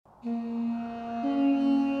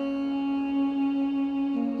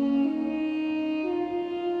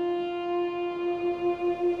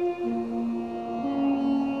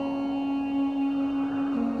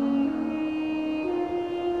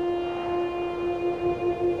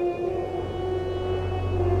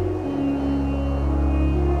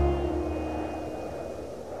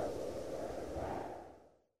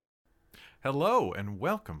Hello and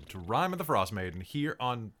welcome to Rime of the Frostmaiden here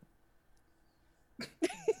on...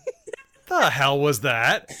 The hell was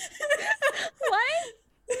that?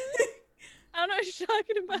 What? I don't know what you're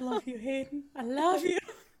talking about. I love you, Hayden. I love you.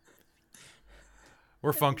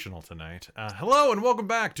 We're functional tonight. Hello and welcome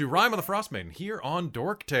back to Rime of the Frostmaiden here on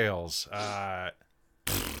Dork Tales. To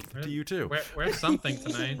you too. We're something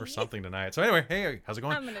tonight. We're something tonight. So anyway, hey, how's it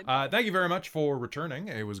going? Thank you very much for returning.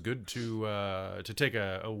 It was good to take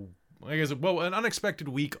an unexpected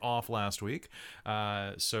week off last week.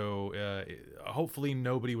 So hopefully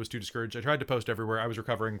nobody was too discouraged. I tried to post everywhere. I was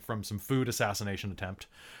recovering from some food assassination attempt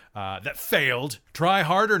that failed. Try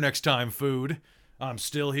harder next time, food. I'm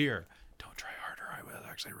still here. Don't try harder. I was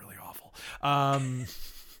actually really awful.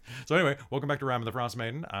 So anyway, welcome back to Rime of the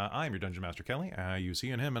Frostmaiden. I am your Dungeon Master, Kelly. You see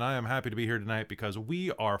in him, and I am happy to be here tonight because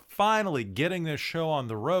we are finally getting this show on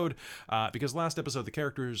the road. Because last episode, the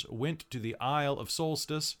characters went to the Isle of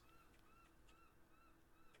Solstice.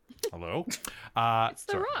 Hello? It's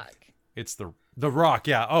the Rock. It's the Rock,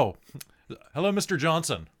 yeah. Oh, hello, Mr.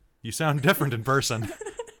 Johnson. You sound different in person.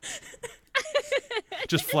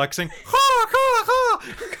 Just flexing.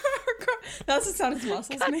 That's the sound his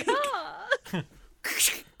muscles make.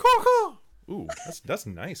 Ooh, that's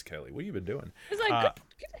nice, Kelly. What have you been doing? It's like,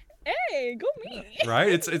 hey, go me.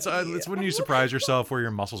 Right? It's when you surprise yourself where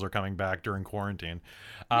your muscles are coming back during quarantine.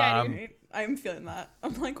 Yeah, I'm feeling that.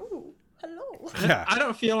 I'm like, ooh, hello. Yeah. I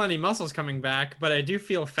don't feel any muscles coming back, but I do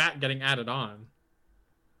feel fat getting added on.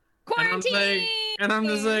 Quarantine! And I'm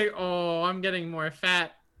just like, oh, I'm getting more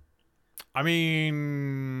fat. I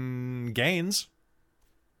mean, gains.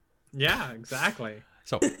 Yeah, exactly.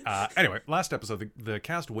 So, anyway, last episode, the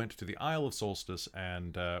cast went to the Isle of Solstice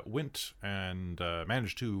and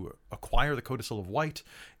managed to acquire the Codicil of White,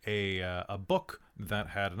 a book that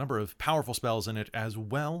had a number of powerful spells in it, as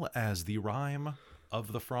well as the Rime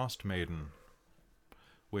of the Frostmaiden,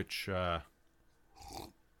 which,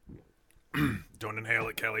 don't inhale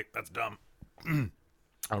it, Kelly, that's dumb. The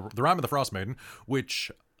Rime of the Frostmaiden,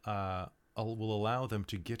 which will allow them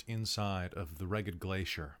to get inside of the Ragged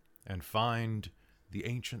Glacier and find the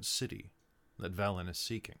ancient city that Velen is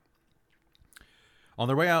seeking. On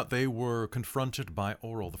their way out, they were confronted by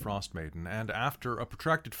Oral the Frostmaiden, and after a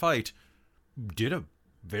protracted fight, did a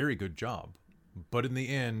very good job, but in the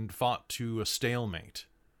end fought to a stalemate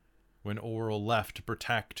when Oral left to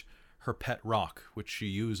protect her pet rock, which she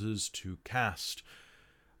uses to cast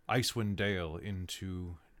Icewind Dale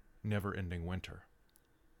into never-ending winter.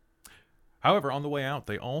 However, on the way out,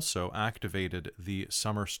 they also activated the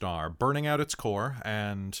Summer Star, burning out its core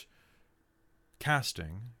and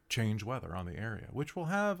casting Change Weather on the area, which will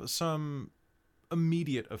have some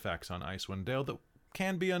immediate effects on Icewind Dale that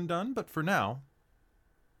can be undone, but for now,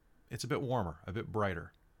 it's a bit warmer, a bit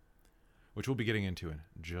brighter, which we'll be getting into in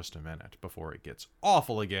just a minute before it gets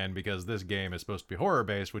awful again, because this game is supposed to be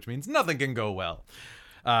horror-based, which means nothing can go well.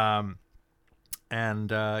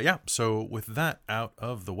 So with that out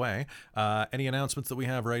of the way, any announcements that we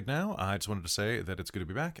have right now, I just wanted to say that it's good to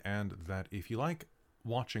be back, and that if you like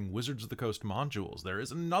watching Wizards of the Coast modules, there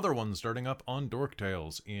is another one starting up on Dork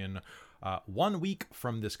Tales in 1 week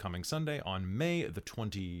from this coming Sunday on May the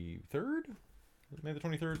 23rd? May the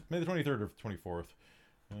 23rd? May the 23rd or 24th?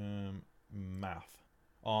 Math.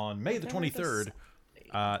 On May the 23rd,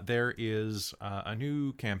 there is a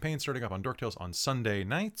new campaign starting up on Dork Tales on Sunday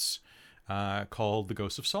nights, called The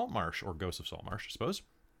Ghosts of Saltmarsh, or Ghosts of Saltmarsh, I suppose,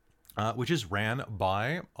 which is ran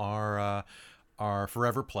by our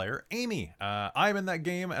forever player, Amy. I'm in that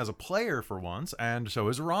game as a player for once, and so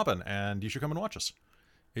is Robin, and you should come and watch us.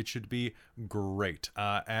 It should be great,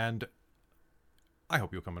 and I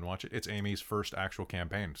hope you'll come and watch it. It's Amy's first actual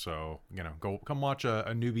campaign, so, come watch a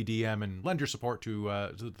newbie DM and lend your support to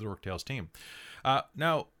the Dork Tales team.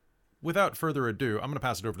 Now, without further ado, I'm going to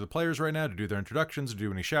pass it over to the players right now to do their introductions, to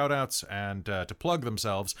do any shout-outs, and to plug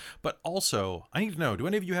themselves. But also, I need to know, do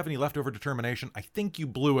any of you have any leftover determination? I think you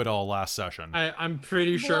blew it all last session. I'm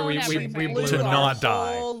pretty sure we blew to it all. not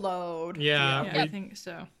die. Whole load. Yeah, I think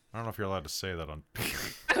so. I don't know if you're allowed to say that on...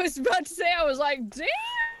 I was about to say, I was like, damn,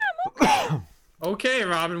 okay. Okay,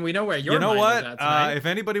 Robin, we know where your You know mind what? is at tonight. If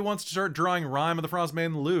anybody wants to start drawing Rime of the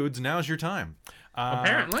Frostmaiden lewds, now's your time.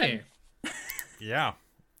 Apparently. Yeah.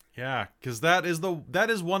 Yeah, because that is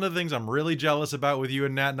one of the things I'm really jealous about with you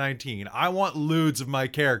and Nat 19. I want lewds of my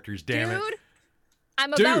characters, damn it. Dude,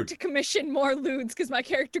 I'm about to commission more lewds because my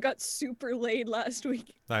character got super laid last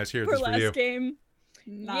week. Nice, here, for this for you. last game.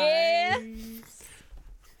 Nice.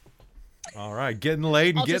 Yeah. All right, getting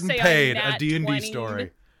laid and I'll just getting say paid. I'm A D&D 20'd.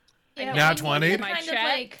 story. Yeah, Nat we 20? need My kind of chat.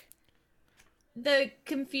 like the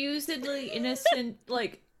confusedly innocent,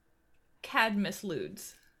 like Cadmus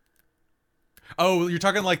lewds. Oh, you're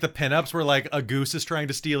talking like the pinups where like a goose is trying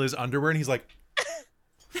to steal his underwear and he's like,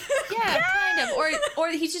 Yeah, kind of. Or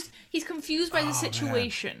he's confused by the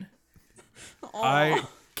situation.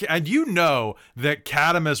 And you know that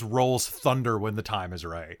Cadamus rolls thunder when the time is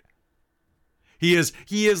right. He is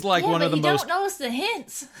like one of the most. You don't notice the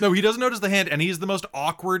hints. No, he doesn't notice the hint, and he's the most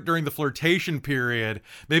awkward during the flirtation period,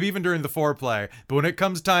 maybe even during the foreplay. But when it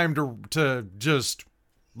comes time to just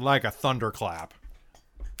like a thunderclap,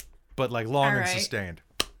 but like long and sustained.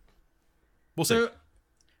 We'll see. So,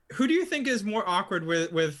 who do you think is more awkward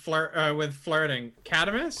with flirting,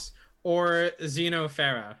 Cadamus or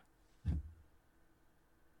Xenophara?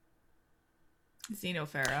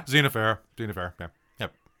 Xenophara. Yeah.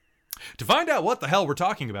 Yep. To find out what the hell we're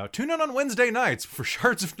talking about, tune in on Wednesday nights for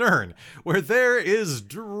Shards of Nern, where there is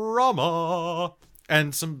drama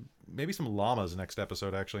and maybe some llamas next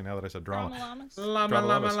episode. Actually, now that I said drama.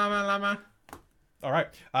 Llama. All right.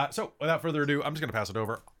 So without further ado, I'm just gonna pass it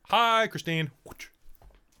over. Hi, Christine.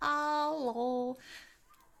 Hello.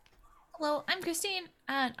 Hello, I'm Christine,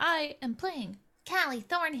 and I am playing Callie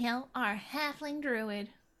Thornhill, our halfling druid.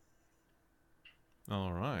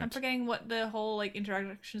 All right. I'm forgetting what the whole like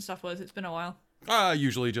introduction stuff was. It's been a while.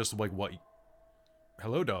 Usually just like what.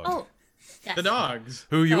 Hello, dog. Oh, yes. The dogs.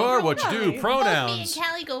 Who you are, what you Callie. do, Both pronouns. me and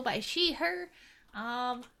Callie go by she, her,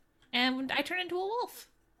 and I turn into a wolf.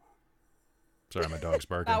 Sorry, my dog's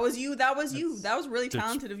barking. That was you. That was really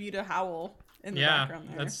talented of you to howl in the background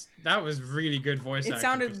there. That was really good voice acting. It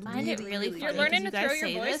sounded I find it really funny. You're learning to You guys throw your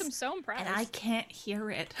say voice. this, I'm so impressed. and I can't hear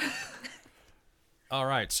it. All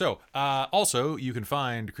right. So, also, you can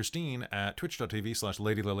find Christine at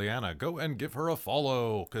twitch.tv/Lady Liliana. Go and give her a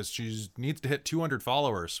follow because she needs to hit 200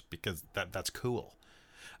 followers because that's cool.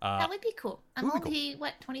 That would be cool. I'm would be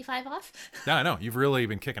only 25 off. Yeah, I know. You've really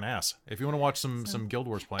been kicking ass. If you want to watch some Guild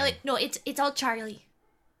Wars playing. No, it's all Charlie.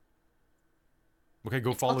 Okay,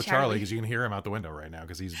 go follow called Charlie Charlie. because you can hear him out the window right now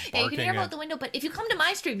because he's barking Yeah, you can hear him out at the window, but if you come to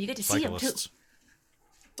my stream, you get to see him too. cyclists.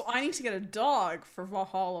 So I need to get a dog for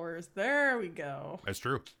followers. There we go. That's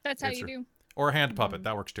true. That's how It's you true. do. Or a hand puppet.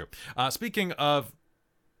 That works too. Speaking of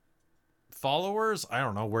followers, I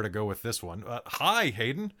don't know where to go with this one. Hi,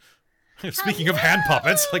 Hayden. Speaking of hand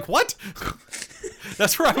puppets, like what?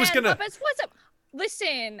 That's where I was Hand gonna. puppets, what's up?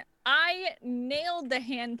 Listen, I nailed the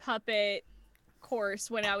hand puppet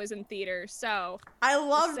course when I was in theater, so I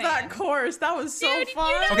love Same. that course. That was so Dude, fun.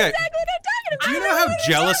 you know Okay. exactly what I'm talking Do about. you know how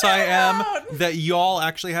jealous I am about. that y'all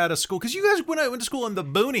actually had a school? Because you guys went to school in the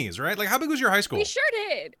boonies, right? Like, how big was your high school? We sure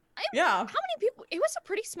did. Yeah. How many people? It was a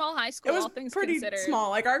pretty small high school, It was all things pretty considered. small.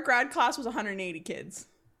 Like our grad class was 180 kids.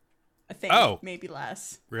 I think. Oh. Maybe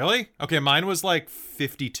less. Really? Okay, mine was like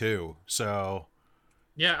 52. So,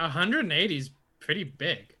 Yeah, 180 is pretty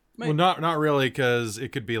big. well, not really, because it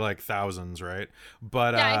could be like thousands, right?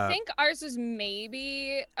 But Yeah, I think ours was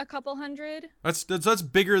maybe a couple hundred. that's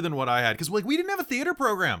bigger than what I had because like we didn't have a theater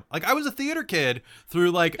program. Like I was a theater kid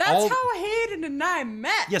through like That's all. how Hayden and I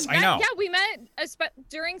met. Yes, I know. Yeah, we met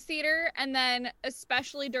during theater, and then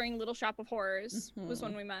especially during Little Shop of Horrors was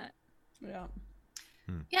when we met. Yeah.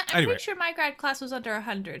 Yeah, I'm Anyway. pretty sure my grad class was under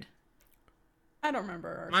 100. I don't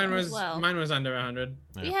remember. Mine was Well. mine was under 100.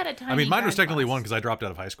 We had a tiny I mean, mine was grad technically class. one because I dropped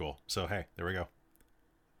out of high school. So hey, there we go.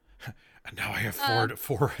 And now I have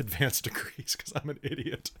four advanced degrees because I'm an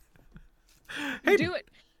idiot. Hey, Do it,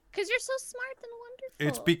 because you're so smart and wonderful.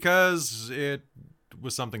 it's because it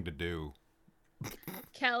was something to do.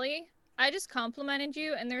 Kelly, I just complimented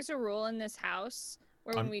you, and there's a rule in this house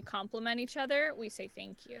where when we compliment each other, we say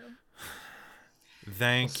thank you.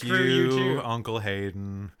 Thank Screw you too. Uncle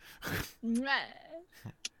Hayden. Mwah.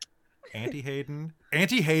 Auntie Hayden.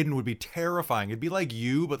 Auntie Hayden would be terrifying. It'd be like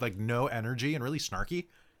you, but like no energy and really snarky.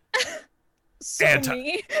 So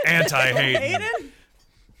me. Anti-Hayden. Hayden?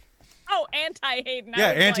 Oh, anti-Hayden. Yeah,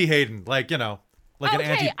 Anti-Hayden. Like, you know, like an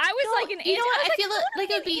Okay, anti. I was like an You know what? I was feel like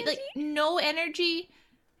it would be like no energy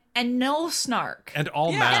and no snark. And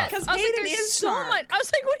all Yeah, mouth. because I was like, Hayden there's is so snark. much. I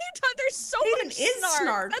was like, what are you talking? There's so Hayden much is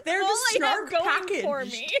snark. That's They're all the I snark have going package. for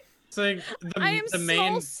me. It's like I am the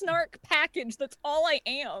main so snark package. That's all I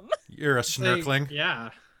am. You're a like, snurkling.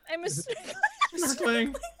 yeah. I'm a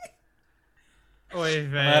Snorkeling. Oy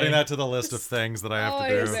I'm adding that to the list of things that I have to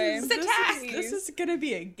do. Oy vey. This is gonna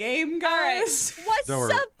be a game, All right. guys. What's Don't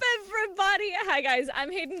worry. up, everybody? Hi, guys.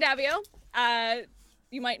 I'm Hayden Davio.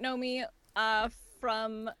 You might know me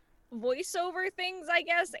from voiceover things, I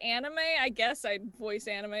guess. Anime. I guess I'd voice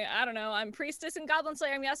anime. I don't know. I'm Priestess and Goblin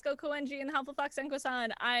Slayer. I'm Yasuko Koenji in Hufflepuff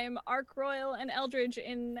Senko-san. I'm Arc Royal and Eldridge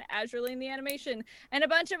in Azure Lane the Animation. And a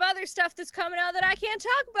bunch of other stuff that's coming out that I can't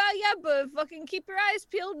talk about yet, but fucking keep your eyes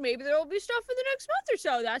peeled. Maybe there will be stuff for the next month or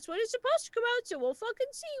so. That's when it's supposed to come out, so we'll fucking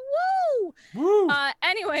see. Woo!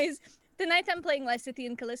 Anyways, tonight I'm playing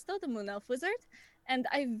Lysithian Callisto, the Moon Elf Wizard. And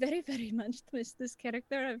I very, very much missed this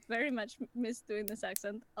character. I very much missed doing this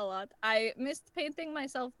accent a lot. I missed painting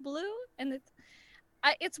myself blue, and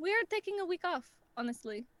it's weird taking a week off.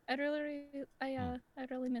 Honestly, I really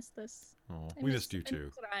missed this. Oh, we missed you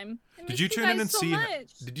too. Did you tune in and see?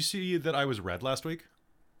 Did you see that I was red last week?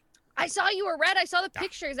 I saw you were red. I saw the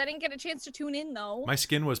pictures. I didn't get a chance to tune in though. My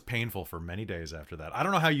skin was painful for many days after that. I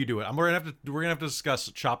don't know how you do it. We're gonna have to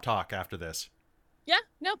discuss shop talk after this. Yeah,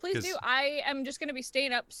 no, please do. I am just going to be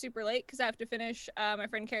staying up super late because I have to finish my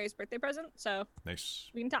friend Carrie's birthday present, so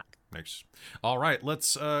nice. We can talk. Nice. All right,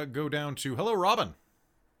 let's go down to hello, Robin.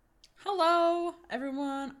 Hello,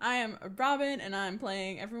 everyone. I am Robin, and I'm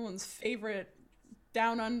playing everyone's favorite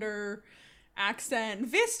down under accent,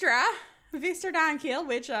 Vistra Dankil,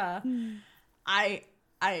 which I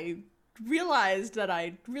realized that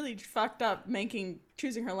I really fucked up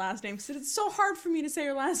choosing her last name because it's so hard for me to say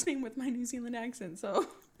her last name with my New Zealand accent. So,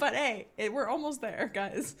 but hey, we're almost there,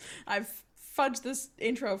 guys. I've fudged this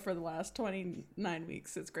intro for the last 29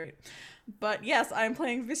 weeks. It's great. But yes, I'm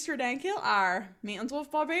playing Vistra Dankil, our Mountains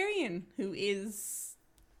Wolf Barbarian, who is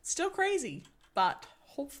still crazy, but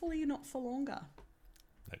hopefully not for longer.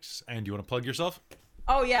 Nice. And you want to plug yourself?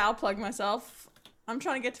 Oh yeah, I'll plug myself. I'm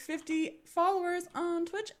trying to get to 50 followers on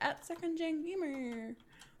Twitch at Second Gen Gamer,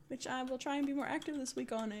 which I will try and be more active this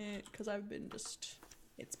week on it because I've been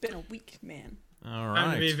it's been a week, man. All right.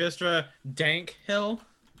 I'm to be Vistra Dank Hill.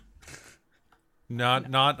 Not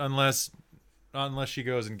unless she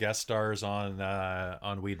goes and guest stars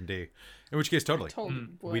on Weed and D, in which case totally.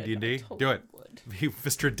 Weed and D, do it. Be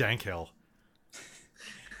Vistra Dankhill.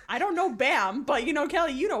 I don't know Bam, but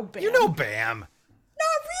Kelly, you know Bam. You know Bam. Not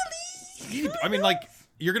really. I mean, like,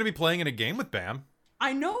 you're gonna be playing in a game with Bam.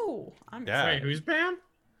 I know. Yeah. Wait, who's Bam?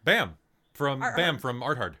 Bam from Art. from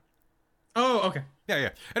Art Hard. Oh, okay. Yeah.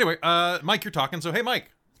 Anyway, Mike, you're talking. So hey,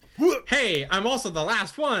 Mike. Hey, I'm also the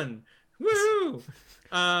last one. Woohoo!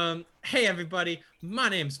 Hey everybody, my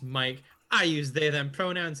name's Mike. I use they them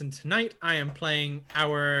pronouns, and tonight I am playing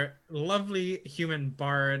our lovely human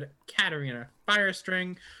bard Katarina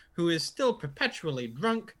Firestring, who is still perpetually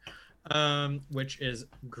drunk, which is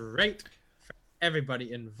great for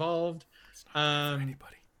everybody involved. It's not great for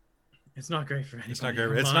anybody. It's not great for anybody. It's not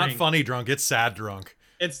great. It's not funny drunk. It's sad drunk.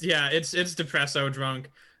 It's depresso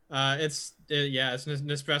drunk. It's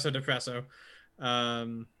Nespresso depresso.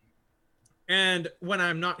 And when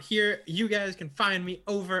I'm not here, you guys can find me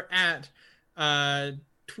over at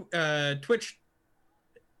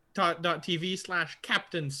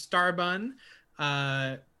twitch.tv/Captain Starbun.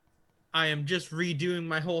 I am just redoing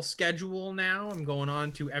my whole schedule now. I'm going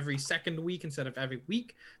on to every second week instead of every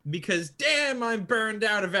week because damn, I'm burned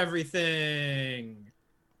out of everything.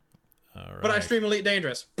 All right. But I stream Elite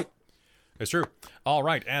Dangerous. It's true. All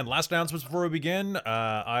right, and last announcements before we begin.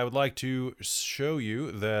 I would like to show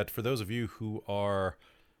you that for those of you who are,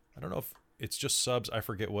 I don't know if it's just subs, I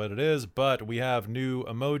forget what it is, but we have new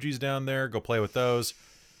emojis down there. Go play with those.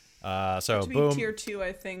 So boom. Tier 2,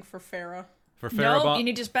 I think, for Farah. For Farah. Nope, you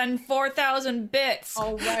need to spend 4,000 bits.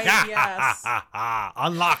 Oh, right, yes.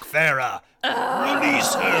 Unlock Farah.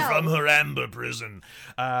 Release her from her amber prison.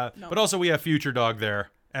 But also we have Future Dog there.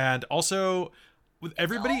 And also, with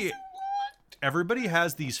everybody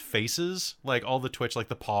has these faces, like all the Twitch, like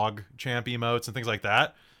the Pog champ emotes and things like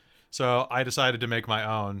that. So I decided to make my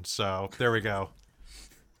own. So there we go.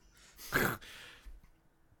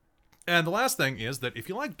 And the last thing is that if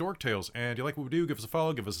you like Dork Tales and you like what we do, give us a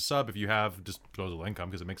follow, give us a sub. If you have disposable income,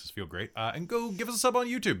 because it makes us feel great. And go give us a sub on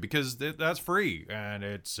YouTube because that's free and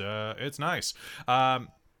it's nice.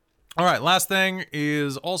 All right, last thing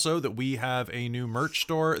is also that we have a new merch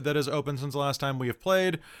store that is open since the last time we have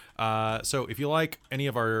played. So if you like any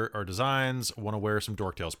of our designs, want to wear some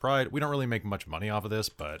Dork Tales Pride, we don't really make much money off of this,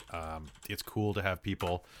 but it's cool to have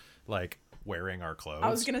people like wearing our clothes. I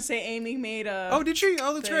was gonna say Amy made a. Oh, did she?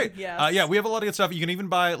 Oh, that's great. Yes. Yeah, we have a lot of good stuff. You can even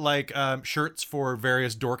buy like shirts for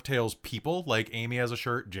various Dork Tales people. Like Amy has a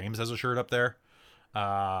shirt, James has a shirt up there.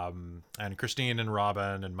 And Christine and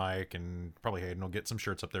Robin and Mike and probably Hayden will get some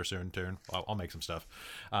shirts up there soon too. I'll make some stuff,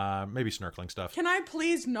 maybe snorkeling stuff. Can I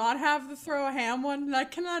please not have the throw a ham one? Like,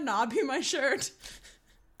 can that not be my shirt?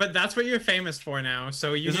 But that's what you're famous for now.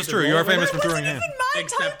 So you. This is true. You are famous for throwing ham. It wasn't even my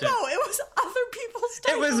Accept time it. though. It was other people's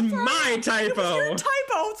typo. It was my typo. It was your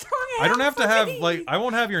typo. Throwing a I don't ham have to for have, me. like, I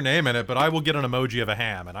won't have your name in it, but I will get an emoji of a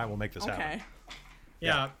ham, and I will make this happen. Okay.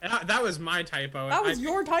 Yeah, that was my typo. That was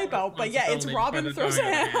your typo, but yeah, it's Robin throws a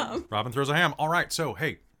ham. Robin throws a ham. All right, so,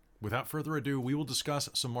 hey, without further ado, we will discuss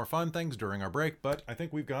some more fun things during our break, but I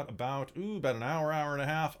think we've got about an hour and a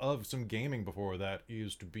half of some gaming before that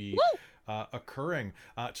is to be occurring.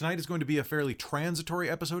 Tonight is going to be a fairly transitory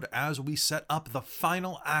episode as we set up the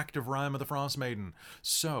final act of Rime of the Frostmaiden.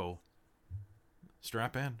 So,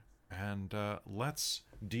 strap in, and let's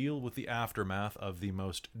deal with the aftermath of the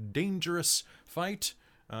most dangerous fight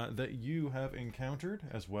that you have encountered,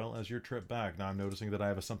 as well as your trip back. Now, I'm noticing that I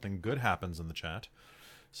have a something good happens in the chat,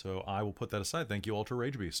 so I will put that aside. Thank you, Ultra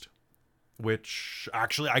Rage Beast. Which,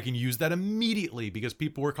 actually, I can use that immediately because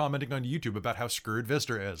people were commenting on YouTube about how screwed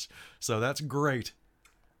Vistra is. So that's great.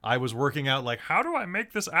 I was working out, like, how do I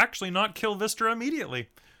make this actually not kill Vistra immediately?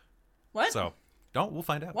 What? So, we'll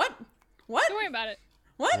find out. What? Don't worry about it.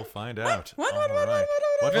 What? We'll find out. What? All right.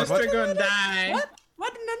 What? Mr. gonna die. What?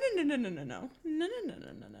 No.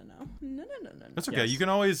 That's okay. Yes.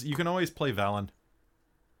 You can always play Valen.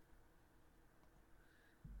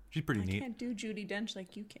 She's pretty I neat. can't do Judi Dench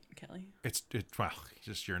like you can, Kelly. Well,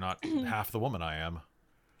 just you're not half the woman I am.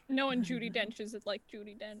 No one Judi Dench is like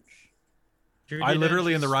Judi Dench. I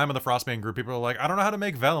literally, in the Rime of the Frostmaiden group, people are like, I don't know how to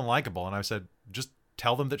make Velen likable. And I said, just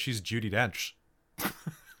tell them that she's Judi Dench.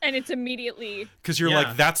 And it's immediately... Because you're Yeah.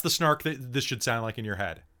 like, that's the snark that this should sound like in your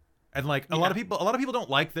head. And like, a lot of people don't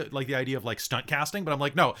like the idea of like stunt casting, but I'm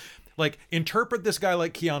like, no, like interpret this guy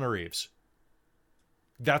like Keanu Reeves.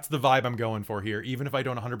 That's the vibe I'm going for here, even if I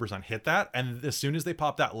don't 100% hit that. And as soon as they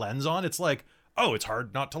pop that lens on, it's like, oh, it's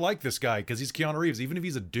hard not to like this guy because he's Keanu Reeves, even if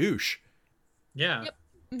he's a douche. Yeah. Yep.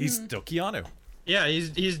 He's still Keanu. Yeah, he's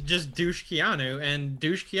just douche Keanu, and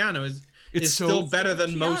douche Keanu is so- still better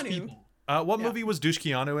than most Keanu. people. What movie was douche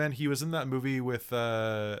Keanu in? He was in that movie with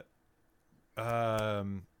it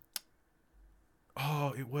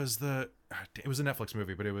was a Netflix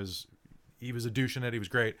movie, but he was a douche in it. He was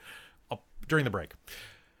great. During the break.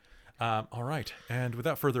 All right, and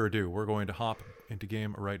without further ado, we're going to hop into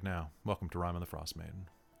game right now. Welcome to Rime of the Frostmaiden.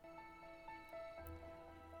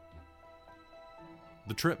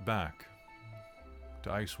 The trip back to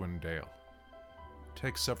Icewind Dale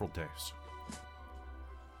takes several days.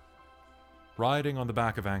 Riding on the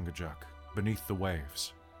back of Angajuk, beneath the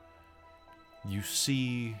waves, you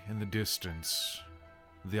see in the distance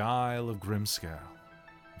the Isle of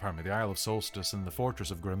the Isle of Solstice and the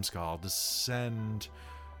fortress of Grimskal descend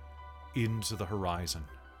into the horizon,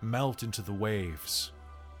 melt into the waves,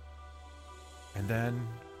 and then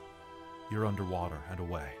you're underwater and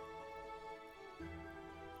away.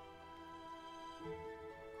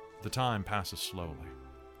 The time passes slowly.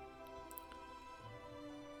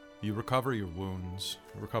 You recover your wounds,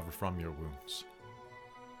 recover from your wounds.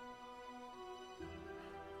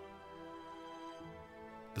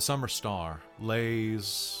 The summer star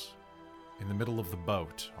lays in the middle of the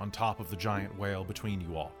boat on top of the giant whale between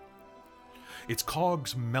you all. Its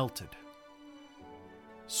cogs melted,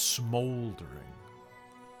 smoldering,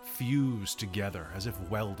 fused together as if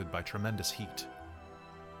welded by tremendous heat.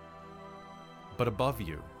 But above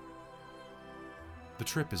you, the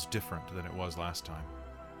trip is different than it was last time.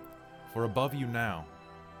 For above you now,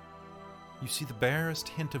 you see the barest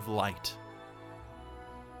hint of light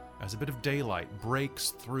as a bit of daylight breaks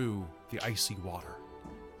through the icy water.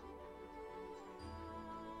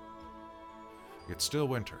 It's still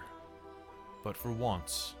winter, but for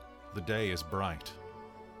once, the day is bright.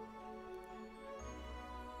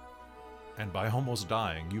 And by almost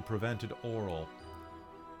dying, you prevented Oral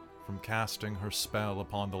from casting her spell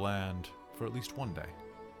upon the land for at least one day.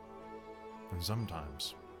 And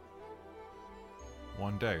sometimes,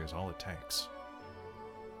 one day is all it takes.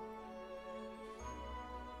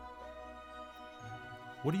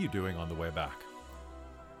 What are you doing on the way back?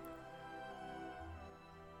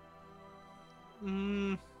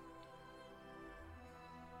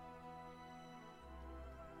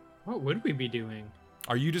 What would we be doing?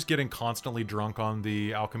 Are you just getting constantly drunk on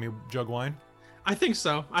the alchemy jug wine? I think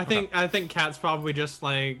so. I think Kat's probably just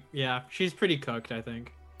like, yeah, she's pretty cooked, I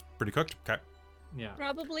think. Pretty cooked? Okay. Yeah.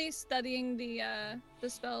 Probably studying the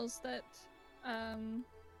spells that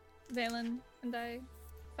Valen and I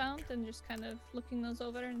found and just kind of looking those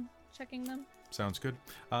over and checking them. Sounds good.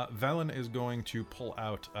 Valen is going to pull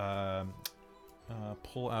out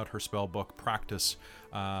her spell book, practice,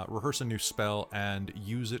 rehearse a new spell, and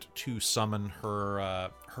use it to summon her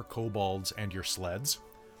kobolds and your sleds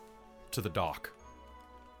to the dock.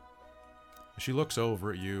 She looks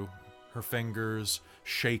over at you, her fingers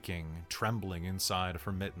shaking, trembling inside of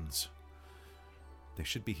her mittens. They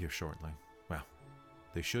should be here shortly. Well,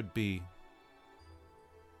 they should be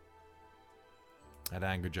at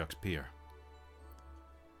Angerjuck's Pier.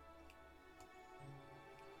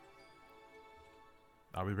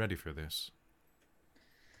 Are we ready for this?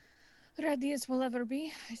 Ready as we'll ever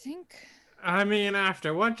be, I think. I mean,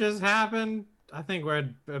 after what just happened, I think we're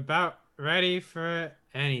about ready for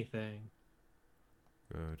anything.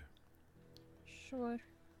 Good. Sure.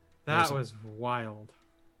 That was wild.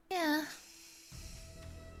 Yeah.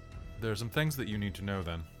 There are some things that you need to know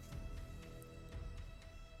then.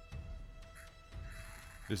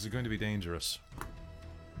 This is going to be dangerous.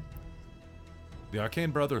 The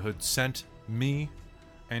Arcane Brotherhood sent me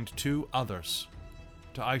and 2 others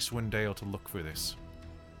to Icewind Dale to look for this.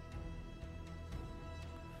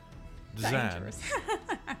 Zan.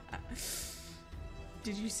 Dangerous.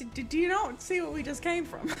 Did you not see what we just came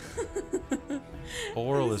from?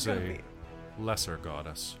 Oral This is gonna a be- lesser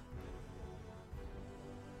goddess.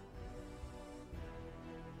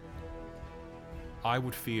 I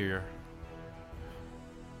would fear.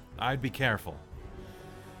 I'd be careful.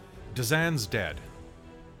 Dazan's dead.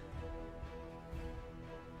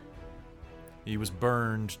 He was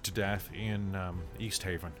burned to death in East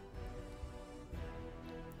Haven.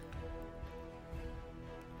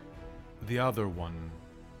 The other one,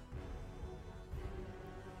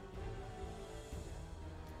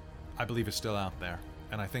 I believe, is still out there,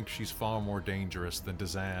 and I think she's far more dangerous than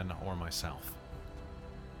Dazan or myself.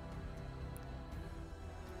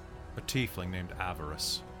 A tiefling named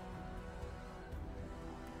Avarice.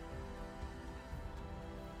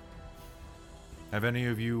 Have any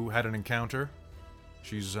of you had an encounter?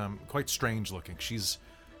 She's quite strange looking. She's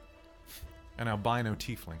an albino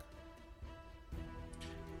tiefling.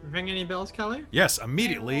 Ring any bells, Kelly? Yes,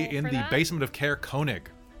 immediately roll in for the that? basement of Caer Koenig.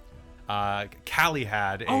 Callie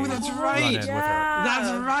had a Oh, that's right. run-in with her.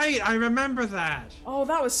 That's right. I remember that. Oh,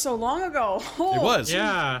 that was so long ago. Oh, It was.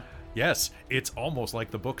 Yeah. Yes, it's almost like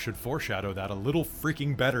the book should foreshadow that a little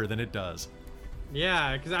freaking better than it does.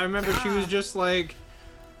 Yeah, because I remember she was just like,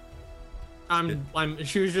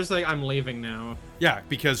 she was just like, I'm leaving now. Yeah,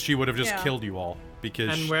 because she would have just Yeah. killed you all.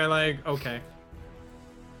 Because, And we're like, okay.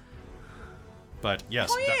 but yes,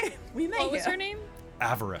 Oh yeah, we made What was it. her name?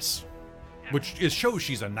 Avarice, which shows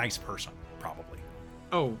she's a nice person, probably.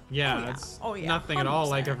 Oh, yeah. Oh, yeah. It's Oh, yeah, nothing at all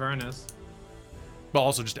like 100%. Avernus. But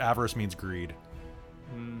also, just avarice means greed.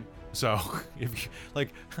 Mm. So, if you,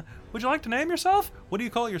 like, would you like to name yourself? What do you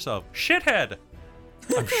call yourself? Shithead!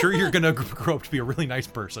 I'm sure you're gonna grow up to be a really nice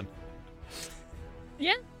person.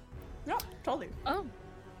 Yeah. No, told you. Oh.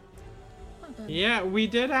 Not bad. Yeah, we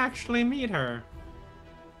did actually meet her.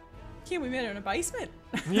 Yeah, we met her in a basement.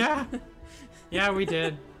 Yeah. Yeah, we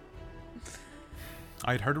did.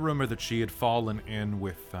 I'd heard a rumor that she had fallen in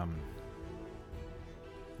with,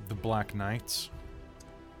 the Black Knights.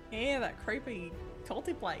 Yeah, that creepy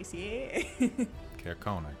culty place, yeah. Caer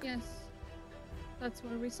Koenig. Yes. That's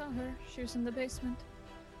where we saw her. She was in the basement.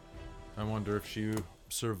 I wonder if she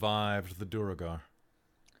survived the Duragar.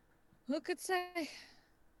 Who could say?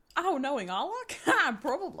 Oh, knowing our luck? Ha,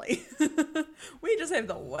 probably. We just have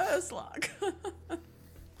the worst luck.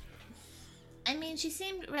 I mean, she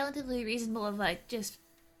seemed relatively reasonable of like, just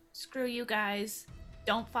screw you guys,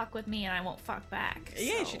 don't fuck with me and I won't fuck back.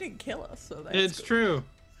 Yeah, so- she didn't kill us, so that's It's good. true.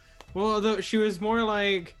 Well, though she was more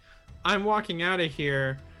like, I'm walking out of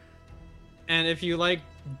here, and if you like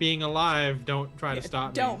being alive, don't try to Yeah,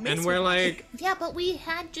 stop don't me. mess And we're with me. like, Yeah, but we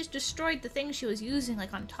had just destroyed the thing she was using,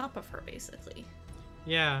 like, on top of her, basically.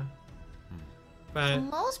 yeah. But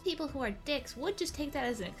Most people who are dicks would just take that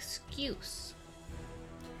as an excuse.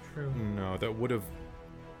 true. No, that would have...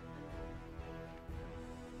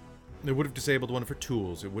 It would have disabled one of her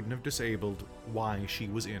tools. It wouldn't have disabled why she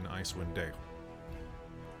was in Icewind Dale.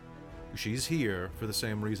 She's here for the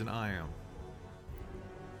same reason I am.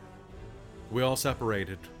 We all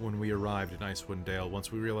separated when we arrived in Icewind Dale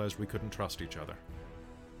once we realized we couldn't trust each other.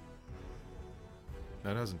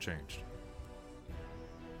 That hasn't changed.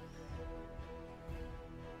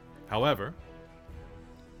 However,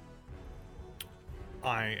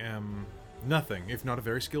 I am nothing if not a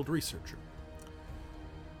very skilled researcher.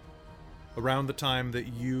 Around the time that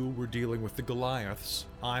you were dealing with the Goliaths,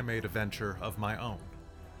 I made a venture of my own.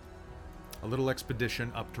 A little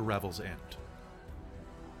expedition up to Revel's End,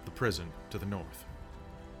 the prison to the north.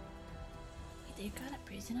 Wait, they got a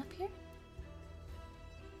prison up here?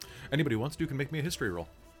 Anybody who wants to can make me a history roll.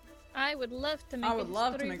 I would love to make I would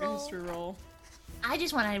love to make a roll. history roll. I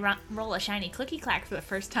just want to roll a shiny Clicky Clack for the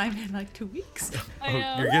first time in like 2 weeks. I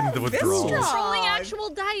know. You're getting the withdrawals. Vistra. Rolling actual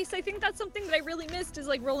dice. I think that's something that I really missed is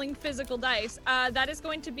like rolling physical dice. That is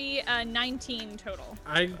going to be 19 total.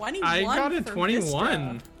 I 21 got a for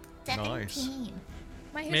 21. 17.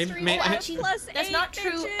 My Maybe- history may- is Actually, plus that's 8, not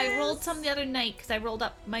true. I bitches. rolled some the other night because I rolled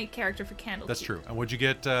up my character for Candlekeep. That's true. And what'd you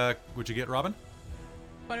get, Robin?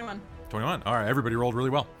 21. 21. All right, everybody rolled really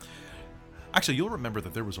well. Actually, you'll remember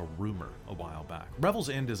that there was a rumor a while back. Revel's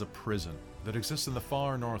End is a prison that exists in the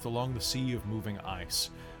far north along the Sea of Moving Ice.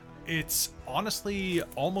 It's honestly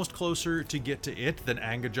almost closer to get to it than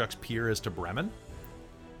Angajuk's Pier is to Bremen.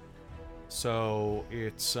 So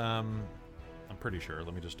it's, I'm pretty sure.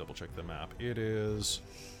 Let me just double check the map. It is...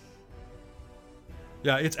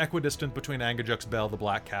 Yeah, it's equidistant between Angajuk's Bell, the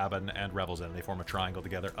Black Cabin, and Revel's End. They form a triangle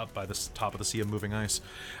together up by the top of the Sea of Moving Ice.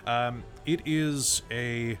 It is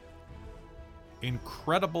a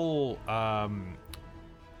incredible...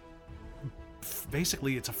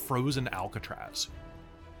 basically, it's a frozen Alcatraz,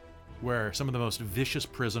 where some of the most vicious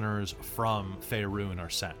prisoners from Faerun are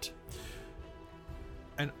sent.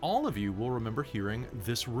 And all of you will remember hearing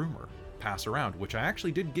this rumor pass around, which I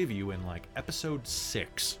actually did give you in, like, episode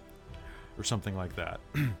 6. Or something like that.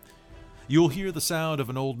 You'll hear the sound of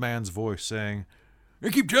an old man's voice saying, "I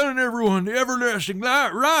keep telling everyone the everlasting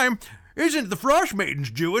rhyme isn't the Frostmaiden's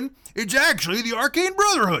doing. It's actually the Arcane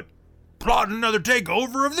Brotherhood, plotting another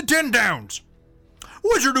takeover of the 10 Towns.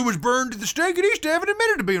 Wizard who was burned to the stake at East Haven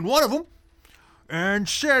admitted to being one of them, and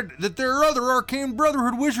said that there are other Arcane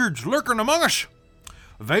Brotherhood wizards lurking among us.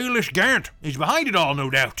 Valish Gant is behind it all, no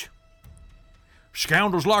doubt.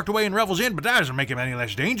 Scoundrel's locked away in Revel's Inn, but that doesn't make him any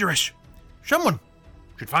less dangerous. Someone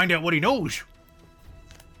should find out what he knows."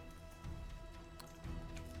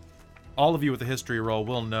 All of you with the history roll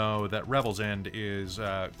will know that Revel's End is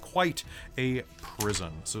quite a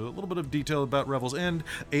prison. So a little bit of detail about Revel's End.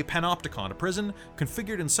 A panopticon, a prison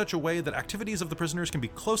configured in such a way that activities of the prisoners can be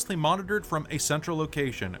closely monitored from a central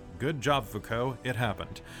location. Good job, Foucault. It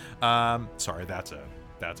happened. Sorry, that's a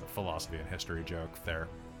philosophy and history joke there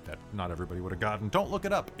that not everybody would have gotten. Don't look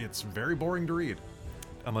it up. It's very boring to read.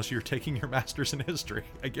 Unless you're taking your master's in history,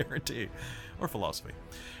 I guarantee. Or philosophy.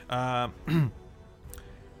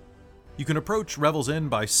 You can approach Revel's Inn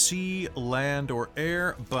by sea, land, or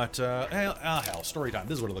air, but, hell, story time.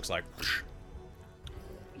 This is what it looks like.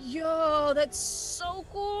 Yo, that's so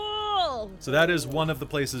cool. So that is one of the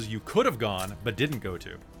places you could have gone, but didn't go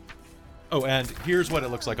to. Oh, and here's what it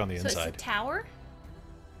looks like on the So inside. it's a tower?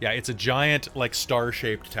 Yeah, it's a giant, like,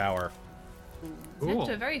 star-shaped tower. Cool.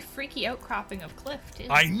 It's a very freaky outcropping of cliff, too.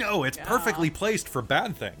 I know, it's Yeah. perfectly placed for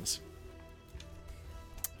bad things.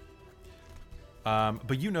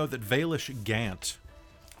 But you know that Valish Gant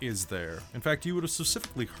is there. In fact, you would have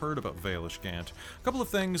specifically heard about Valish Gant. A couple of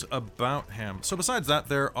things about him. So besides that,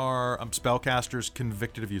 there are spellcasters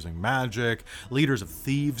convicted of using magic, leaders of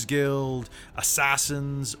Thieves' Guild,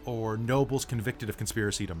 assassins, or nobles convicted of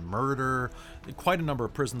conspiracy to murder. Quite a number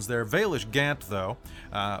of prisons there. Valish Gant, though,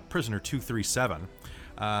 prisoner 237,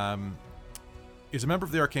 is a member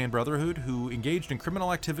of the Arcane Brotherhood who engaged in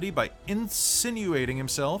criminal activity by insinuating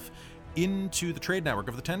himself into the trade network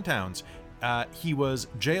of the 10 Towns. He was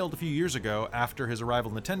jailed a few years ago after his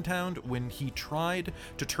arrival in the 10 Town when he tried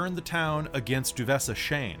to turn the town against Duvessa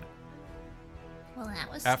Shane. Well,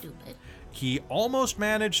 that was Af- stupid. He almost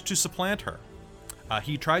managed to supplant her.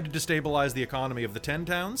 He tried to destabilize the economy of the 10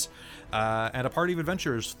 Towns, and a party of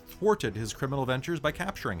adventurers thwarted his criminal ventures by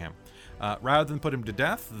capturing him. Rather than put him to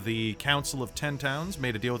death, the Council of 10 Towns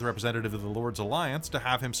made a deal with a representative of the Lord's Alliance to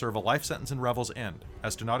have him serve a life sentence in Revel's End,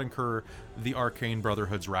 as to not incur the Arcane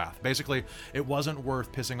Brotherhood's wrath. Basically, it wasn't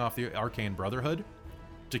worth pissing off the Arcane Brotherhood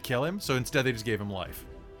to kill him, so instead they just gave him life.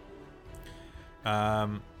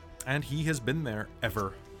 And he has been there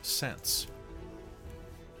ever since.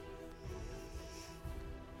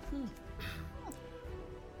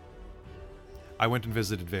 I went and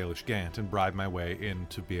visited Valish Gant and bribed my way in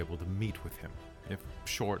to be able to meet with him, if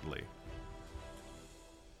shortly.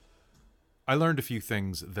 I learned a few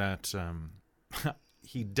things that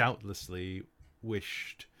he doubtlessly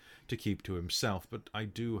wished to keep to himself, but I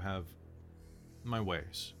do have my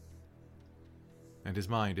ways. And his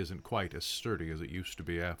mind isn't quite as sturdy as it used to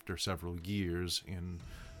be after several years in...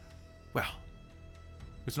 Well,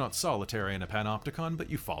 it's not solitary in a panopticon, but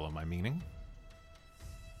you follow my meaning.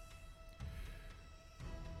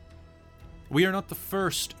 We are not the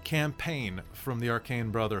first campaign from the Arcane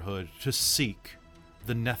Brotherhood to seek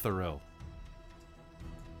the Netheril.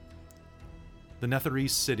 The Netherese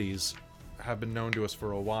cities have been known to us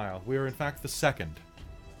for a while. We are in fact the second.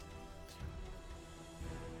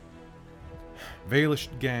 Vaelish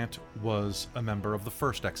Gant was a member of the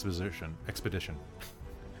first expedition.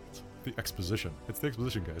 The exposition. It's the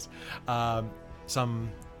exposition, guys. Some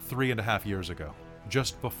 3.5 years ago,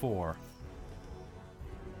 just before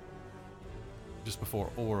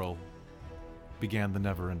Oral began the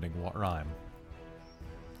never-ending rhyme.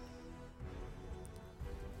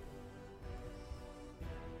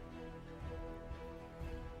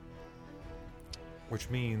 Which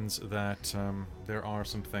means that there are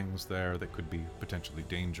some things there that could be potentially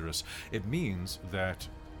dangerous. It means that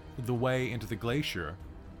the way into the glacier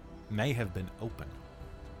may have been open.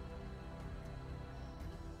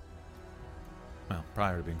 Well,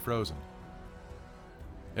 prior to being frozen.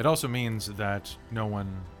 It also means that no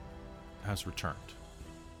one has returned.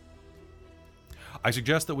 I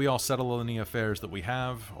suggest that we all settle any affairs that we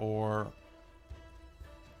have, or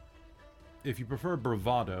if you prefer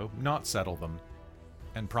bravado, not settle them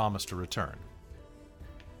and promise to return.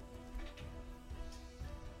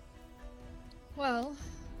 Well,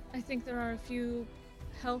 I think there are a few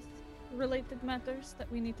health-related matters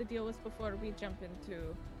that we need to deal with before we jump into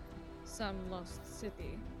some lost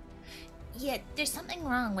city. Yeah, there's something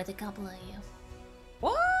wrong with a couple of you.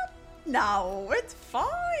 What? No, it's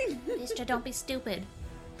fine. Mister, don't be stupid.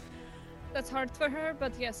 That's hard for her,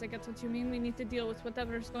 but yes, I get what you mean. We need to deal with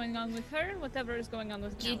whatever is going on with her and whatever is going on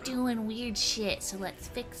with You're Callie. doing weird shit, so let's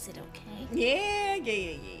fix it, okay? Yeah.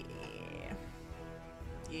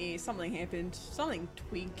 Yeah, something happened. Something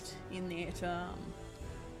tweaked in that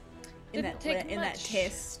Didn't take in that much.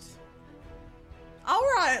 test. All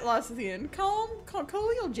right, Lathian,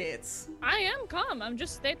 cool your jets. I am calm. I'm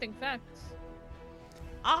just stating facts.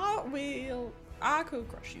 I could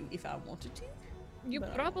crush you if I wanted to. You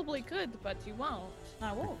But I probably could, but you won't.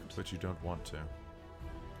 I won't. But you don't want to.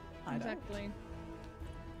 I don't. Exactly.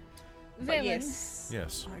 But Valen, yes,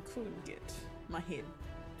 Yes. I could get my head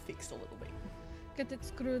fixed a little bit. get it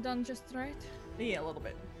screwed on just right. Yeah, a little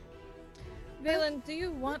bit. Valen, do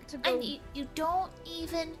you want to go? And you don't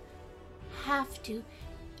even have to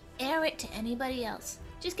air it to anybody else.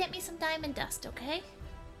 Just get me some diamond dust, okay?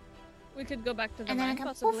 We could go back to the And then I mine, can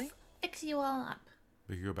possibly. poof, fix you all up.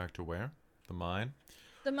 We could go back to where? The mine?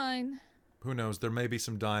 The mine. Who knows? There may be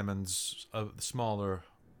some diamonds of smaller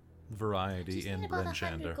variety Just in need about Bryn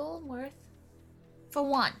 100 Shander. gold worth. For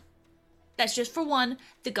one. That's just for one.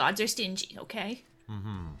 The gods are stingy, okay?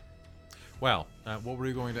 Well, what were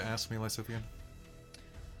you going to ask me, Lysithian?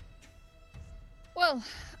 Well,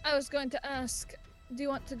 I was going to ask, do you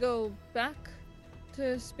want to go back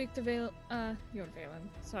to speak to you're Valen,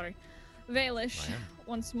 sorry. Vaelish I am.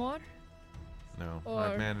 once more? No, Or-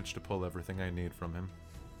 I've managed to pull everything I need from him.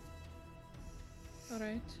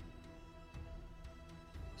 Alright.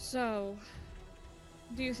 So,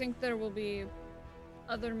 do you think there will be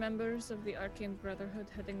other members of the Arcane Brotherhood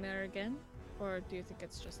heading there again? Or do you think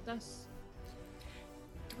it's just us?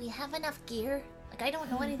 Do we have enough gear? Like, I don't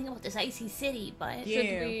know anything about this icy city, but...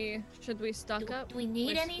 Yeah. Should we stock Do- up do we need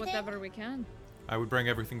with anything? whatever we can? I would bring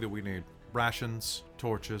everything that we need. Rations,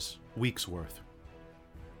 torches, weeks worth.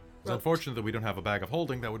 It's Well- unfortunate that we don't have a bag of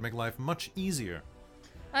holding. That would make life much easier.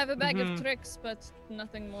 I have a bag of tricks, but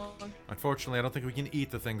nothing more. Unfortunately, I don't think we can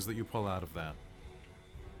eat the things that you pull out of that.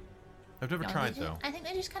 I've never No, they tried, just- though. I think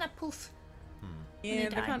they just kind of poof. Yeah,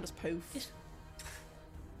 they die. can't just poof. Just-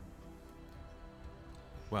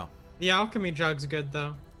 Well, The alchemy jug's good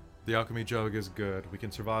though. the alchemy jug is good. We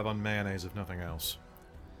can survive on mayonnaise if nothing else.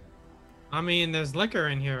 I mean, there's liquor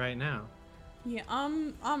in here right now. Yeah,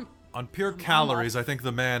 On pure calories, I think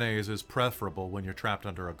the mayonnaise is preferable when you're trapped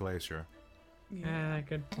under a glacier. Yeah,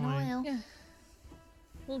 good And point. oil. Yeah.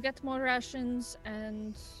 We'll get more rations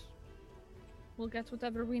and we'll get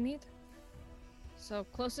whatever we need. So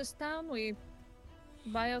closest town, we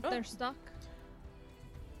buy out their stock.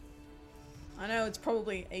 I know it's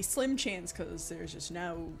probably a slim chance because there's just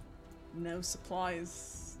no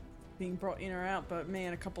supplies being brought in or out, but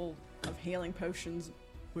man, a couple of healing potions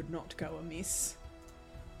would not go amiss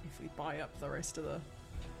if we buy up the rest of the.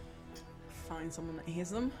 Find someone that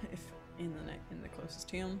has them if in the closest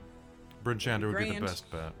town. Bryn Shander would be the Grand.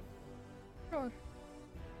 best bet. Sure.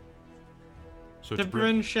 So To it's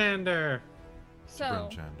Bryn Shander. So,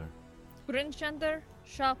 Bryn Shander. Bryn Shander,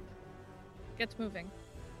 shop, get moving.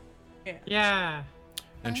 Yeah.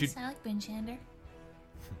 And she Nice, I like Brinshander.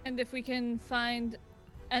 And if we can find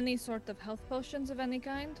any sort of health potions of any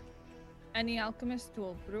kind, any alchemist who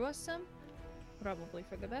will brew us some, probably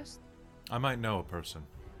for the best. I might know a person.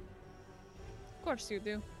 Of course you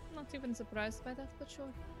do. Not even surprised by that, but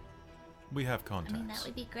sure. We have I contacts. mean, that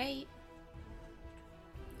would be great.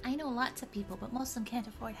 I know lots of people, but most of them can't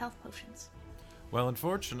afford health potions. Well,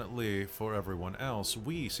 unfortunately for everyone else,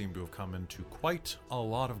 we seem to have come into quite a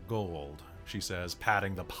lot of gold, she says,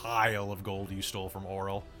 patting the pile of gold you stole from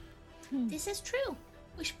Oral. This is true.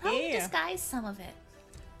 We should probably Yeah. disguise some of it.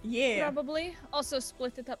 Yeah. Probably. Also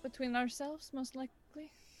split it up between ourselves, most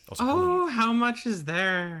likely. Also, Oh, how much is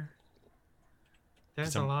there?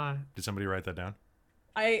 There's Some- a lot. did somebody write that down?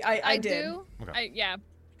 I did. do. Okay. Yeah.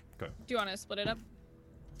 Okay. Do you want to split it up?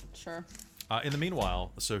 Sure. In the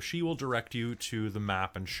meanwhile, so she will direct you to the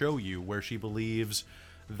map and show you where she believes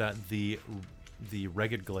that the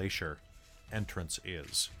Ragged Glacier entrance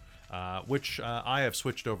is, which I have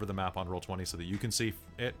switched over the map on Roll20 so that you can see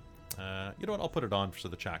it. You know what? I'll put it on so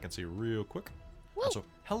the chat can see real quick. Whoa. Also,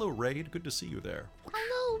 hello Raid, good to see you there.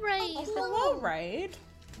 Hello, Ray. Hello, Raid.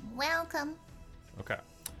 Welcome. Okay,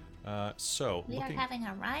 so We are looking. having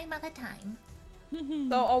a rhyme of a time.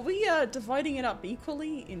 So are we dividing it up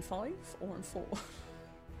equally in 5 or in 4?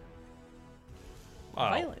 Wow.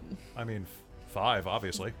 Violin. I mean, 5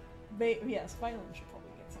 obviously. Yes, Violin should probably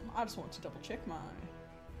get some. I just want to double check my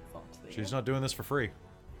thoughts there. She's not doing this for free.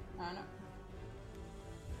 I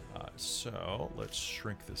know. So let's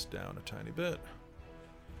shrink this down a tiny bit.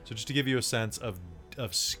 So just to give you a sense of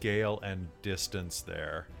scale and distance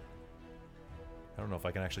there. I don't know if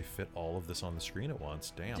I can actually fit all of this on the screen at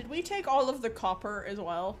once. Damn. Did we take all of the copper as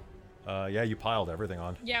well? Yeah, you piled everything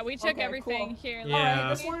on. Yeah, we took Okay, everything cool. here. Yeah. Alright,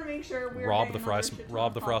 just want to make sure we're Rob the getting another Frost, shit ton Rob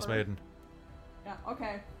of the copper. Frostmaiden. Yeah,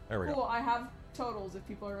 okay. There we cool, go. I have totals if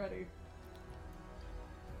people are ready.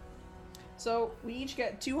 So, we each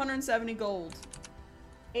get 270 gold,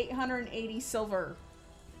 880 silver,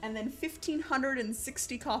 and then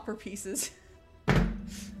 1,560 copper pieces. Ooh,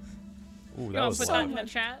 You that want was to a put that lot. in the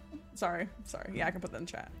chat? Sorry. Yeah, I can put that in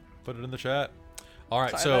chat. Put it in the chat. All right,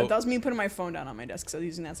 Sorry, so that does mean putting my phone down on my desk, so I'm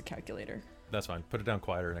using that as a calculator. that's fine. Put it down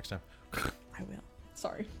quieter next time. I will.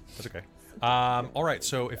 Sorry. That's okay. All right,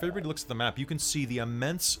 so if everybody looks at the map, you can see the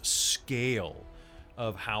immense scale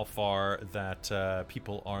of how far that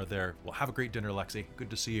people are there. Well, have a great dinner, Lexi. Good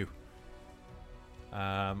to see you.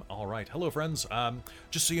 All right. Hello, friends.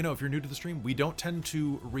 Just so you know, if you're new to the stream, we don't tend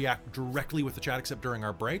to react directly with the chat except during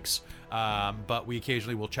our breaks, but we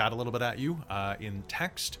occasionally will chat a little bit at you in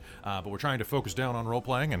text, but we're trying to focus down on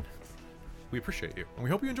role-playing, and we appreciate you. And we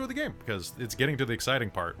hope you enjoy the game, because it's getting to the exciting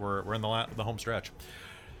part. We're in the home stretch.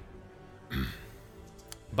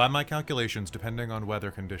 By my calculations, depending on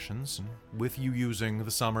weather conditions, and with you using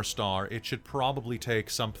the Summer Star, it should probably take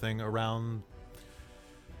something around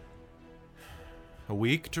a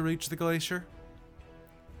week to reach the glacier.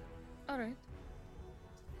 Alright.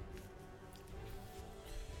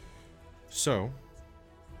 So,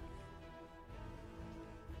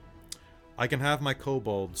 I can have my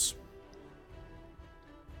kobolds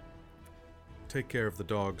take care of the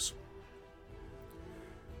dogs.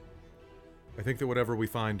 I think that whatever we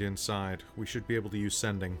find inside, we should be able to use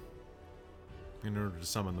sending in order to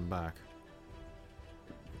summon them back.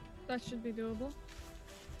 That should be doable.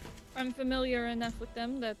 I'm familiar enough with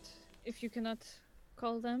them that if you cannot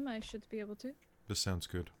call them, I should be able to. This sounds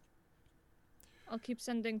good. I'll keep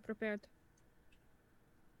sending prepared.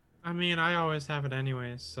 I mean, I always have it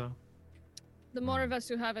anyways, so. The more of us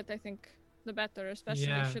who have it, I think, the better, especially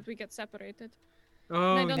Yeah. should we get separated.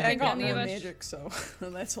 Oh, I don't Yeah, I think got any no of us- magic, so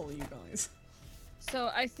that's all you guys.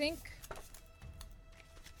 So I think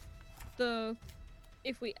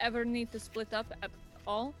if we ever need to split up at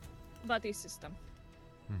all, buddy system.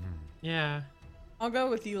 yeah. I'll go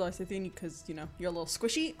with you, Lysithine, because, you know, you're a little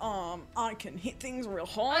squishy. I can hit things real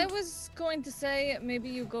hard. I was going to say maybe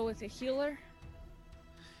you go with a healer.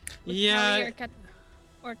 With Yeah. Kelly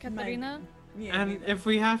or Katarina. Yeah, And maybe. if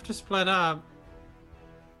we have to split up,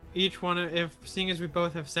 seeing as we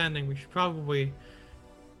both have sending, we should probably,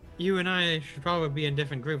 you and I should probably be in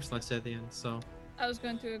different groups, Lysithian, so. I was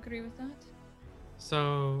going to agree with that.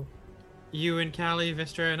 So, you and Callie,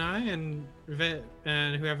 Vistra, and I, and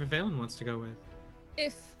whoever Valen wants to go with.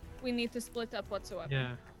 If we need to split up whatsoever.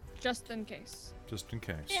 Yeah. Just in case. Just in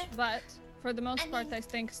case. Yeah. But for the most I part, mean- I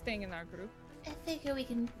think staying in our group. I figure we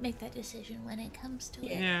can make that decision when it comes to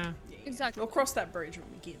it. Yeah. Exactly. We'll cross that bridge when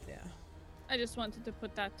we get there. I just wanted to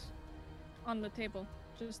put that on the table,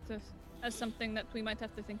 just as something that we might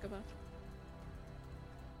have to think about.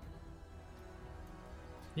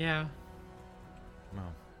 Yeah.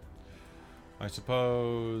 Well, I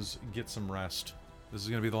suppose get some rest. This is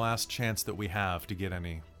going to be the last chance that we have to get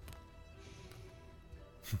any.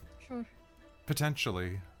 Sure.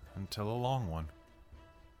 Potentially, until a long one.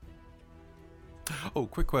 Oh,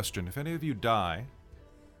 quick question. If any of you die,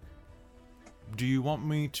 do you want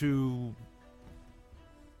me to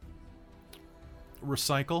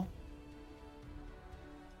recycle?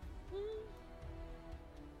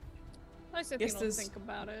 Nice if Guess you don't there's- think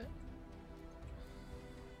about it.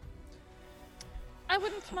 I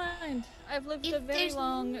wouldn't mind. I've lived a If very there's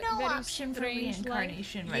long, no very option for strange life.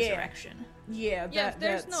 reincarnation, Yeah. resurrection, Yeah, Yeah, if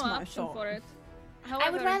there's that's no my option thought. for it. I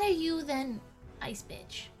would However, rather you than Ice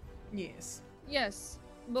Bitch. Yes. yes,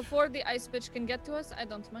 before the ice bitch can get to us, I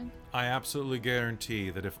don't mind. I absolutely guarantee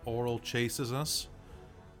that if Oral chases us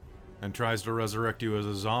and tries to resurrect you as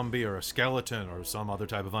a zombie or a skeleton or some other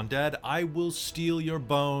type of undead, I will steal your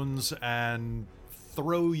bones and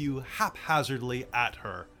throw you haphazardly at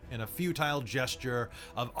her in a futile gesture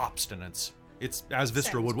of obstinance. It's as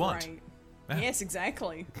Vistra Sounds would want. great. Yeah. Yes,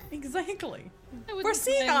 exactly. Exactly. I We're wouldn't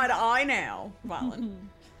seeing mind- eye to eye now, Valen.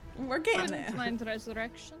 We're I getting wouldn't there. mind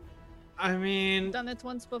resurrection. I mean, Done it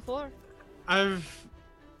once before. I've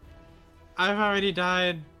already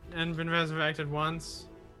died and been resurrected once.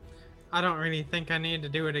 I don't really think I need to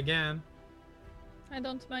do it again. I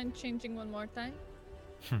don't mind changing one more time.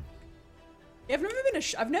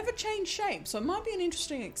 I've never changed shape, so it might be an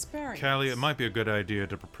interesting experience. Callie, it might be a good idea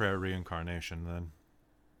to prepare reincarnation then.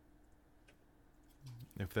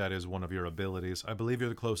 If that is one of your abilities. I believe you're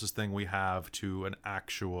the closest thing we have to an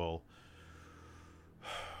actual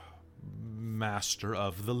master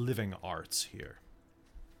of the living arts here.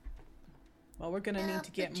 Well, we're gonna Yeah, need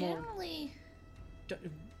to get but more generally,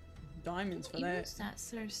 diamonds for use that. that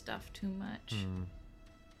sort of stuff too much.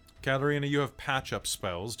 Katarina, you have patch-up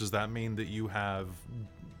spells. Does that mean that you have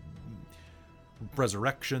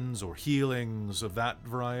resurrections or healings of that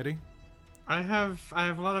variety? I have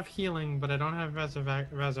a lot of healing, but I don't have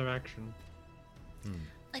resurrection.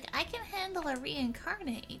 Like, I can handle a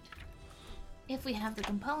reincarnate if we have the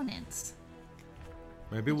components.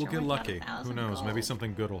 Maybe we'll Which are get worth about lucky. 1,000 Who knows? Maybe gold.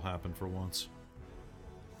 something good will happen for once.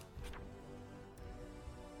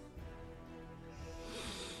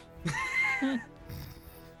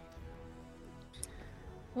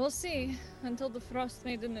 We'll see until the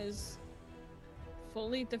Frostmaiden is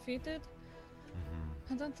fully defeated.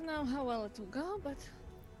 I don't know how well it will go, but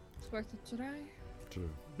it's worth a try.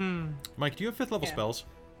 Mike, do you have 5th level Yeah. spells?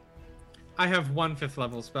 I have one 5th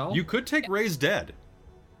level spell. You could take Raise Dead.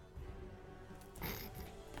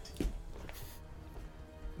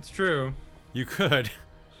 It's true. You could.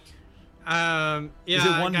 Yeah. Is it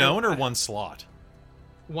I one got- known or one slot?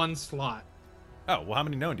 One slot? Oh, well, how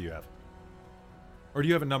many known do you have? Or do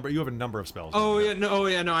you have a number? You have a number of spells. Oh don't you? yeah, no, oh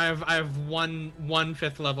yeah, no. I have one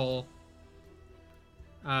 5th level.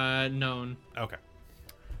 Known. Okay.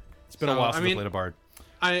 It's been a So, while I since I mean- played a bard.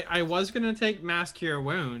 I was gonna take Mass Cure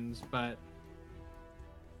Wounds, but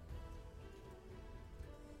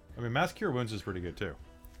I mean, Mass Cure Wounds is pretty good too.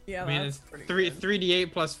 Yeah, I mean that's it's pretty three good.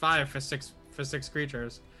 3d8 plus 5 for six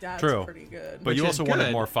creatures. That's True. pretty good. But you Which is also wanted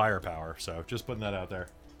good. more firepower, so just putting that out there.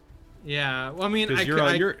 Yeah. Well, I mean, Because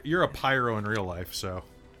you're a pyro in real life, so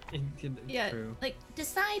Yeah, True. like,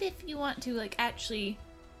 decide if you want to, like, actually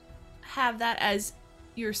have that as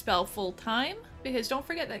your spell full time. Because don't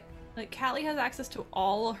forget that, like, Callie has access to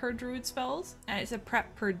all her druid spells, and it's a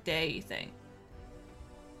prep per day thing.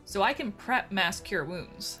 So I can prep Mass Cure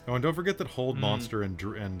Wounds. Oh, and don't forget that Hold Monster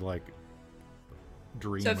and like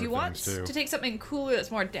Dream. So if you are want things, too. to take something cooler that's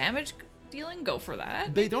more damage dealing, go for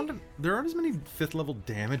that. They don't. There aren't as many 5th level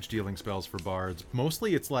damage dealing spells for bards.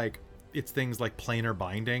 Mostly, it's things like Planar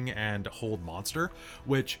Binding and Hold Monster,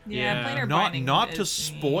 which Yeah. Planar not Binding not to is-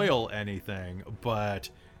 spoil anything, but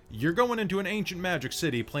you're going into an ancient magic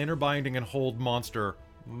city. Planar Binding and Hold Monster,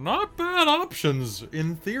 not bad options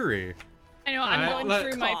in theory. I know, I'm going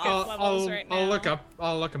through my 5th levels right now.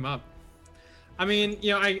 I'll look them up. I mean,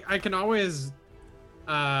 you know, I can always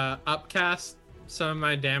upcast some of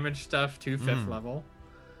my damage stuff to 5th level.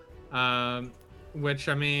 Which,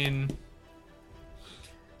 I mean,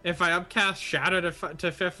 if I upcast Shadow to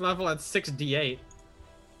 5th level, it's 6d8,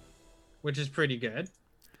 which is pretty good.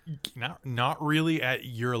 Not really at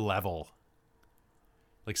your level.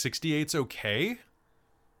 Like 68's okay,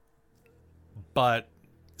 but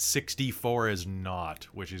 64 is not,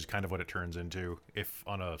 which is kind of what it turns into if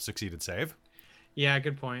on a succeeded save. Yeah,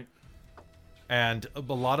 good point. And a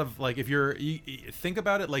lot of, like, if you think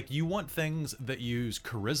about it, like, you want things that use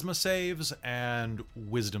charisma saves and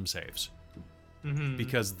wisdom saves. Mm-hmm.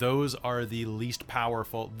 Because those are the least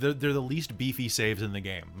powerful, they're the least beefy saves in the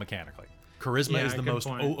game, mechanically. Charisma Yeah, is the good most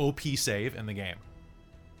point. OP save in the game.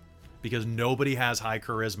 Because nobody has high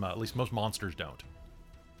charisma, at least most monsters don't.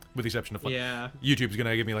 With the exception of, Yeah. YouTube's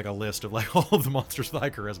gonna give me, like, a list of, like, all of the monsters with high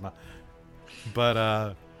charisma.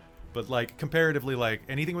 But like, comparatively, like,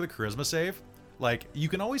 anything with a charisma save, like, you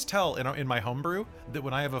can always tell in my homebrew that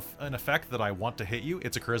when I have an effect that I want to hit you,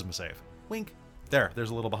 it's a charisma save. Wink. There's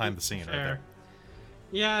a little behind the scene right Fair. there.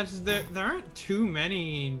 Yeah, there aren't too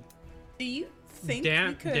many Do you think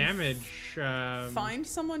we could damage. find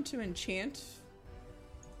someone to enchant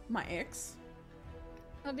my ex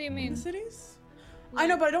How do you in mean? the cities? I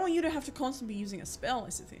know, but I don't want you to have to constantly be using a spell,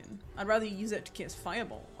 Isithian. I'd rather you use it to cast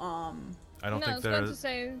Fireball. I don't No, I think was going to there's.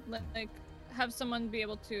 say, like, have someone be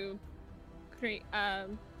able to create,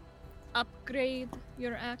 upgrade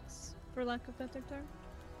your axe, for lack of a better term.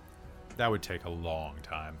 That would take a long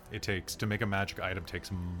time. It takes to make a magic item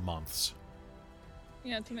takes months.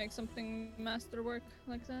 Yeah, to make something masterwork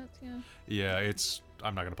like that, yeah. Yeah, it's.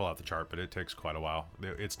 I'm not gonna pull out the chart, but it takes quite a while.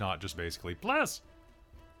 It's not just basically bless.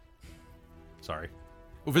 Sorry.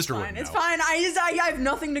 Well, Vistor wouldn't It's know. fine. I have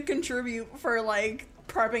nothing to contribute for like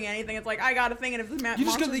prepping anything. It's like I got a thing, and if the You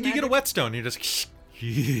just get, you get a whetstone. You just.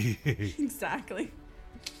 Exactly.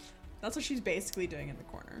 That's what she's basically doing in the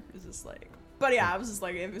corner. Is just like. But yeah, I was just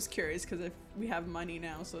like, I was curious because if we have money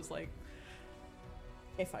now, so it's like,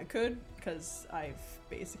 if I could, because I've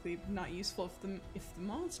basically not useful if the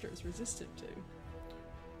monster is resistant to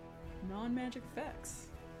non-magic effects.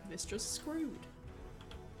 Vistra's screwed.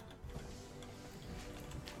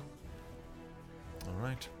 All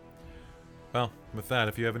right. Well, with that,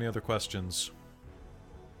 if you have any other questions,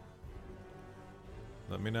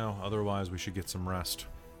 let me know. Otherwise, we should get some rest.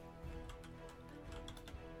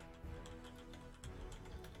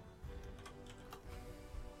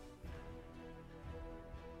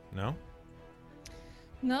 No?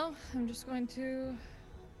 No, I'm just going to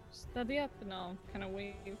study up and I'll kind of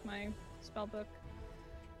wave my spell book.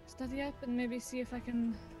 Study up and maybe see if I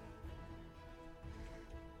can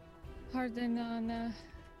harden on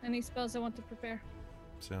any spells I want to prepare.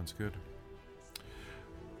 Sounds good.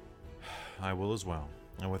 I will as well.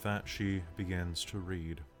 And with that, she begins to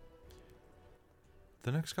read.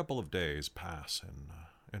 The next couple of days pass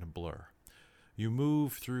in a blur. You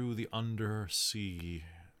move through the undersea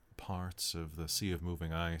parts of the Sea of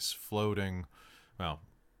Moving Ice, floating, well,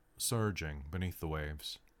 surging beneath the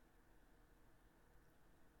waves.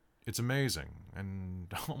 It's amazing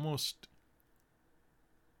and almost,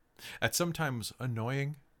 at sometimes,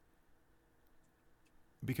 annoying.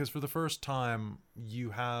 Because for the first time,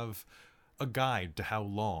 you have a guide to how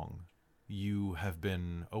long you have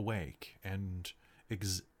been awake and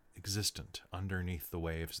existent underneath the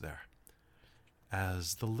waves there.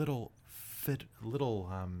 As the little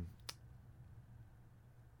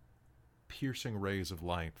piercing rays of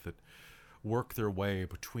light that work their way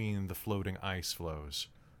between the floating ice flows.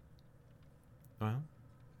 Well,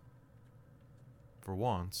 for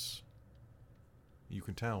once, you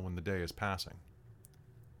can tell when the day is passing.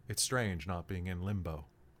 It's strange not being in limbo.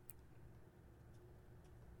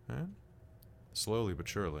 And slowly but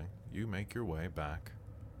surely, you make your way back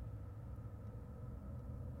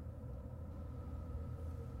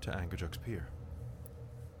to Angajuk's pier.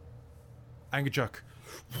 Angajuk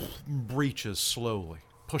breaches slowly,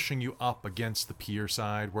 pushing you up against the pier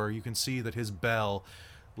side where you can see that his bell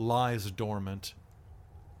lies dormant,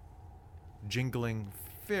 jingling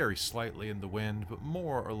very slightly in the wind, but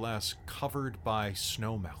more or less covered by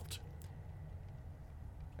snowmelt.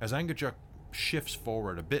 As Angajuk shifts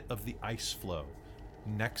forward, a bit of the ice floe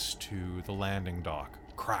next to the landing dock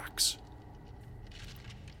cracks.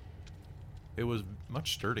 It was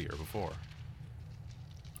much sturdier before.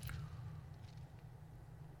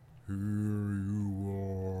 Here you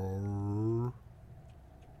are,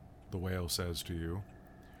 the whale says to you.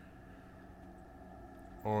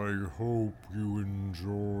 I hope you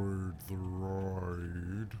enjoyed the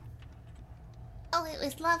ride. Oh, it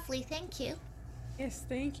was lovely, thank you. Yes,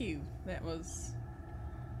 thank you. That was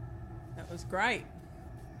great.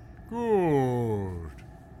 Good.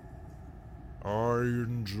 I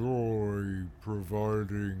enjoy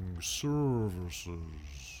providing services.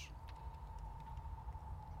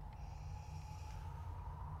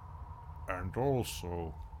 And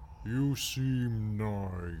also, you seem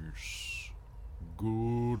nice.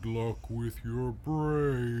 Good luck with your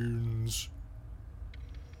brains.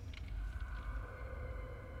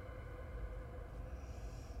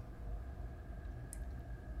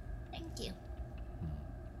 Thank you.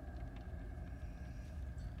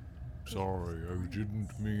 Sorry, I didn't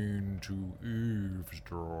mean to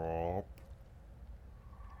eavesdrop.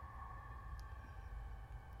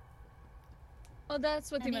 Oh,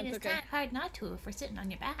 that's what I you mean, meant, it's okay. kind of hard not to if we're sitting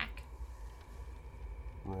on your back.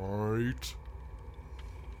 Right.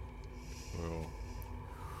 Well,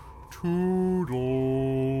 toodles,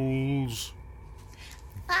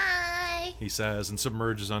 Bye! he says, and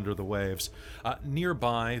submerges under the waves.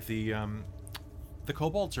 Nearby, the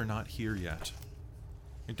kobolds are not here yet.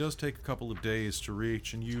 It does take a couple of days to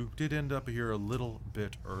reach, and you did end up here a little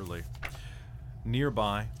bit early.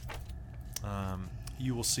 Nearby,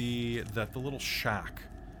 you will see that the little shack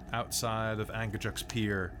outside of Angajak's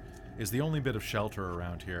pier is the only bit of shelter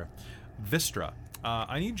around here. Vistra,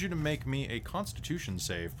 I need you to make me a Constitution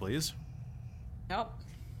save, please. Yep.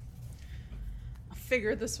 I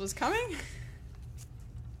figured this was coming.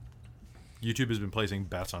 YouTube has been placing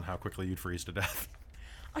bets on how quickly you'd freeze to death.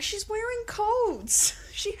 She's wearing coats.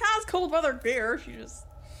 She has cold weather gear.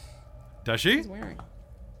 Does she? She's wearing.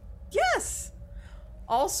 Yes.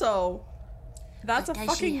 Also, that's But a does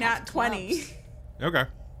fucking she nat have 20. gloves? Okay.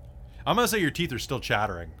 I'm gonna say your teeth are still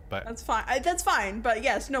chattering, but That's fine. That's fine. But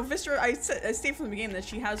yes, no, Vistra, I stated from the beginning that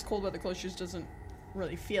she has cold weather clothes. She just doesn't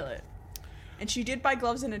really feel it. And she did buy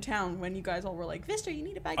gloves in a town when you guys all were like, Vistra, you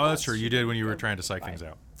need to buy gloves. oh, that's true. You She did when you were go trying to psych buy. things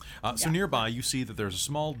out. So Yeah. nearby, you see that there's a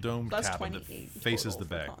small domed Plus cabin that 28 faces the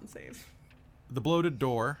total for bay. con save. The bloated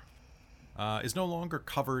door is no longer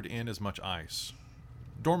covered in as much ice.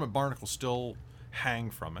 Dormant barnacles still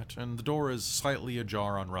hang from it, and the door is slightly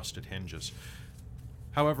ajar on rusted hinges.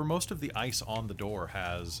 However, most of the ice on the door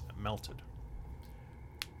has melted.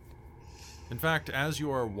 In fact, as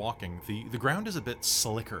you are walking, the ground is a bit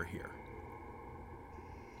slicker here.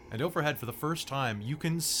 And overhead, for the first time, you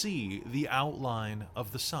can see the outline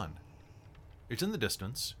of the sun. It's in the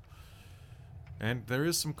distance, and there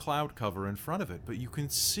is some cloud cover in front of it, but you can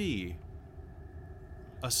see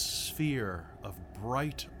a sphere of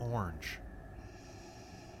bright orange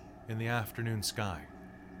in the afternoon sky.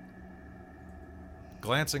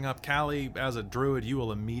 Glancing up, Callie, as a druid, you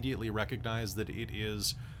will immediately recognize that it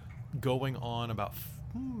is going on about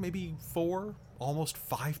maybe 4, almost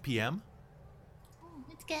 5 p.m. Oh,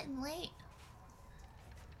 it's getting late.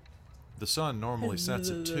 The sun normally sets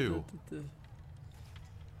at 2.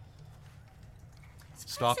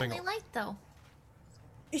 Stopping. Surprisingly light though.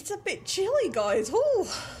 It's a bit chilly, guys. Ooh.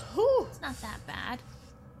 Ooh. It's not that bad.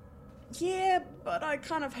 Yeah, but I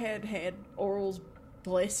kind of had Oral's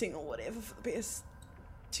blessing or whatever for the past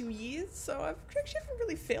 2 years, so I've actually haven't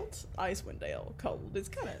really felt Icewind Dale cold. It's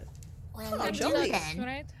kind of Well, Oh, you jelly. do then,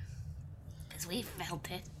 Right? because we felt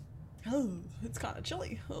it. it's kind of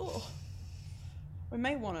chilly. Oh, we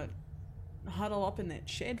may want to huddle up in that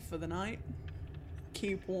shed for the night.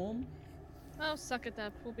 Keep warm. Oh, suck at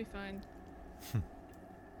that. We'll be fine.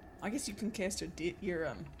 I guess you can cast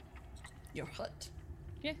your hut.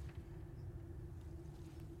 Yeah.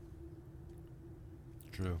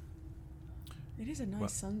 True. It is a nice Well-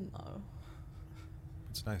 sun though.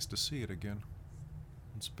 It's nice to see it again.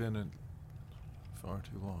 It's been far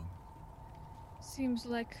too long. Seems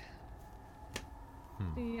like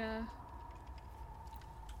the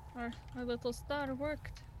our little star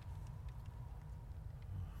worked.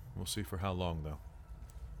 We'll see for how long, though.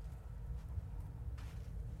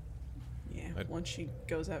 Yeah, I'd- once she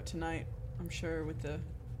goes out tonight, I'm sure with her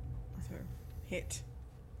hit,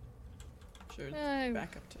 I'm sure it's Oh.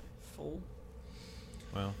 back up to full.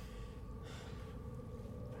 Well,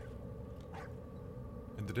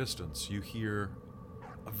 in the distance, you hear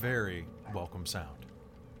a very welcome sound.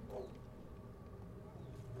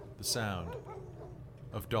 The sound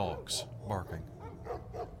of dogs barking.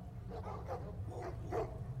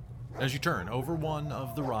 As you turn over one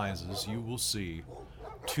of the rises, you will see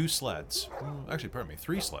 2 sleds, actually, pardon me,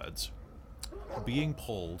 3 sleds, being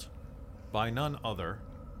pulled by none other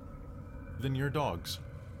than your dogs.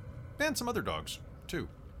 And some other dogs, too.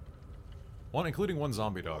 One, including one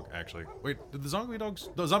zombie dog, actually. Wait, did the zombie dogs?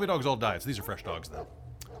 The zombie dogs all died, so these are fresh dogs then.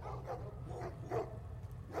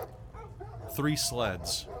 3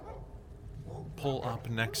 sleds pull up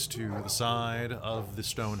next to the side of the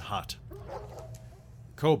stone hut.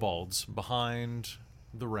 Kobolds behind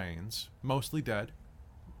the reins, mostly dead,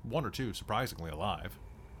 1 or 2 surprisingly alive,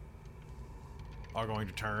 are going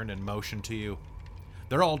to turn and motion to you.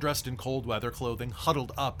 They're all dressed in cold weather clothing,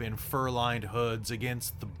 huddled up in fur-lined hoods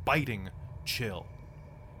against the biting chill.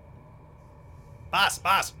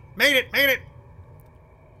 Boss, made it!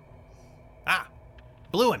 Ah,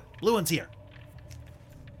 Blue one's here.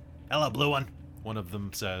 Hello, Blue one, one of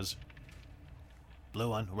them says. Blue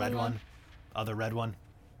one, red Hello. one, other red one,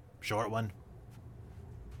 short one.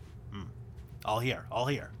 All here.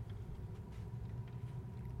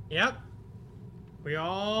 Yep. We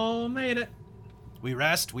all made it. We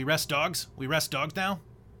rest dogs now?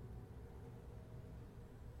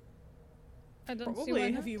 I don't see why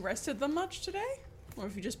Probably. not. Have you rested them much today, or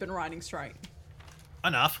have you just been riding straight?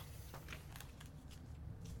 Enough.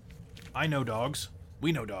 I know dogs.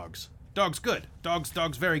 We know dogs. Dogs good. Dogs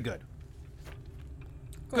very good.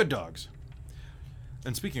 Good dogs.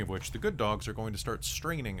 And speaking of which, the good dogs are going to start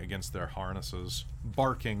straining against their harnesses,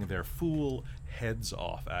 barking their fool heads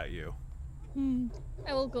off at you.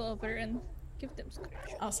 I will go over and Give them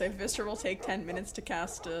scratch. I'll say Vistra will take 10 minutes to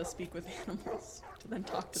cast Speak with Animals to then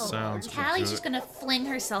talk to the Sounds dogs. Callie's good. just gonna fling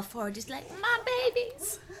herself forward, just like, my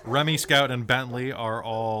babies. Remy, Scout, and Bentley are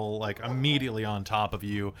all like immediately on top of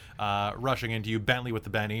you, rushing into you. Bentley with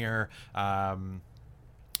the Benir. I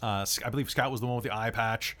believe Scout was the one with the eye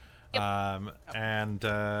patch. And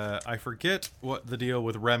I forget what the deal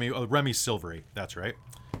with Remy. Oh, Remy's silvery. That's right.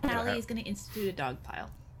 Callie is going to institute a dog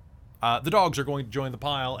pile. The dogs are going to join the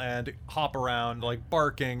pile and hop around, like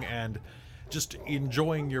barking and just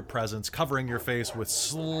enjoying your presence, covering your face with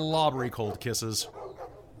slobbery cold kisses.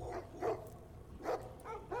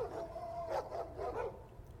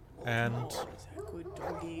 And Good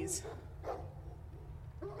doggies.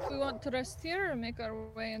 We want to rest here or make our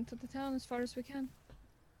way into the town as far as we can.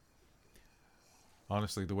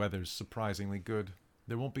 honestly, the weather's surprisingly good.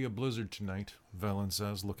 There won't be a blizzard tonight, Velen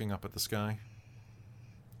says, looking up at the sky.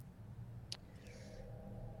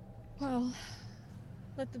 Well,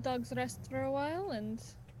 let the dogs rest for a while and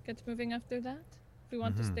get moving after that. If we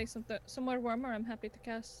want to stay somewhere warmer, I'm happy to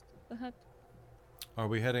cast the hut. Are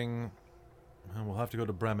we heading... We'll have to go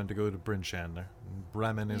to Bremen to go to Brynchandler.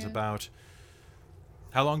 Bremen is Yeah. about...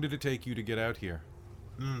 How long did it take you to get out here?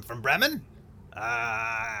 From Bremen?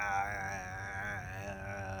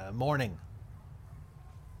 Morning.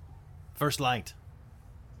 First light.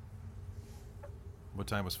 What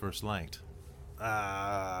time was first light?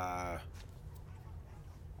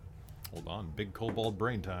 Hold on, big kobold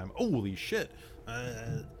brain time. Holy shit.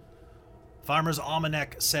 Farmer's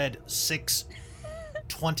Almanac said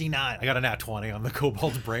 6:29. I got a nat 20 on the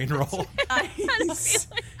kobold brain roll. Nice.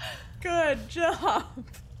 Good job.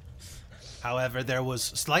 However, there was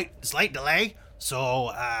slight delay, so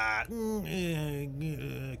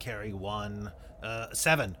carry 1,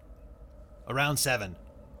 7, around 7.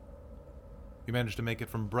 You managed to make it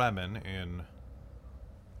from Bremen in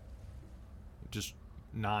just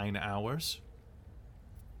 9 hours.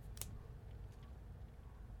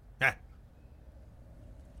 Eh.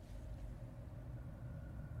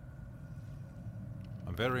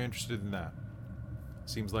 I'm very interested in that.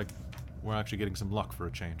 Seems like we're actually getting some luck for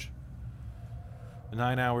a change.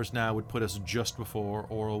 9 hours now would put us just before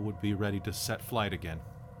Oral would be ready to set flight again,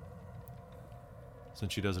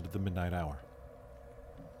 since she does it at the midnight hour.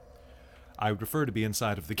 I would prefer to be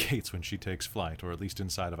inside of the gates when she takes flight, or at least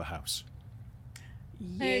inside of a house.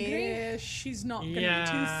 Yeah, agree. she's not gonna be Yeah.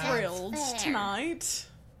 too thrilled That's fair. tonight.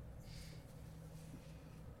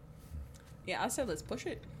 Yeah, I said let's push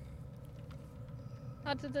it.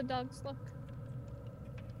 How did the dogs look?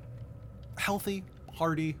 Healthy,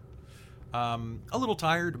 hardy, a little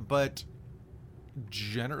tired, but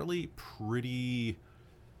generally pretty...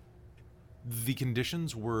 The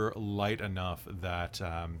conditions were light enough that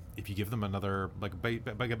if you give them another, like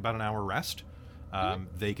about an hour rest,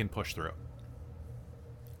 they can push through.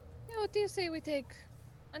 Yeah, what do you say we take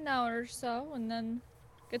an hour or so and then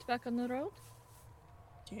get back on the road?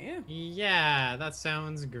 Yeah. Yeah, that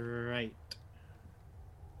sounds great.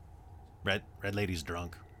 Red Lady's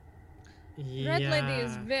drunk. Red Lady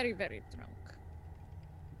is Yeah. very, very drunk.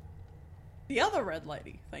 The other red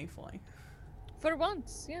lady, thankfully. For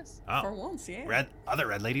once, yes. Oh, For once, yeah. other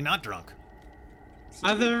Red Lady not drunk.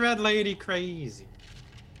 Other red lady crazy.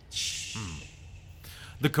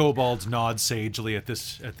 The kobolds nod sagely at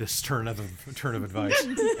this turn of advice.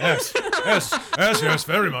 yes,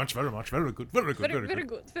 very much, very good, very good. Very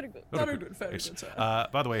good, very Very good, very Yes. good, sir.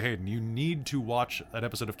 By the way, Hayden, you need to watch that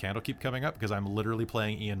episode of Candlekeep coming up because I'm literally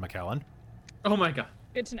playing Ian McKellen. Oh my god.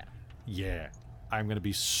 Good to know. Yeah, I'm gonna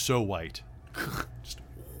be so white. Just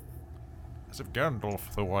as if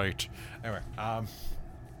Gandalf the White. Anyway,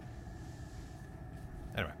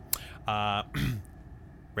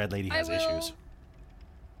 Red Lady has I will- issues.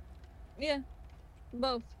 Yeah,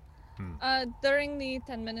 both. During the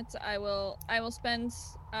 10 minutes, I will spend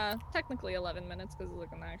technically 11 minutes because it's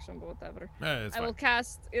like an action, but whatever. It's I will fine.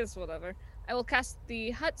 cast whatever. I will cast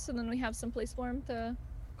the hut so then we have some place for him to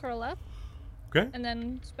curl up, Okay. and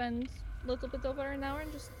then spend a little bit over an hour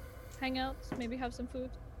and just hang out, maybe have some food.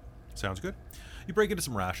 Sounds good. You break into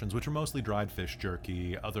some rations, which are mostly dried fish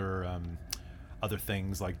jerky, other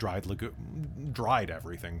things like dried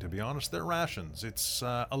everything, to be honest. They're rations. It's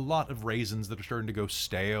a lot of raisins that are starting to go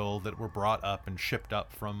stale that were brought up and shipped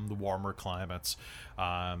up from the warmer climates.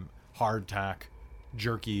 Hardtack,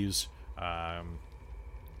 jerkies,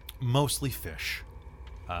 mostly fish,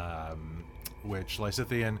 which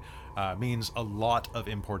Lysithian means a lot of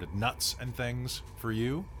imported nuts and things for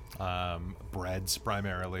you. Breads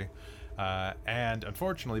primarily. And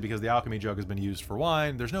unfortunately, because the alchemy jug has been used for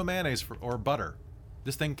wine, there's no mayonnaise or butter.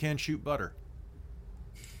 This thing can't shoot butter.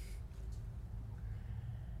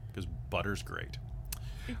 Because Butter's great.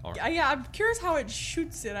 All right. Yeah, I'm curious how it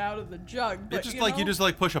shoots it out of the jug. But, It's just like you just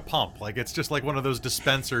like push a pump. Like it's just like one of those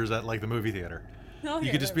dispensers at like the movie theater. Oh, You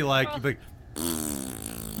yeah, could just there be we like, you'd be like,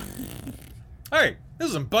 hey, this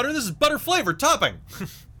isn't butter. This is butter flavored topping.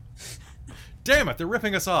 Damn it, they're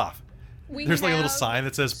ripping us off. There's like a little have sign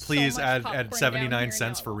that says, so please much add popcorn down 79 here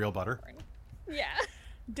cents now. for real butter. Yeah.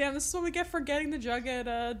 Damn, this is what we get for getting the jug at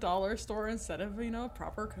a dollar store instead of, a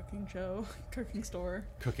proper cooking store.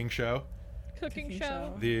 Cooking show. Cooking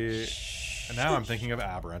show. And now I'm thinking of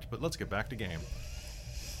Aberrant, but let's get back to game.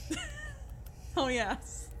 Oh,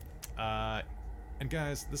 yes. And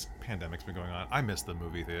guys, this pandemic's been going on. I miss the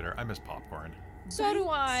movie theater. I miss popcorn. So do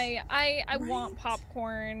I. I want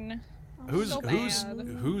popcorn.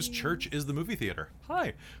 Whose church is the movie theater?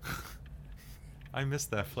 Hi. I miss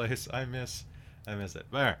that place. I miss it.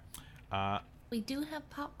 There. We do have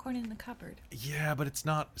popcorn in the cupboard. Yeah, but it's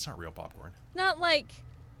not real popcorn. Not like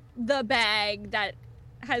the bag that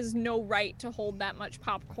has no right to hold that much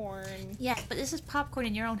popcorn. Yeah, but this is popcorn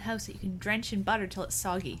in your own house that you can drench in butter till it's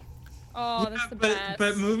soggy. Oh, that's the best.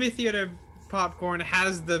 But movie theater popcorn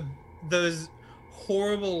has those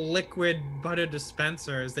horrible liquid butter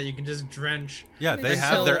dispensers that you can just drench. Yeah, they It's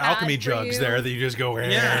have so their bad alchemy for jugs you. there that you just go.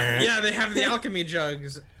 Yeah, they have the alchemy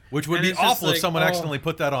jugs. Which would And be it's just awful if like, someone oh. accidentally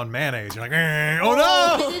put that on mayonnaise. You're like, oh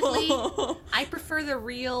no! Admittedly, I prefer the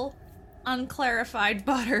real, unclarified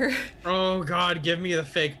butter. Oh god, give me the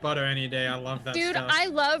fake butter any day. I love that Dude, stuff. I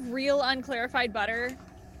love real unclarified butter.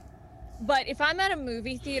 But if I'm at a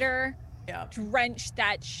movie theater, Yeah. drench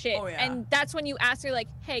that shit. Oh, yeah. And that's when you ask her, like,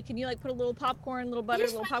 hey, can you, like, put a little popcorn, little butter,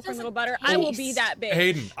 Here's little what popcorn, little doesn't butter? I will be taste. that bitch.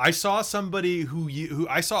 Hayden, I saw somebody who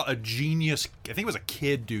I saw a genius, I think it was a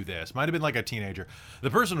kid do this. Might have been like a teenager.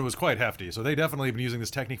 The person was quite hefty, so they definitely have been using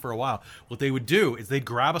this technique for a while. What they would do is they'd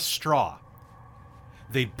grab a straw.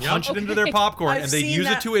 They'd punch it into their popcorn I've and they'd seen use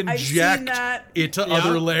that. it to I've seen inject that. it to Yeah.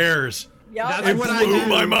 other layers. Yeah, That's It what I blew do.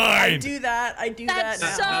 my I mind. do that. I do That's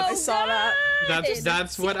that so now. I saw that.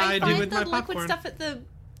 That's what I do find with the my liquid popcorn. stuff at the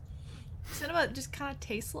cinema just kind of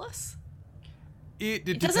tasteless. It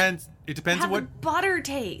doesn't depends. It depends Have what the butter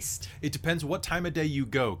taste. it depends what time of day you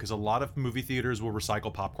go, because a lot of movie theaters will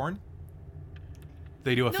recycle popcorn.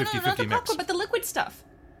 They do a No, 50-50 not the mix. popcorn, but the liquid stuff.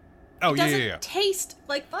 Oh It yeah, doesn't yeah, yeah. taste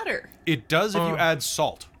like butter. It does if you Oh. add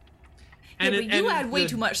salt. And yeah, it- but you and add way the-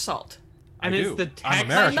 too much salt. And I it's do. the I'm texture My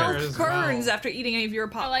American. mouth as burns well. after eating any of your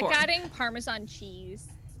I popcorn. like adding Parmesan cheese.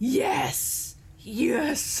 Yes.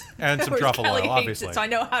 Yes. And some Whereas truffle Kelly oil, hates obviously. It, so I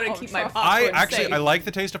know how to Oh, keep my truffle. popcorn I safe. like the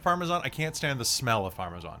taste of Parmesan. I can't stand the smell of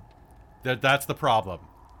Parmesan. That's the problem.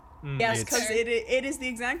 Yes, It's- because it is the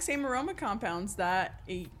exact same aroma compounds that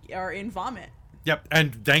are in vomit. Yep.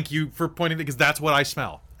 And thank you for pointing because that's what I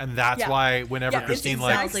smell, and that's Yeah. why whenever Yeah, Christine it's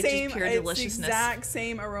like, Smells like just same, pure it's the deliciousness. exact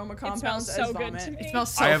same aroma compounds it smells so as good vomit. to me. It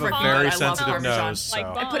smells so I have a freaking very good. I love sensitive Parmesan. nose, so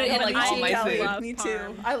Like, I put it in, like, all my Kelly, food. Me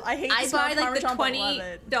too. I hate I the smell buy of like the Parmesan, but love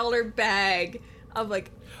it. $20 bag of like.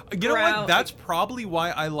 you know what? ground- That's probably why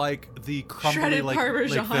I like the crumbly, Shredded like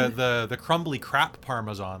Parmesan. the crumbly crap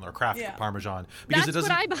Parmesan or craft Yeah. Parmesan because That's it doesn't.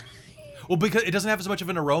 what I buy. Well, because it doesn't have as much of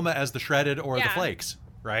an aroma as the shredded or the Yeah. flakes,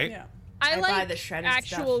 right? Yeah. I I buy like the shredded actual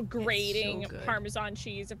stuff. It's so grating good. Parmesan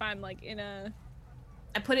cheese if I'm like in a.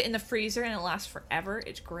 I put it in the freezer and it lasts forever.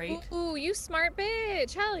 It's great. Ooh, you smart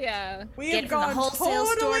bitch! Hell yeah! We Get have it from the gone wholesale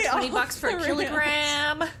totally store, off $20 for the a rails.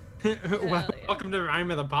 kilogram. Welcome to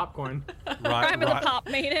Rime of the Popcorn. Rime of the Pop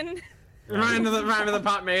Maiden. Rime of the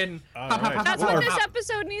Pop Maiden. All Pop, pop, right. pop, That's pop, what this pop.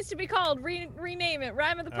 episode needs to be called. Rename it.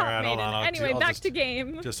 Rime of the All Pop right, hold Maiden. on, Anyway, I'll back just- to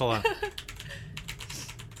game. Just hold on.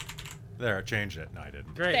 There, I changed it. No, I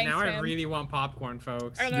didn't. Great, Thanks, now I man. really want popcorn,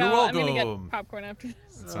 folks. I don't You're know. I'm gonna welcome. get popcorn after this.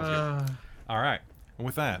 Sounds good. All right. And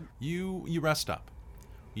with that, you rest up.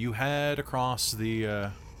 You head across the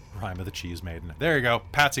Rime of the Cheese Maiden. There you go.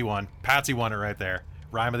 Patsy won. Patsy won it right there.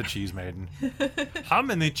 Rime of the Cheese Maiden. How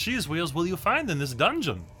many cheese wheels will you find in this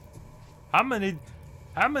dungeon? How many?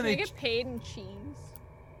 How Can I many? get paid in cheese?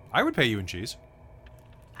 I would pay you in cheese.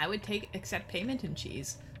 I would accept payment in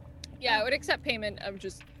cheese. Yeah, I would accept payment of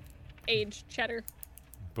just aged cheddar.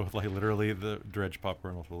 Both like literally the dredge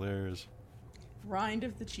popcorn multiple layers. Rind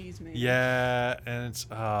of the cheese man. Yeah, and it's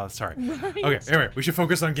sorry. Right. Okay, anyway, we should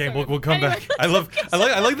focus on game. Sorry. We'll come Anyway, back. I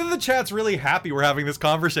like that the chat's really happy we're having this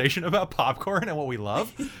conversation about popcorn and what we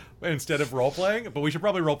love instead of role playing. But we should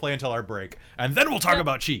probably role play until our break, and then we'll talk Yep.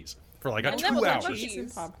 about cheese for like And 2 then we'll talk hours. about Cheese and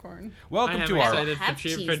cheese. popcorn. I Welcome am to our excited Have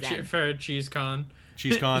cheese, then. for CheeseCon.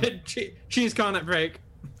 cheese con. CheeseCon at break.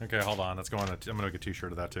 Okay, hold on. Let's go on. I'm gonna get a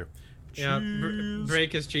T-shirt of that too. Yeah,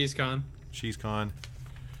 break is CheeseCon. CheeseCon.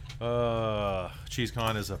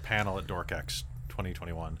 CheeseCon is a panel at DorkX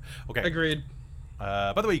 2021. Okay. Agreed.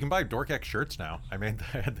 By the way, you can buy Dorkex shirts now. I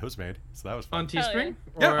had those made, so that was fun. On Teespring?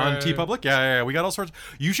 Yeah, Or- on TeePublic. Yeah. We got all sorts.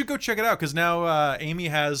 You should go check it out because now Amy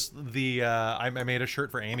has the. I made a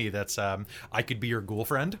shirt for Amy that's I could be your ghoul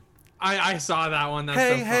friend. I saw that one. That's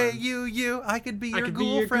Hey, so hey, fun. you. I could be your could be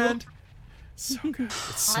ghoul your ghoul. friend. So good.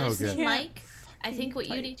 It's so Honestly, good. Mike, I think what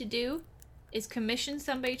you need to do is commission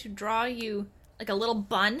somebody to draw you like a little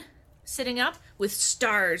bun sitting up with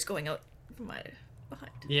stars going out from behind.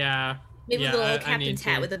 Yeah. Maybe yeah, with a little I need captain's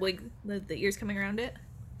hat to. with the wig, the ears coming around it.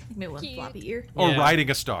 Like maybe one Cute. floppy ear. Or Yeah. riding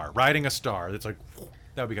a star. It's like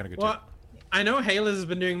that would be kind of good Well, too. I know Hayla's has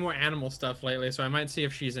been doing more animal stuff lately, so I might see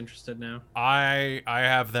if she's interested now. I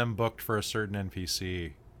have them booked for a certain NPC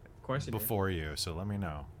Of course you do. before you, so let me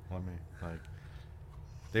know.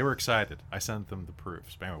 They were excited. I sent them the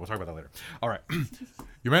proofs. But anyway, we'll talk about that later. All right.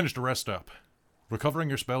 You managed to rest up. Recovering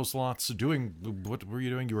your spell slots, doing... What were you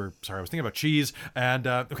doing? Sorry, I was thinking about cheese, and...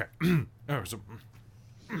 Okay.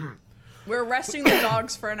 We're resting the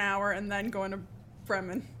dogs for an hour and then going to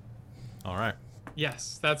Bremen. All right.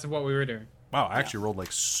 Yes, that's what we were doing. Wow, I actually rolled,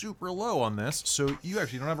 like, super low on this, so you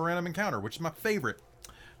actually don't have a random encounter, which is my favorite.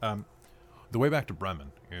 The way back to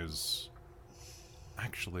Bremen is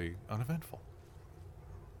actually uneventful.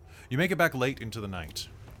 You make it back late into the night,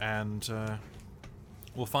 and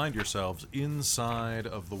will find yourselves inside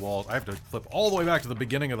of the walls. I have to flip all the way back to the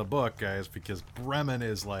beginning of the book, guys, because Bremen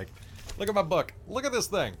is like... Look at my book. Look at this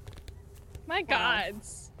thing. My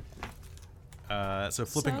gods. So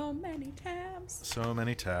flipping... So many tabs. So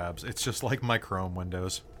many tabs. It's just like my Chrome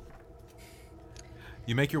windows.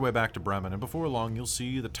 You make your way back to Bremen, and before long you'll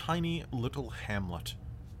see the tiny little hamlet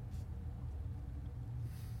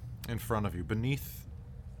in front of you, beneath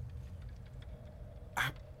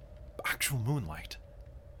actual moonlight.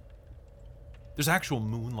 There's actual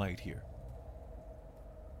moonlight here.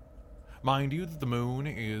 Mind you that the moon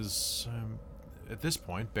is, at this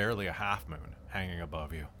point, barely a half moon hanging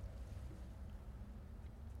above you.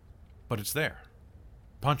 But it's there,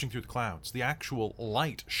 punching through the clouds, the actual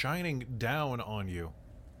light shining down on you.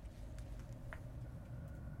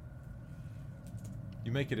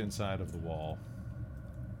 You make it inside of the wall.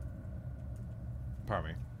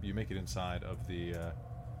 Pardon me. You make it inside of the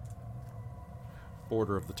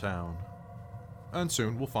border of the town. And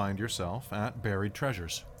soon will find yourself at Buried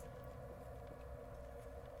Treasures.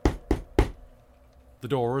 The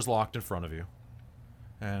door is locked in front of you.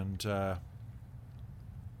 And,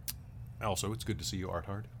 also, it's good to see you,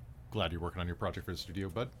 Arthard. Glad you're working on your project for the studio,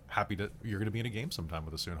 bud. Happy that you're going to be in a game sometime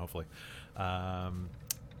with us soon, hopefully. Let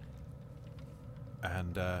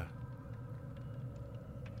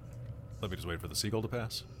me just wait for the seagull to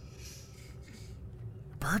pass.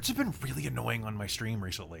 Birds have been really annoying on my stream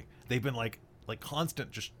recently. They've been like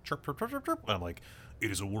constant, just chirp, chirp, chirp, chirp, chirp. I'm like, it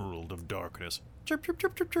is a world of darkness. Chirp, chirp,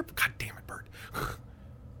 chirp, chirp, chirp. God damn it, bird.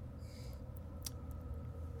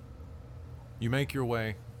 You make your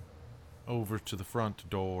way over to the front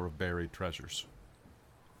door of Buried Treasures.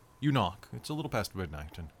 You knock. It's a little past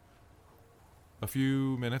midnight, and a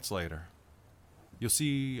few minutes later, you'll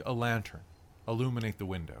see a lantern illuminate the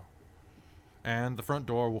window, and the front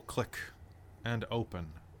door will click and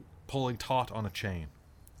open, pulling taut on a chain.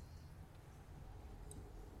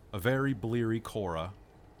 A very bleary Cora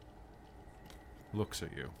looks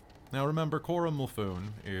at you. Now remember, Cora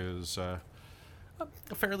Mulfoon is a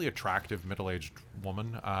fairly attractive middle-aged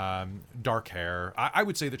woman. Dark hair. I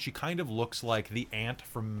would say that she kind of looks like the ant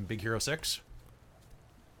from Big Hero 6.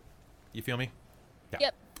 You feel me?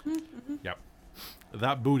 Yeah. Yep. Yep.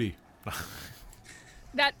 That booty.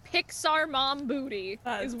 That Pixar mom booty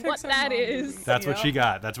That is Pixar what that mom is. booty. That's what Yep. she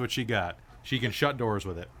got. That's what she got. She can shut doors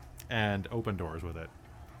with it and open doors with it.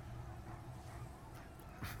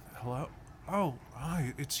 Hello? Oh,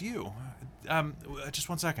 hi, it's you. Just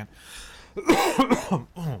 1 second.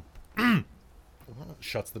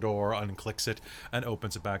 Shuts the door, unclicks it, and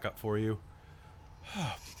opens it back up for you.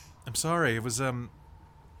 I'm sorry, it was a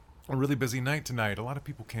really busy night tonight. A lot of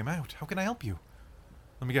people came out. How can I help you?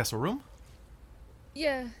 Let me guess, a room?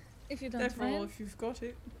 Yeah, if you don't Therefore, mind. if you've got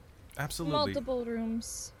it. Absolutely. Multiple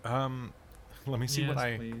rooms. Let me see yes, what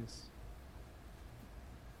I please.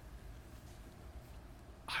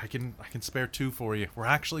 can spare 2 for you. We're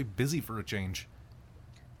actually busy for a change.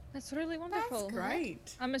 That's really wonderful. That's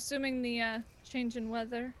great. I'm assuming the change in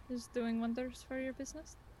weather is doing wonders for your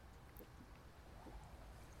business.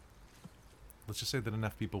 Let's just say that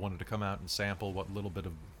enough people wanted to come out and sample what little bit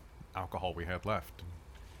of alcohol we had left and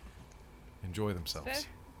enjoy themselves.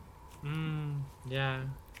 Fair. Yeah.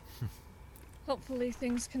 Hopefully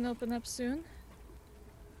things can open up soon.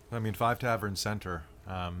 I mean, Five Tavern Center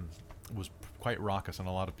was quite raucous, and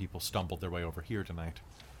a lot of people stumbled their way over here tonight.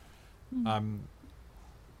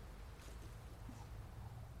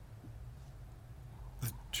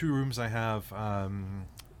 two rooms I have,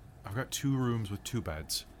 I've got 2 rooms with 2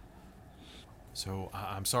 beds. So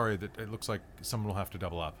I'm sorry that it looks like someone will have to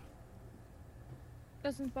double up.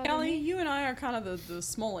 Doesn't bother Callie, me. you and I are kind of the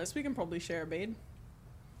smallest. We can probably share a bed.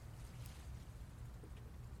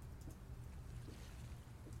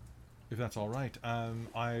 If that's all right.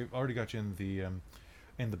 I already got you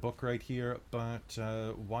in the book right here, but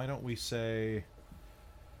why don't we say,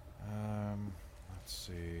 let's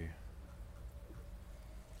see.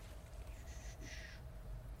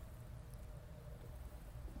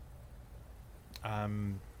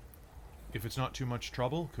 If it's not too much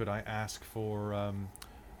trouble, could I ask for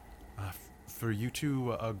you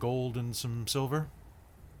two gold and some silver?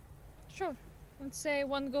 Sure. Let's say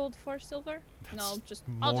 1 gold, 4 silver. That's I'll more just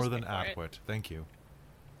than pay for it. adequate. Thank you.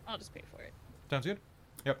 I'll just pay for it. Sounds good.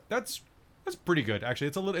 Yep, that's pretty good actually.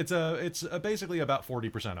 It's basically about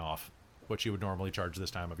 40% off what she would normally charge this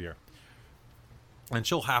time of year. And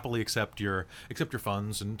she'll happily accept your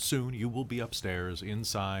funds, and soon you will be upstairs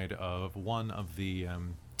inside of one of the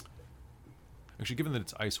actually, given that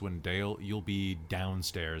it's Icewind Dale, you'll be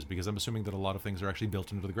downstairs because I'm assuming that a lot of things are actually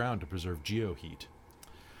built into the ground to preserve geoheat.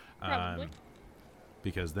 Probably.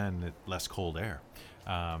 Because then it less cold air.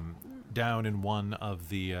 Down in one of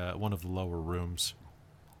the lower rooms.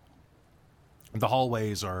 The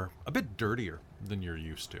hallways are a bit dirtier than you're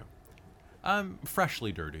used to.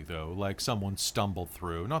 Freshly dirty though, like someone stumbled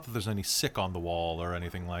through. Not that there's any sick on the wall or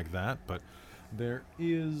anything like that, but there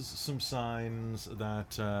is some signs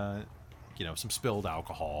that some spilled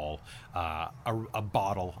alcohol, a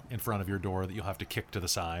bottle in front of your door that you'll have to kick to the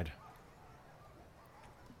side.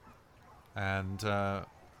 And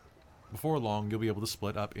before long, you'll be able to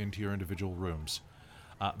split up into your individual rooms.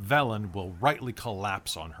 Velen will rightly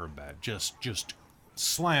collapse on her bed, just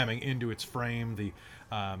slamming into its frame.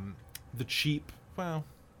 The cheap, well,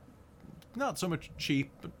 not so much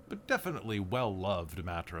cheap, but definitely well-loved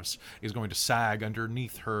mattress is going to sag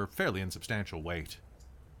underneath her fairly insubstantial weight.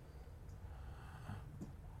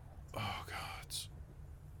 Oh, gods.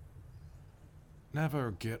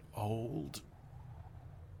 Never get old.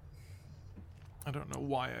 I don't know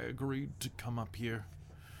why I agreed to come up here.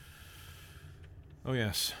 Oh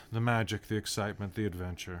yes, the magic, the excitement, the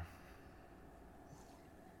adventure.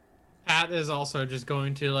 Pat is also just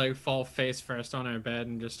going to like fall face first on her bed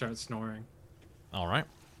and just start snoring. All right.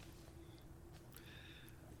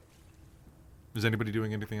 Is anybody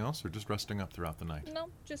doing anything else or just resting up throughout the night? No,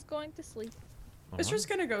 just going to sleep. All Mister's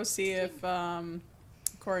right. gonna go see if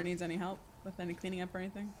Cora needs any help with any cleaning up or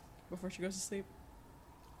anything before she goes to sleep.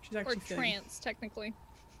 She's Or actually feeling... trance, technically.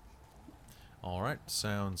 All right,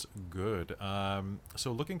 sounds good.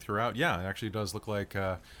 So looking throughout, yeah, it actually does look like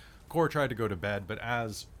Cora tried to go to bed, but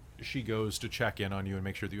as she goes to check in on you and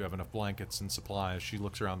make sure that you have enough blankets and supplies, she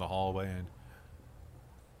looks around the hallway and...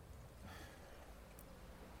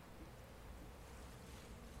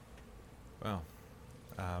 Well,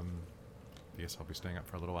 I guess I'll be staying up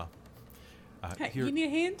for a little while. Hey, Here... you need a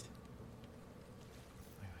hand?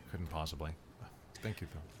 I couldn't possibly. Thank you,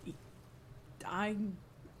 though. I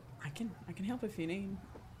can help if you need.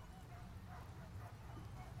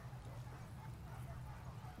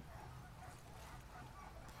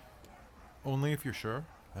 Only if you're sure.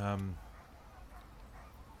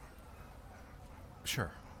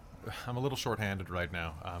 Sure. I'm a little short-handed right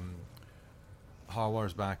now.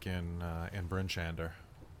 Harwar's back in Brinchander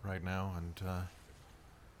right now, and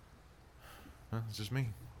well, it's just me.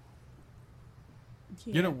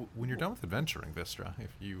 Yeah. You know, when you're done with adventuring, Vistra,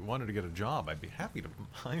 if you wanted to get a job, I'd be happy to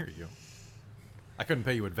hire you. I couldn't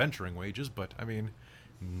pay you adventuring wages, but, I mean,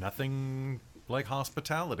 nothing like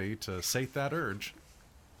hospitality to sate that urge.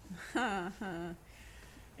 Yeah,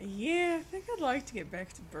 I think I'd like to get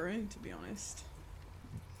back to brewing, to be honest.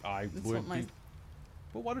 I That's would what my... be...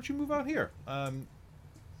 Well, why don't you move out here? I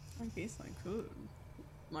guess I could.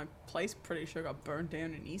 My place pretty sure got burned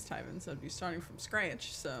down in East Haven, so I'd be starting from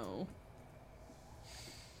scratch, so...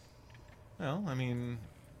 Well, I mean...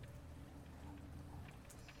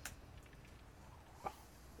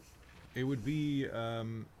 It would be,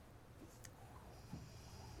 it'd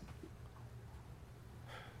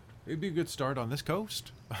be a good start on this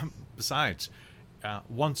coast. Besides,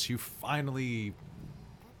 once you finally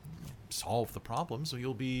solve the problems,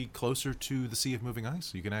 you'll be closer to the Sea of Moving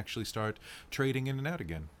Ice. You can actually start trading in and out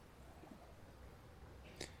again.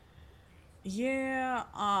 Yeah,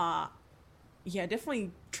 yeah,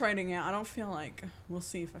 definitely trading out. I don't feel like... We'll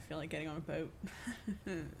see if I feel like getting on a boat.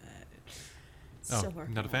 Still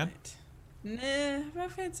working not a on fan? it. Nah, but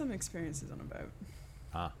I've had some experiences on a boat.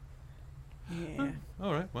 Ah. Yeah.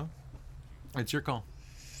 All right, well, it's your call.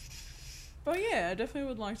 But yeah, I definitely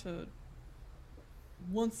would like to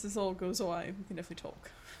once this all goes away, we can definitely talk.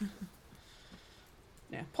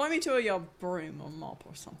 Yeah, point me to your broom or mop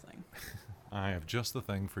or something. I have just the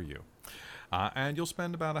thing for you. And you'll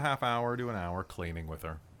spend about a half hour to an hour cleaning with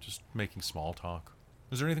her, just making small talk.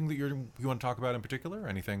 Is there anything that you want to talk about in particular?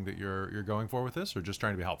 Anything that you're going for with this, or just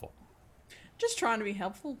trying to be helpful? Just trying to be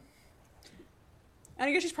helpful. And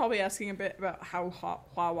I guess she's probably asking a bit about how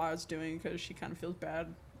Huawei's doing, because she kind of feels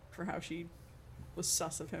bad for how she was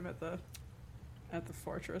sus of him at the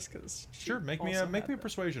fortress. Because Sure, make me a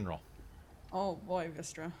persuasion roll. Oh boy,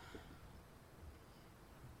 Vistra.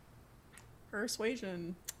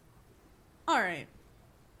 Persuasion. All right.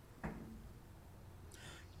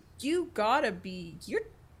 You gotta be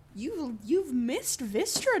you've missed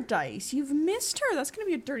Vistra dice. You've missed her. That's gonna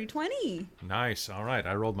be a dirty 20. Nice. All right,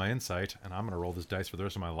 I rolled my insight, and I'm gonna roll this dice for the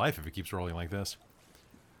rest of my life if it keeps rolling like this.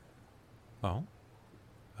 Oh.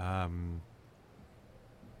 I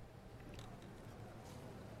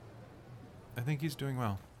think he's doing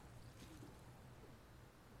well.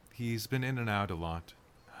 He's been in and out a lot.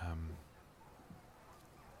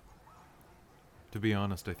 To be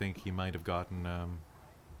honest, I think he might have gotten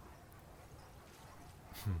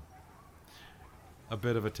a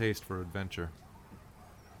bit of a taste for adventure.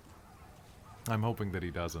 I'm hoping that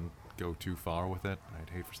he doesn't go too far with it. I'd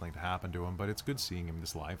hate for something to happen to him, but it's good seeing him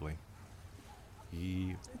this lively.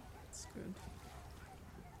 It's good.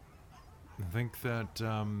 I think that,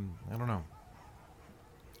 I don't know.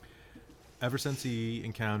 Ever since he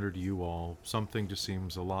encountered you all, something just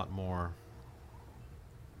seems a lot more,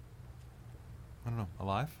 I don't know,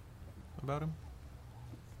 alive about him.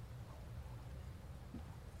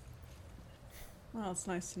 Well, it's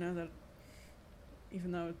nice to know that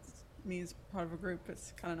even though it's me as part of a group,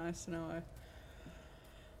 it's kind of nice to know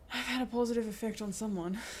I've had a positive effect on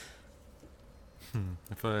someone.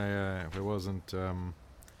 If I wasn't, if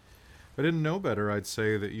I didn't know better, I'd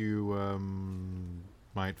say that you,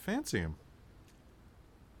 might fancy him.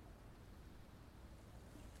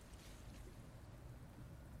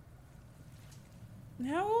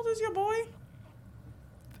 How old is your boy?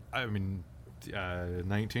 I mean,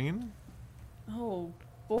 19? Oh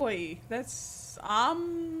boy, that's I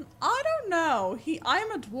don't know.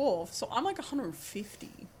 I'm a dwarf, so I'm like 150.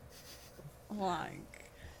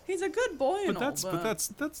 Like, he's a good boy and all, But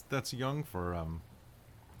that's young for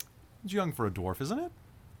it's young for a dwarf, isn't it?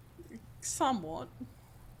 somewhat.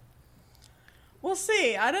 We'll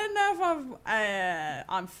see. I don't know if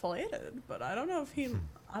I'm flattered, but I don't know if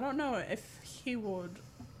he would.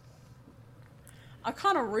 I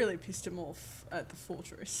kind of really pissed him off at the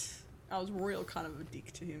fortress. I was real kind of a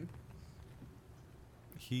dick to him.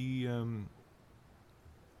 He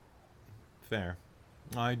fair.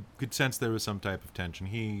 I could sense there was some type of tension.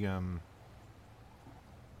 He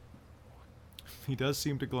does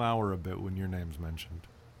seem to glower a bit when your name's mentioned.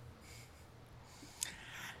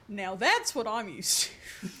 Now that's what I'm used to.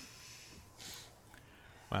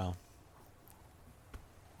 Well,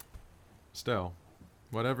 still,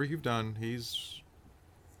 whatever you've done, he's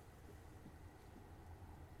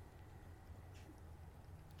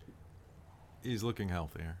looking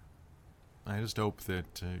healthier. I just hope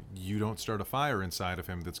that you don't start a fire inside of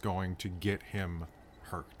him that's going to get him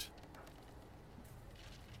hurt.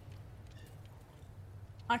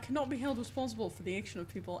 I cannot be held responsible for the action of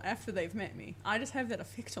people after they've met me. I just have that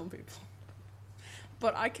effect on people.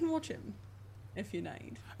 But I can watch him if you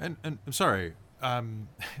need. And I'm sorry,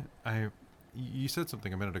 you said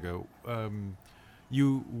something a minute ago.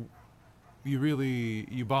 You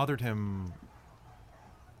bothered him.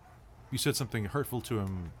 You said something hurtful to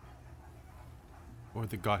him, or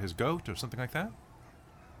that got his goat, or something like that.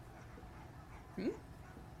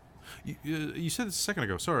 You said this a second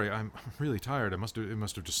ago. Sorry, I'm really tired. It must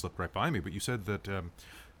have just slipped right by me. But you said that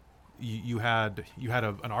you had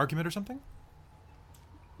an argument or something.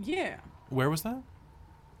 Yeah. Where was that?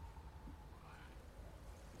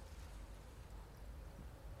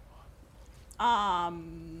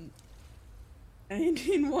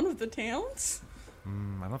 In one of the towns.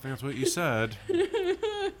 I don't think that's what you said.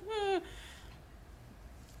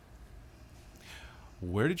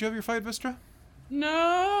 Where did you have your fight, Vistra?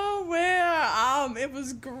 Nowhere. It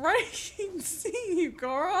was great seeing you,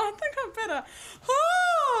 Cora. I think I better.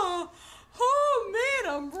 Oh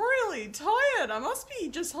man, I'm really tired. I must be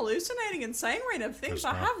just hallucinating and saying random things.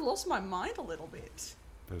 I Vistra. have lost my mind a little bit.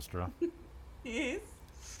 Vistra, Yes.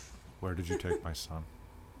 where did you take my son?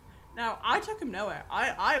 Now, I took him nowhere.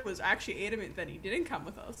 I was actually adamant that he didn't come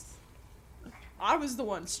with us. I was the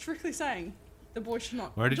one strictly saying the boy should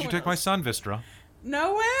not. Where did you join take my us. son, Vistra?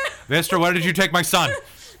 Nowhere. Vistra, where did you take my son? Nowhere.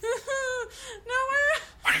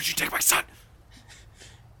 Where did you take my son?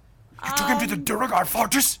 You Took him to the Duragard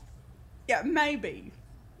fortress? Yeah, maybe.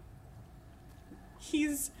 He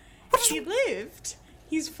lived.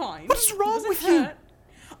 He's fine. What is wrong He with wasn't you? hurt.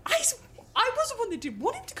 I was the one that didn't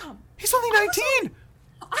want him to come. He's only 19!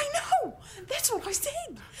 I know. That's what I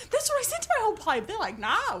said. That's what I said to my whole pipe. They're like,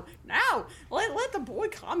 no. Let the boy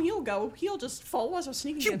come. He'll go. He'll just follow us or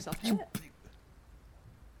sneak against us.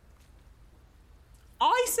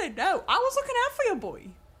 I said no. I was looking out for your boy.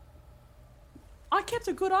 I kept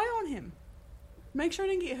a good eye on him. Make sure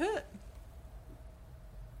he didn't get hurt.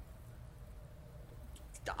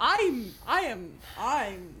 I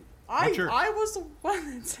was the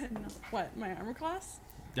one that said no. What, my armor class?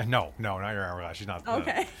 Yeah, no, not your armor class. She's not.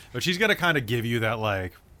 Okay. But she's gonna kind of give you that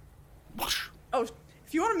like. Whoosh. Oh,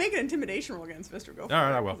 if you want to make an intimidation roll against Vistra, go for it. All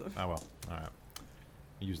right, I will. All right.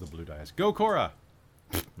 Use the blue dice. Go, Cora.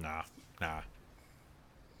 Nah.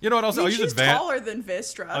 You know what? I'll use she's advanced. taller than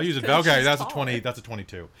Vistra. I'll use it. 'cause Okay, she's that's a taller. 20. That's a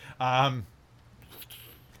 22.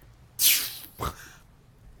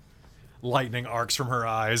 Lightning arcs from her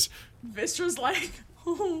eyes. Vistra's like,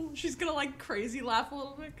 oh, she's gonna like crazy laugh a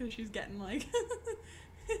little bit because she's getting like,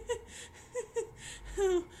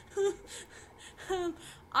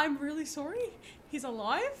 I'm really sorry. He's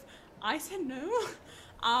alive. I said no.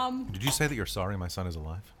 Did you say that you're sorry my son is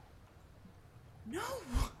alive? No.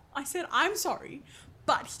 I said I'm sorry,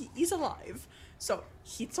 but he is alive, so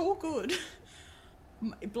it's all good.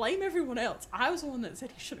 Blame everyone else. I was the one that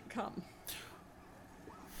said he shouldn't come.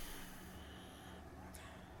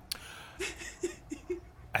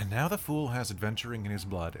 And now the fool has adventuring in his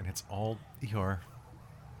blood, and it's all your.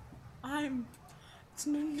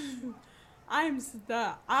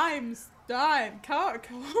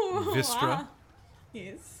 Vistra?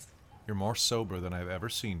 Yes. You're more sober than I've ever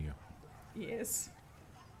seen you. Yes.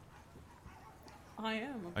 I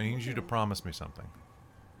am. I need you to promise me something.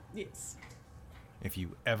 Yes. If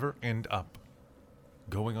you ever end up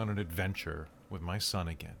going on an adventure with my son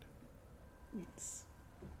again, Yes.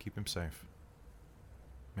 keep him safe.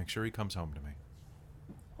 Make sure he comes home to me.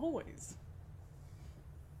 Always.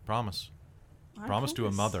 Promise. I Promise to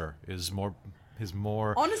a mother is more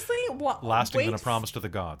Honestly, what lasting than a promise to the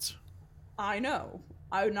gods. I know.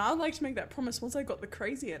 I would now like to make that promise once I got the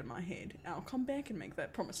crazy out of my head. And I'll come back and make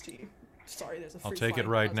that promise to you. Sorry, there's a free I'll take it flying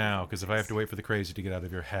right buzz now, with because if I have to wait for the crazy to get out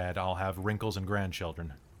of your head, I'll have wrinkles and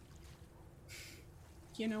grandchildren.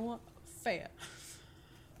 You know what? Fair.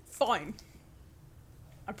 Fine.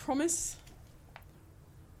 I promise.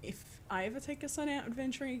 If I ever take a son out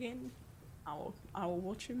adventuring again, I will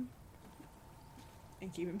watch him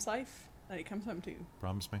and keep him safe. That he comes home to.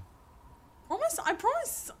 Promise me? Promise? I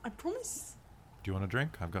promise. I promise. Do you want a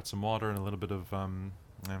drink? I've got some water and a little bit of,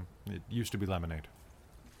 it used to be lemonade.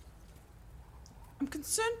 I'm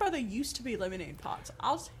concerned by the used to be lemonade parts.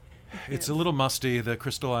 It's a little musty. The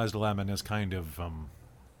crystallized lemon is kind of, well,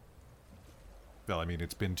 I mean,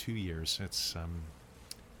 it's been 2 years. It's,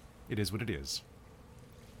 it is what it is.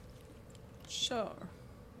 Sure.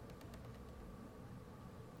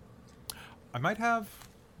 I might have,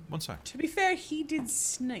 one sec. To be fair, he did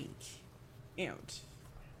sneak out.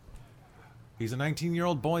 He's a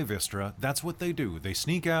 19-year-old boy, Vistra. That's what they do. They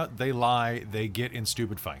sneak out, they lie, they get in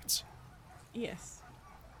stupid fights. Yes.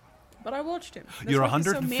 But I watched him. That's You're why he's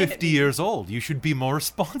so mad at 150 me. years old. You should be more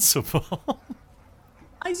responsible.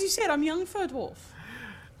 As you said, I'm young for a dwarf.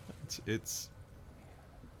 It's...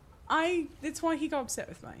 That's why he got upset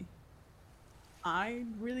with me. I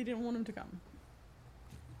really didn't want him to come.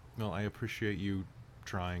 Well, I appreciate you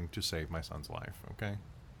trying to save my son's life, okay?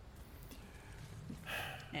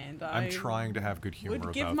 And I'm trying to have good humor would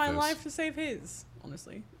about give my this. life to save his,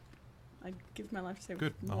 honestly. I'd give my life to save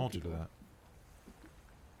Good, I'll more hold you to people. that.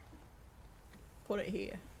 Put it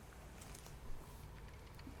here.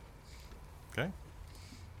 Okay?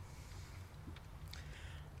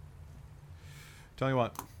 Tell you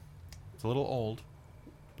what, it's a little old,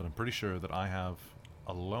 but I'm pretty sure that I have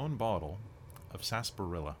a lone bottle of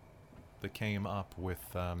sarsaparilla that came up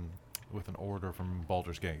with an order from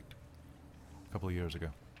Baldur's Gate a couple of years ago.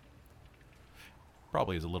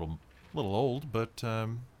 Probably is a little old, but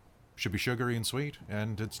should be sugary and sweet,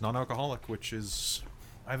 and it's non-alcoholic, which is,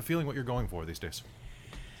 I have a feeling, what you're going for these days.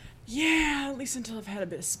 Yeah, at least until I've had a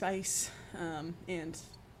bit of space, and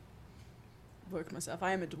work myself.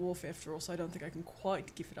 I am a dwarf after all, so I don't think I can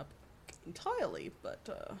quite give it up entirely, but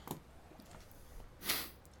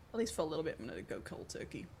at least for a little bit I'm gonna go cold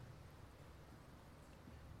turkey.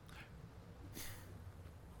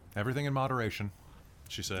 Everything in moderation,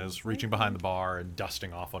 she says, reaching behind the bar and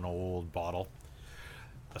dusting off an old bottle.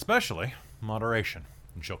 Especially moderation.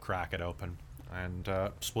 And she'll crack it open and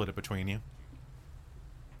split it between you.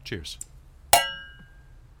 Cheers.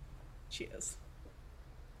 Cheers.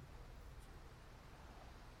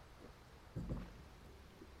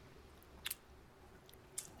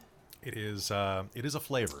 It is a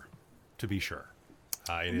flavor, to be sure.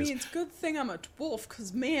 I mean, it's a good thing I'm a dwarf,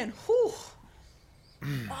 because, man, whew,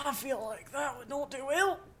 I feel like that would not do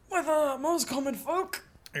well with most common folk.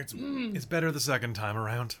 It's better the second time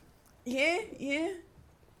around. Yeah. Yeah,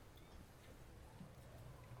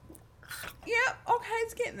 okay,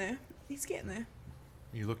 it's getting there. He's getting there.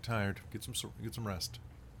 You look tired. Get some rest.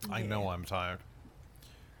 I know I'm tired.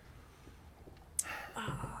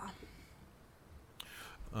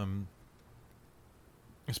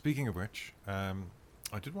 Speaking of which, I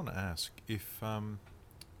did want to ask if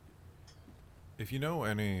you know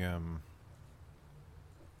any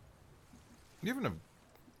you ever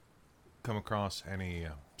come across any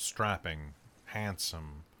strapping,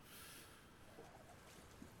 handsome,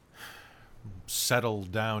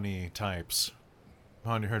 settled downy types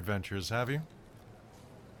on your adventures, have you?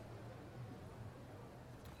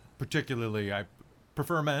 Particularly, I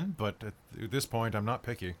prefer men, but at this point, I'm not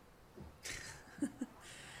picky.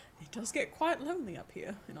 It does get quite lonely up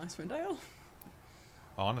here in Icewind Dale.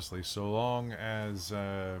 Honestly, so long as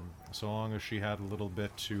she had a little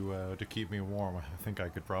bit to keep me warm, I think I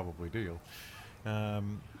could probably deal.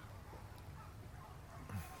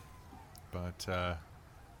 But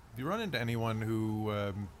if you run into anyone who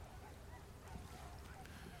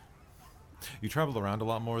you travel around a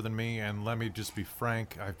lot more than me, and let me just be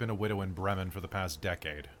frank, I've been a widow in Bremen for the past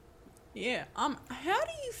decade. Yeah. How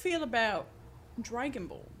do you feel about Dragon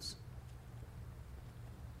Balls?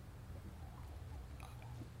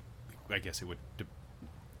 I guess it would.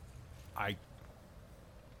 I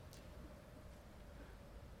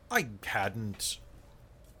hadn't.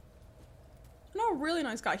 I know a really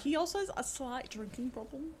nice guy. He also has a slight drinking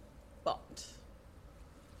problem, but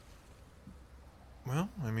Well,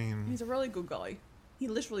 I mean, he's a really good guy. He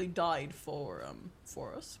literally died for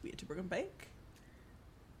us. We had to bring him back.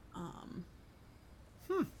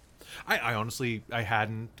 I honestly I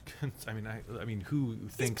hadn't. I mean, who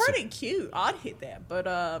He's thinks? pretty cute. I'd hit that, but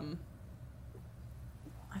I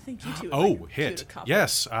think you two. Are Oh, like a hit. cuter couple.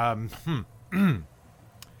 Yes.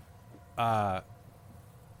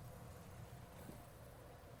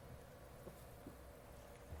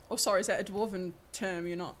 Oh, sorry. Is that a dwarven term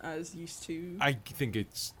you're not as used to? I think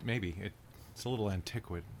it's a little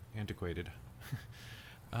antiquated.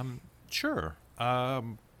 Sure.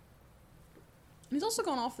 He's also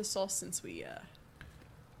gone off the sauce since we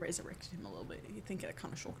resurrected him a little bit. You think it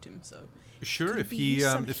kind of shocked him, so Sure. could If be he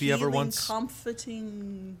some if he ever healing, wants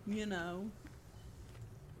comforting, you know.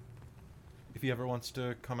 if he ever wants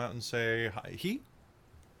to come out and say hi, he.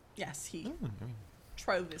 Yes, he. I mean,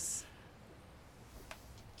 Trovis.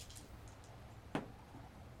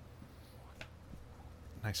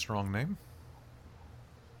 nice strong name.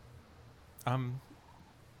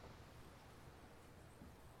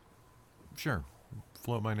 Sure.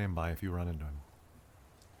 Float my name by if you run into him.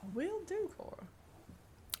 Will do,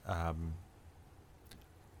 Cora.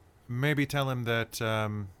 Maybe tell him that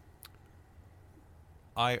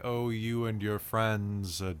I owe you and your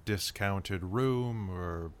friends a discounted room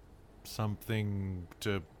or something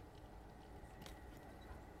to.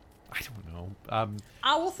 I don't know.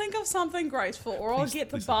 I will think of something graceful, or I'll Please- get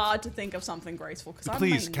the please bard to think of something graceful. Because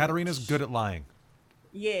Please, Katarina's good at lying.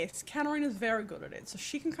 Yes, Katarina's very good at it, so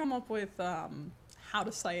she can come up with how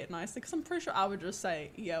to say it nicely. Because I'm pretty sure I would just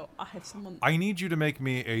say, "Yo, I have someone." I need you to make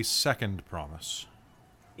me a second promise.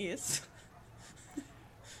 Yes.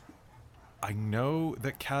 I know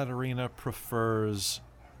that Katarina prefers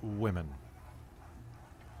women.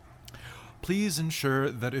 Please ensure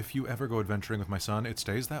that if you ever go adventuring with my son, it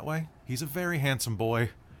stays that way. He's a very handsome boy,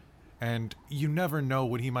 and you never know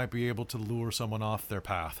when he might be able to lure someone off their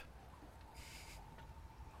path.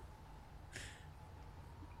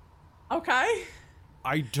 Okay.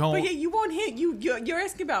 I don't. But yeah, you won't hit. You're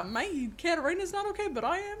asking about me. Katarina's not okay, but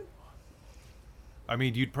I am. I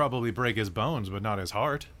mean, you'd probably break his bones, but not his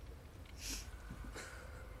heart.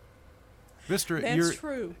 Vistra, That's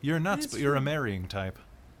true. You're nuts, That's but you're a true. marrying type.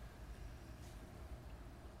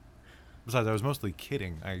 Besides, I was mostly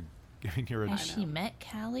kidding. I mean, you're a. Has she met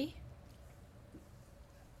Callie?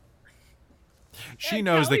 She Yeah,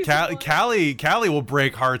 knows that Callie's Callie will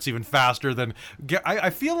break hearts even faster than. I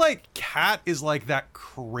feel like Kat is like that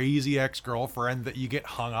crazy ex-girlfriend that you get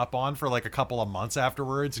hung up on for like a couple of months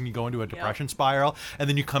afterwards, and you go into a depression spiral, and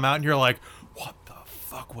then you come out and you're like, "What the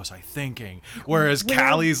fuck was I thinking?" Whereas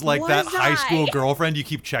Callie's like that was high school I? girlfriend you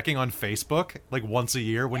keep checking on Facebook like once a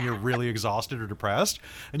year when you're really exhausted or depressed,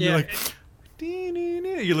 and you're Yeah. like.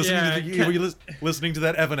 You're listening Yeah, to listening to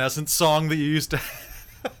that Evanescence song that you used to.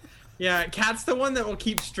 Yeah, Cat's the one that will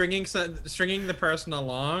keep stringing the person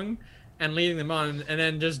along and leading them on, and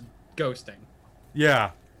then just ghosting.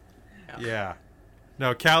 Yeah. Yeah.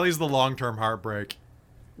 No, Callie's the long-term heartbreak.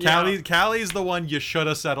 Yeah. Callie's the one you should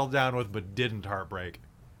have settled down with but didn't heartbreak.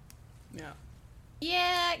 Yeah.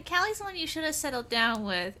 Yeah, Callie's the one you should have settled down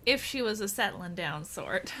with if she was a settling down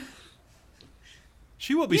sort.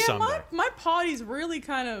 She will be Yeah, someday. my party's really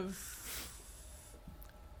kind of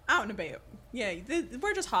out and about. Yeah,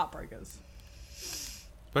 we're just heartbreakers.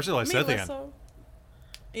 Especially like Me Scythian. less so.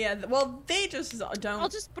 Yeah, well, they just don't. I'll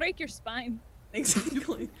just break your spine.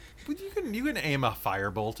 Exactly. But you can aim a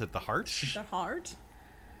firebolt at the heart. The heart.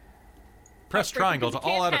 Press triangle to Because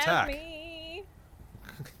you all-out can't have attack. me.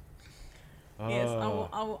 Yes,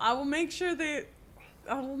 Oh. I will make sure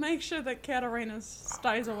that Katarina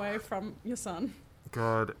stays away from your son.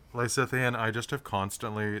 God, Lysithian, I just have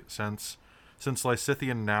constantly, since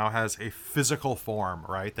Lysithian now has a physical form,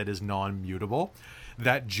 right, that is non-mutable,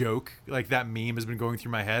 that joke, like that meme has been going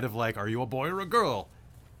through my head of like, are you a boy or a girl?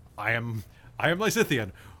 I am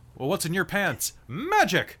Lysithian. Well, what's in your pants?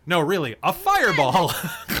 Magic! No, really, a fireball!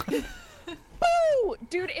 Boo!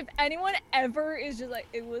 Dude, if anyone ever is just like,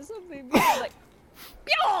 it was a baby, I'm like,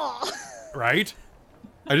 Pyaw! Right?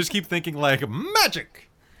 I just keep thinking like, magic!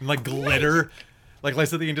 And like glitter. Like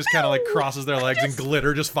Lysithian just kind of like crosses their legs and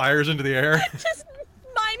glitter just fires into the air. Just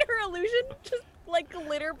minor illusion, just like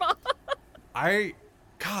glitter bomb.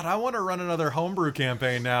 God, I want to run another homebrew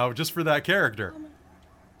campaign now just for that character.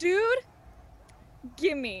 Dude,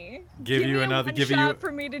 gimme. Give you another- one give you- shot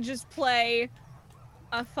for me to just play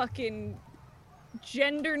a fucking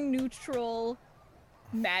gender neutral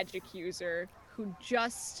magic user who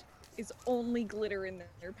just is only glitter in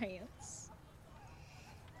their pants.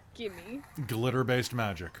 Gimme. Glitter-based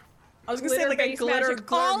magic. I was gonna say like a Glitter-based magic.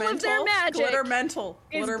 glitter All of their mental. magic Glitter mental.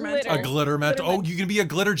 is Glitter glitter. mental. A glitter metal. Glitter Oh, you can be a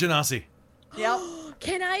glitter genasi. Yep.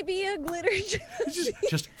 Can I be a glitter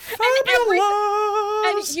Just every- And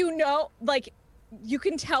fabulous. you know, like, you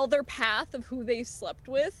can tell their path of who they slept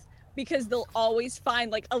with because they'll always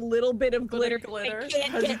find like a little bit of glitter. glitter. They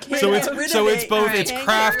can't 'Cause you get can't So get rid it's of so it's it. both Alright. it's Can't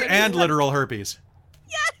craft get rid and of it. literal herpes.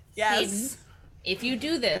 Yes. If you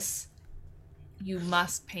do this, you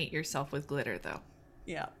must paint yourself with glitter, though.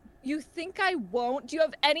 Yeah. You think I won't? Do you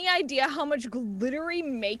have any idea how much glittery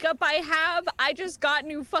makeup I have? I just got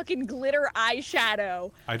new fucking glitter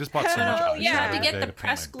eyeshadow. I just bought so much Hell eyeshadow yeah. You have to today get the paint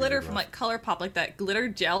pressed my glitter beard from with. like ColourPop, like that glitter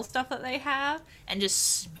gel stuff that they have, and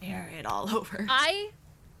just smear it all over. I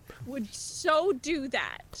would so do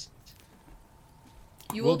that.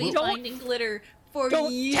 You will Well, be we'll- finding glitter for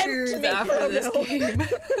Don't years tempt me, after this Frodo.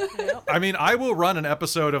 game. I mean, I will run an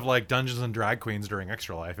episode of like Dungeons and Drag Queens during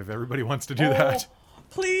Extra Life if everybody wants to do that.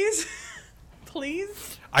 Please.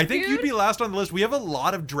 Please. I think you'd Dude. be last on the list. We have a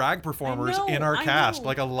lot of drag performers know, in our I cast. know.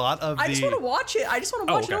 Like a lot of I just want to the watch it. I just want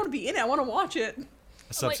to Oh, watch it. okay. I want to be in it. I want to watch it. Like,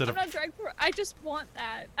 subset I'm of. not drag I just want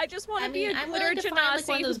that. I just want I to be mean, a I'm glitter willing to find like one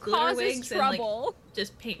genasi of those who glitter causes wigs and like trouble.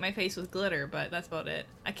 just paint my face with glitter, but that's about it.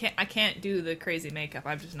 I can't do the crazy makeup.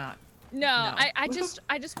 I'm just not. No, No. I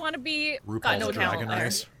just want to be. RuPaul's no Drag talent there.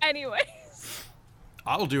 Race. Anyways,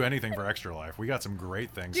 I'll do anything for Extra Life. We got some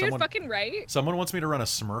great things. dude, fucking right. Someone wants me to run a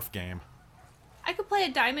Smurf game. I could play a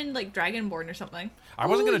diamond like Dragonborn or something. I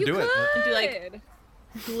wasn't Ooh, gonna you do it. And do, like, could.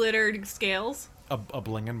 Glittered scales. A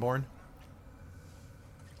Blingenborn.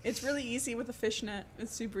 It's really easy with a fishnet.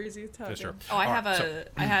 It's super easy to Yeah, sure. Oh, I All have right, a.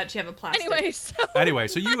 I actually have a plastic. Anyway, so Anyway,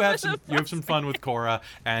 so you have some fun with Cora,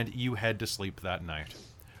 and you head to sleep that night.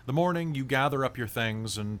 The morning, you gather up your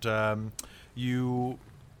things, and you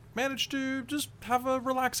manage to just have a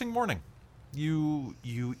relaxing morning. You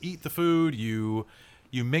eat the food. You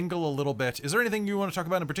mingle a little bit. Is there anything you want to talk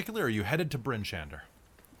about in particular? Or are you headed to Bryn Shander?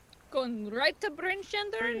 going right to Bryn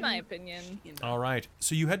Shander, in my opinion. All right.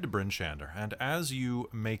 So you head to Bryn Shander, and as you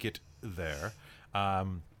make it there,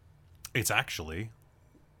 it's actually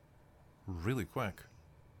really quick.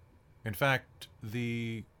 In fact,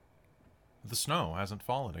 the snow hasn't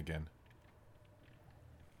fallen again.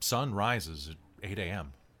 Sun rises at 8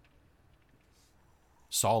 a.m.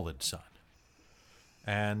 Solid sun.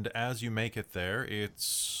 And as you make it there,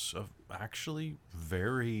 it's actually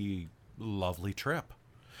very lovely trip.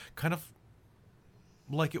 Kind of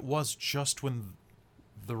like it was just when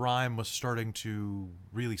the rime was starting to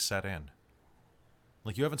really set in.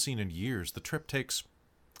 Like you haven't seen in years. The trip takes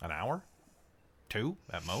an hour, 2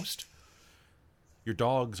 at most. Your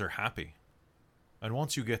dogs are happy. And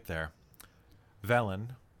once you get there,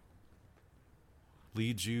 Velen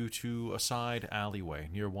leads you to a side alleyway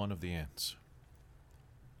near one of the inns.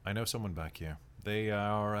 I know someone back here. They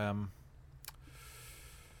are,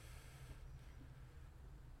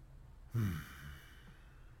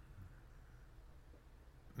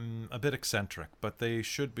 a bit eccentric, but they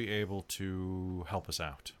should be able to help us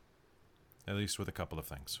out. At least with a couple of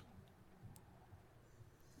things.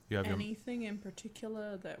 You have Anything in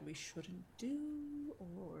particular that we shouldn't do?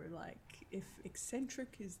 Or, like, if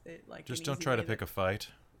eccentric is that, like... Just don't try to pick a fight.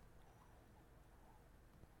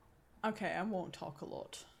 Okay, I won't talk a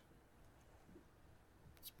lot.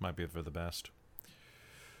 This might be for the best.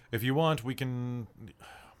 If you want, we can...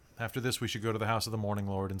 After this, we should go to the House of the Morning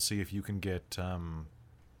Lord and see if you can get... Or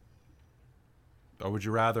would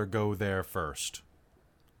you rather go there first?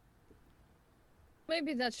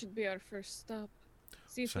 Maybe that should be our first stop.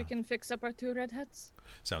 See if we So- can fix up our 2 redheads.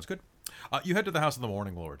 Sounds good. You head to the House of the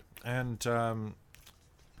Morning Lord, and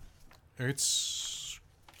it's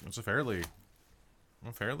a fairly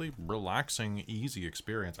relaxing, easy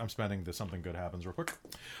experience. I'm spending this something good happens real quick,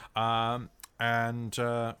 and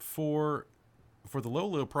for the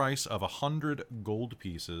low price of 100 gold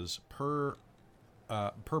pieces per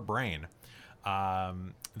brain,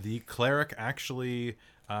 the cleric actually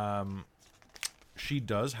she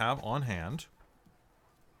does have on hand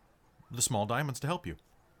the small diamonds to help you.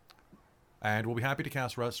 And we'll be happy to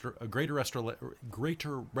cast a greater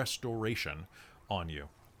restoration on you.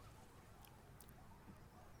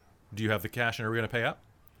 Do you have the cash and are we going to pay up?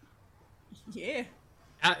 Yeah.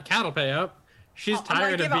 Cat will pay up. She's I might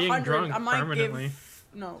tired give of being 100. drunk I might permanently. give...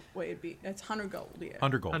 No, wait, it's 100 gold, yeah.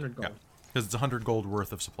 100 gold. 100 gold. Because it's 100 gold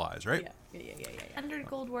worth of supplies, right? Yeah. 100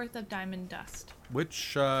 gold worth of diamond dust.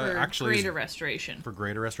 Which For actually greater is restoration. for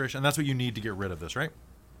greater restoration. And that's what you need to get rid of this, right?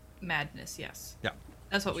 Madness, yes. Yeah.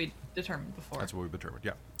 That's what we determined before. That's what we've determined,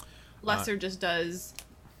 yeah. Lesser just does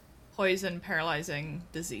poison, paralyzing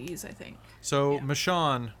disease, I think. So, Yeah.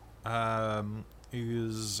 Michonne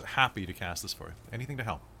is happy to cast this for you. Anything to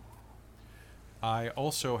help. I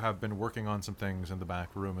also have been working on some things in the back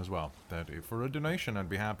room as well, that if for a donation I'd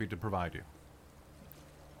be happy to provide you.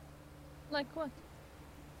 Like what?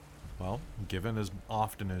 Well, given as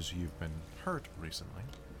often as you've been hurt recently,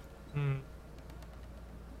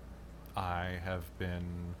 I have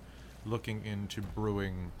been looking into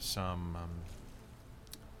brewing some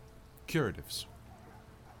curatives.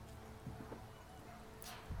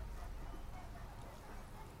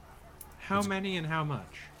 How many and how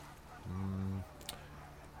much?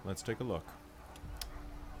 Let's take a look.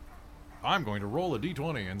 I'm going to roll a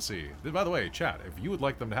d20 and see. By the way, chat, if you would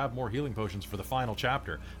like them to have more healing potions for the final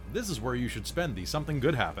chapter, this is where you should spend these. Something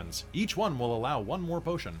good happens. Each one will allow one more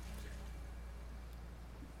potion.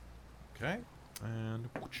 Okay, and...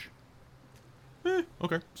 whoosh.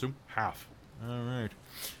 Okay, so half. Alright.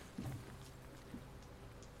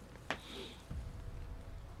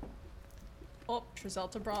 Oh,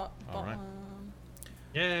 Trizelta brought... All right.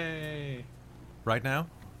 Yay! Right now,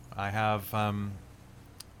 I have a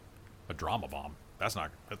drama bomb. That's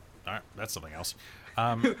not... that's something else.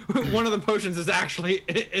 One of the potions is actually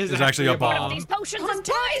actually a bomb. These potions is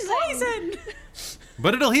poison!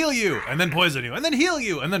 But it'll heal you, and then poison you, and then heal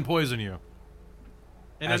you, and then poison you.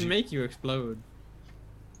 And As then you- make you explode.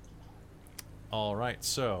 All right,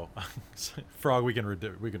 so Frog, we can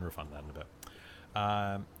refund that in a bit.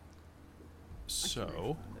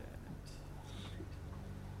 So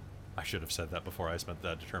I should have said that before I spent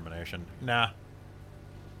that determination. Nah.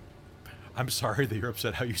 I'm sorry that you're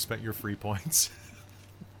upset how you spent your free points.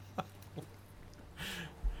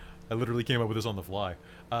 I literally came up with this on the fly.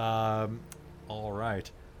 All right.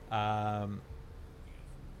 Right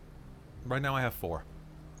now I have 4.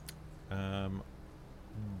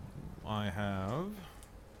 I have...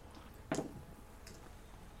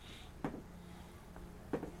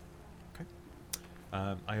 Okay.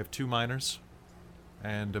 I have 2 minors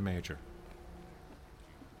and a major.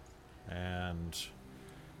 And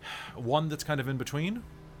one that's kind of in between.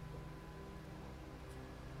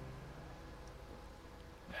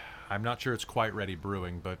 I'm not sure it's quite ready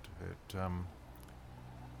brewing, but it,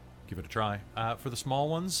 give it a try. For the small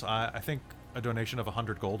ones, I think a donation of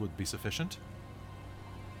 100 gold would be sufficient.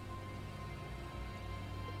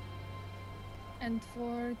 And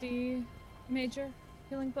for the major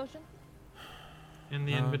healing potion? In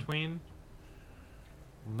the in-between?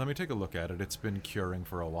 Let me take a look at it. It's been curing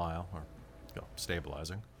for a while, or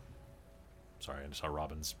stabilizing. Sorry, I saw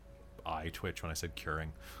Robin's eye twitch when I said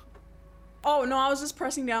curing. Oh, no, I was just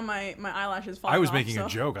pressing down my eyelashes falling I was off, making so. a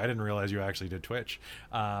joke. I didn't realize you actually did Twitch.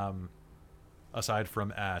 Aside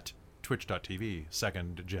from at twitch.tv,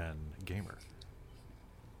 second gen gamer.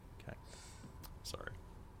 Okay. Sorry.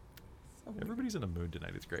 Everybody's in a mood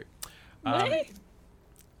tonight. It's great. What?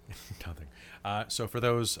 Nothing. So for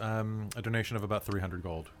those, a donation of about 300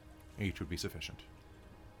 gold each would be sufficient.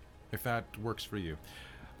 If that works for you.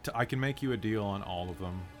 I can make you a deal on all of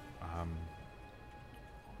them.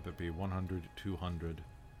 That'd be 100, 200,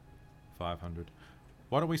 500.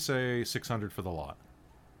 Why don't we say 600 for the lot?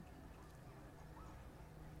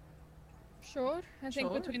 Sure. I think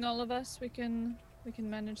Sure. between all of us, we can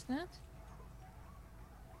manage that.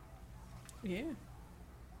 Yeah.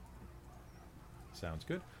 Sounds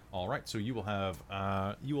good. All right, so you will have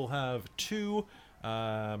two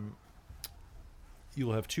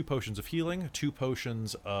you'll have 2 potions of healing, 2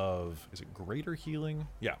 potions of, is it greater healing?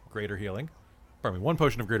 Yeah, greater healing. Pardon me, 1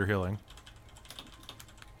 potion of greater healing.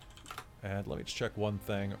 And let me just check one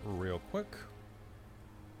thing real quick.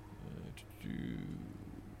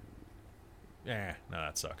 No,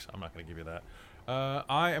 that sucks. I'm not going to give you that.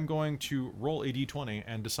 I am going to roll a d20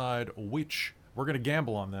 and decide which, we're going to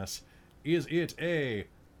gamble on this. Is it a...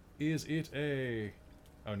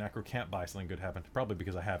 Oh, Necro can't buy something good happen. Probably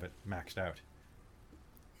because I have it maxed out.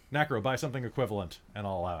 Necro, buy something equivalent, and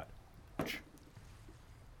I'll allow it.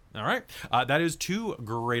 Alright, that is 2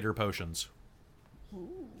 greater potions.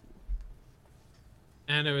 Ooh.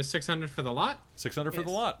 And it was 600 for the lot? 600 for the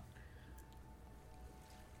Yes. lot.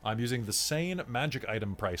 I'm using the sane magic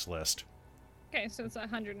item price list. Okay, so it's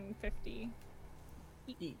 150.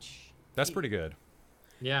 Each. That's pretty good.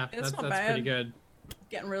 Yeah, It's that's not pretty bad. good.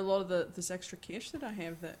 Getting rid of a lot of this extra cash that I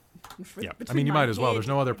have that. Yeah, I between mean, you my might as well. head- There's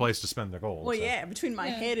no other place to spend the gold. Well, so. yeah, between my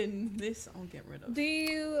Yeah. head and this, I'll get rid of. Do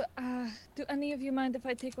you, do any of you mind if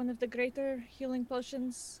I take one of the greater healing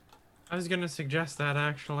potions? I was gonna suggest that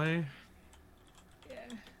actually. Yeah.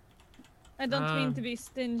 I don't mean to be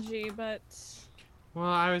stingy, but Well,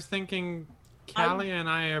 I was thinking Callie and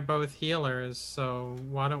I are both healers, so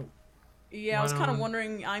why don't Yeah, I was Why kind of don't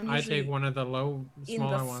wondering. I'm I usually take one of the in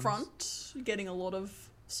smaller the ones? front, getting a lot of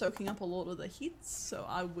soaking up a lot of the hits, so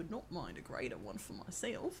I would not mind a greater one for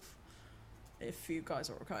myself. If you guys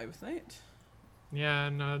are okay with that. Yeah,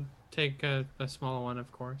 and take the smaller one, of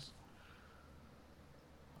course.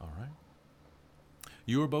 All right.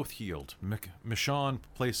 You are both healed. Michonne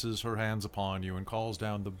places her hands upon you and calls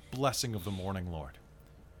down the blessing of the Morning Lord,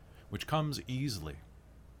 which comes easily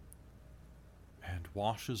and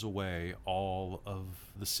washes away all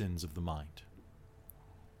of the sins of the mind.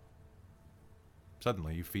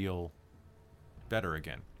 Suddenly, you feel better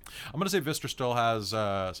again. I'm going to say Vistra still has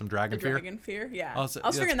some dragon The fear. dragon fear, yeah. I'll I say-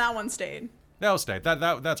 was yeah, figuring that one stayed. That'll stay.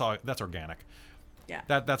 That's organic. Yeah.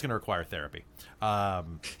 That's going to require therapy.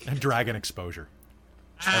 And dragon exposure.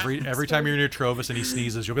 Every time you're near Trovis and he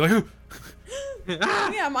sneezes, you'll be like, "Ooh."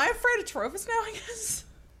 Yeah, am I afraid of Trophus now, I guess?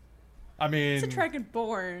 I mean, It's a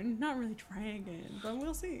dragonborn. Not really dragon, but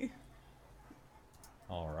we'll see.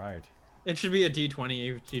 all right. It should be a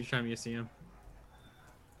D20 each time you see him.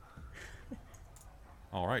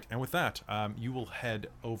 All right, and with that, you will head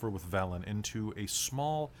over with Velen into a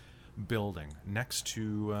small building next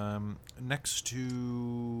to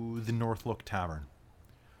the Northlook Tavern.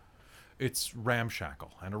 It's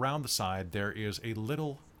ramshackle, and around the side there is a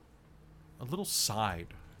little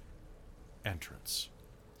side entrance.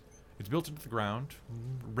 It's built into the ground,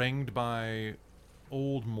 ringed by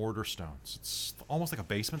old mortar stones. It's almost like a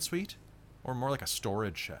basement suite, or more like a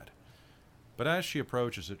storage shed. But as she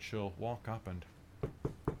approaches it, she'll walk up and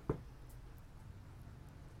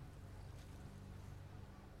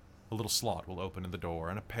a little slot will open in the door,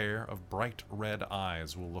 and a pair of bright red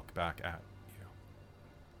eyes will look back at you.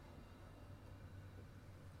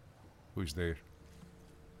 Who's there?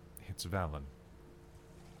 It's Valen.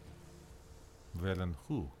 Valen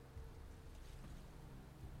who?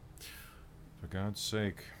 For God's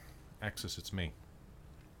sake, Axis, it's me.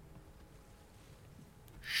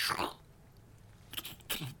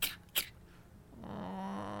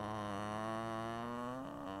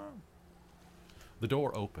 The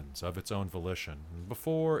door opens of its own volition.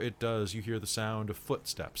 Before it does, you hear the sound of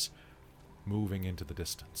footsteps moving into the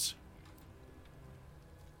distance.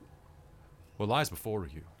 What lies before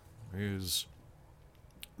you is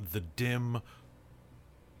the dimly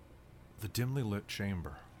lit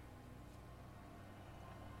chamber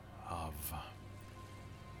of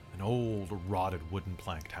an old, rotted wooden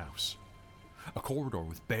planked house. A corridor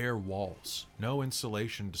with bare walls, no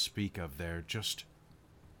insulation to speak of there, just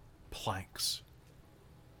planks.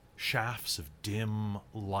 Shafts of dim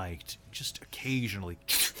light, just occasionally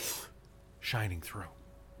shining through.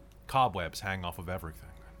 Cobwebs hang off of everything.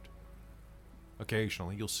 And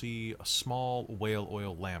occasionally, you'll see a small whale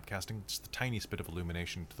oil lamp casting just the tiniest bit of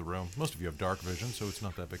illumination into the room. Most of you have dark vision, so it's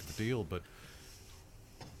not that big of a deal, but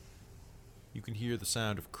you can hear the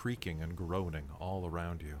sound of creaking and groaning all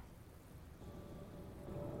around you.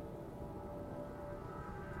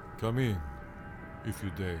 Come in, if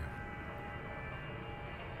you dare.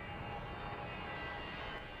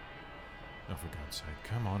 Oh, for God's sake,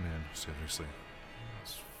 come on in, seriously.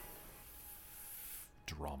 It's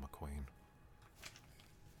drama queen.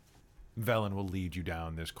 Velen will lead you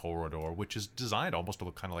down this corridor, which is designed almost to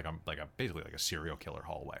look kind of basically like a serial killer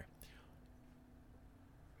hallway.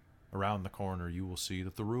 Around the corner, you will see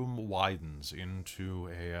that the room widens into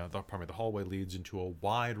the hallway leads into a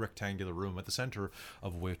wide rectangular room, at the center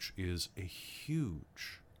of which is a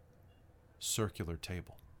huge circular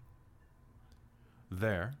table.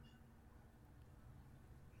 There,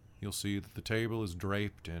 you'll see that the table is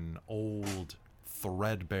draped in old,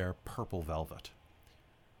 threadbare purple velvet.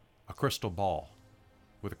 A crystal ball,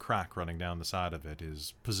 with a crack running down the side of it,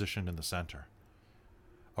 is positioned in the center.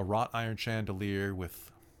 A wrought iron chandelier with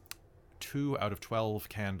 2 out of 12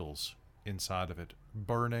 candles inside of it,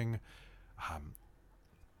 burning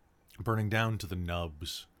down to the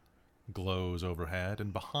nubs, glows overhead,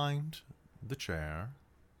 and behind the chair,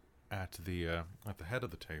 at the head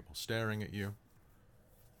of the table, staring at you,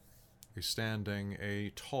 is standing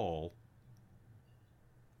a tall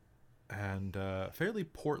and fairly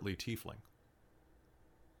portly tiefling.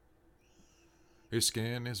 His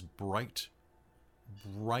skin is bright,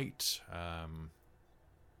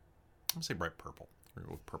 I'll say bright purple. We're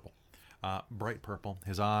going with purple. Bright purple.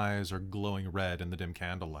 His eyes are glowing red in the dim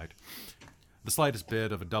candlelight. The slightest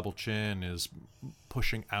bit of a double chin is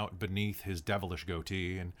pushing out beneath his devilish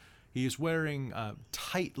goatee, and he is wearing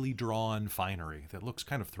tightly drawn finery that looks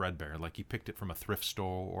kind of threadbare, like he picked it from a thrift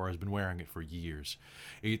store or has been wearing it for years.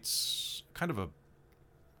 It's kind of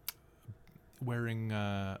wearing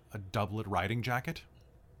a doublet riding jacket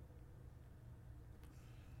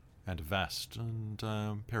and a vest and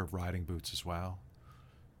a pair of riding boots as well.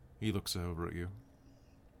 He looks over at you.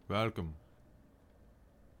 Welcome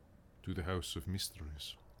to the House of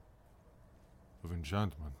Mysteries, of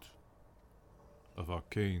Enchantment, of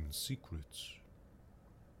Arcane Secrets.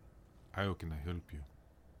 How can I help you?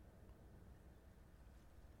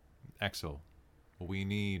 Axel, we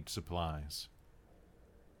need supplies.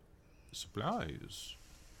 Supplies?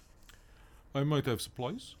 I might have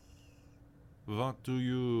supplies. What do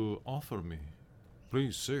you offer me?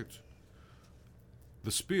 Please sit.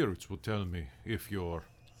 The spirits will tell me if your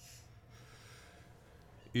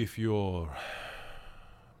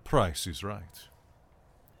price is right.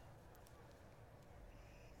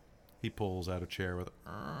 He pulls out a chair with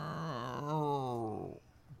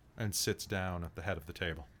and sits down at the head of the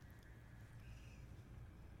table.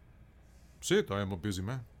 Sit, I am a busy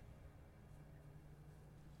man.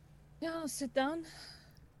 Yeah, I'll sit down.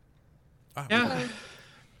 Yeah.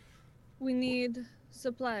 We need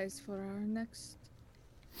supplies for our next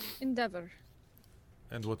endeavor.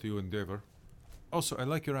 And what do you endeavor? Also, I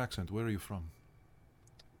like your accent. Where are you from?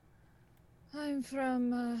 I'm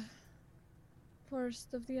from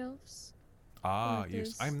Forest of the Elves. Ah, That yes.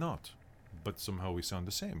 is- I'm not. But somehow we sound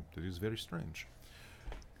the same. That is very strange.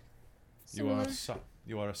 Similar.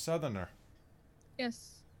 You are a southerner.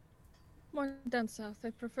 Yes. More down south.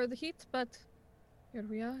 I prefer the heat, but here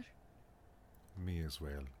we are. Me as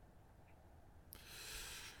well.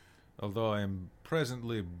 Although I am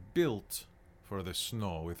presently built for the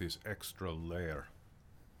snow with this extra layer.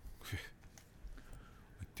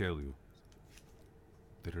 I tell you,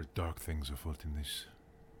 there are dark things afoot in this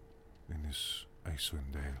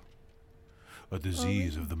Icewind Dale. A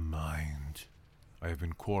disease of the mind. I have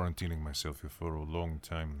been quarantining myself here for a long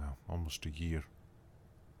time now, almost a year.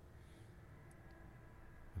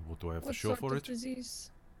 And what do I have to What show sort for of it? disease?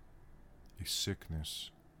 A sickness.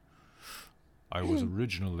 I was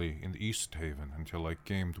originally in East Haven until I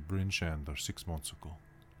came to Brinchander 6 months ago.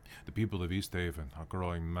 The people of East Haven are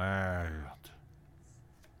growing mad.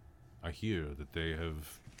 I hear that they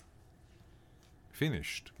have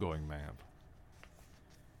finished going mad.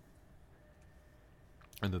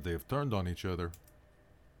 And that they have turned on each other.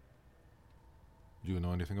 Do you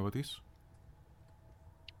know anything about this?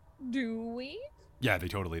 Do we? Yeah, they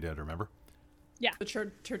totally did, remember?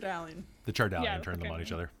 The Chardalian. The Chardalian Yeah, turned them on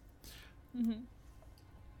each okay. other. Mm-hmm.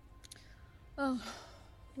 Oh,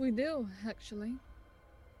 we do, actually.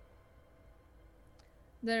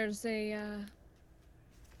 There's a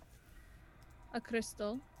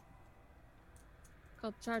crystal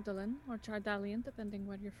called Chardalin, or Chardalian, depending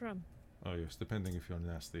where you're from. Oh yes, depending if you're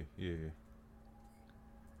nasty. Yeah.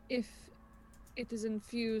 If it is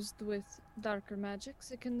infused with darker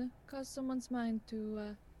magics, it can cause someone's mind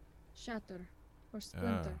to shatter or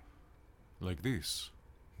splinter. Like this.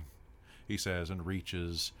 He says, and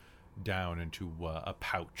reaches down into a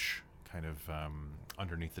pouch kind of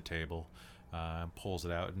underneath the table, pulls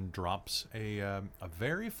it out and drops a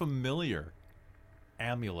very familiar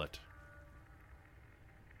amulet.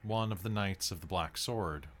 One of the Knights of the Black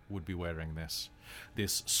Sword would be wearing this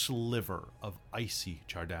sliver of icy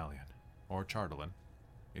Chardalian, or Chardalin,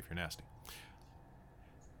 if you're nasty.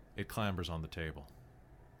 It clambers on the table.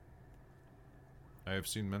 I have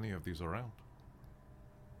seen many of these around.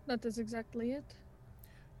 That is exactly it.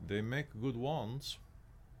 They make good wands.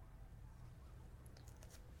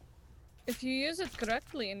 If you use it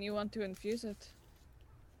correctly and you want to infuse it,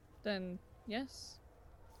 then yes.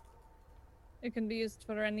 It can be used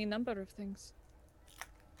for any number of things.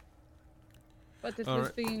 But it was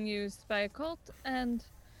Alright. being used by a cult and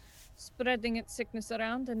spreading its sickness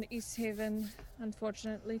around, and East Haven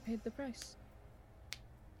unfortunately paid the price.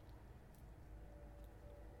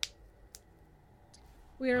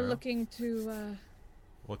 We are Well. looking to,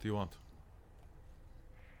 What do you want?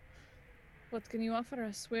 what can you offer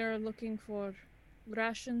us? We are looking for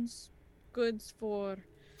rations, goods for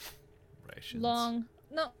Rations. long...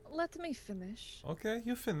 No, let me finish. Okay,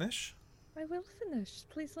 you finish. I will finish.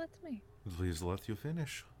 Please let me. Please let you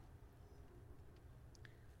finish.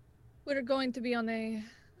 We're going to be on a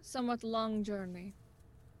somewhat long journey.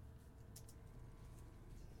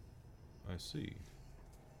 I see.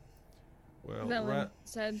 Well, Velen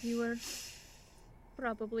said you were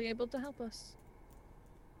probably able to help us.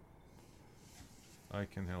 I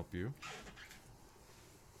can help you.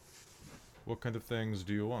 What kind of things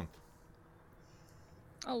do you want?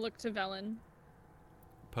 I'll look to Velen.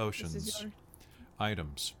 This Potions, is your...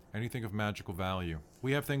 items, anything of magical value.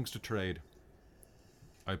 We have things to trade.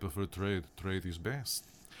 I prefer trade. Trade is best.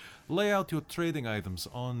 Lay out your trading items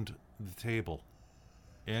on the table.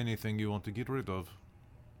 Anything you want to get rid of.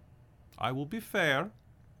 I will be fair.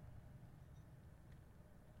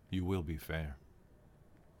 You will be fair.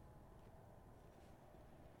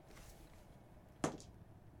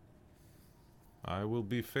 I will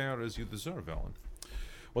be fair as you deserve, Ellen.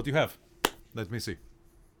 What do you have? Let me see.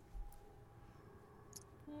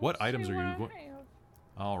 What items are you going?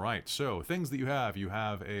 All right. So things that you have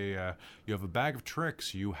a bag of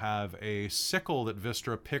tricks. You have a sickle that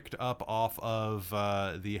Vistra picked up off of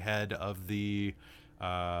the head of the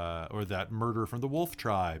or that murder from the wolf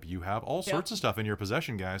tribe. You have all sorts of stuff in your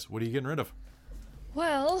possession, guys. What are you getting rid of?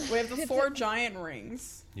 Well, We have the 4 giant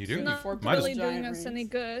rings. You do? not Four Might as- really doing giant us any rings.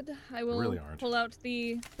 good. I will Really aren't. pull out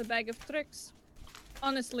the bag of tricks.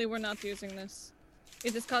 Honestly, we're not using this.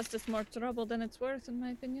 It has caused us more trouble than it's worth, in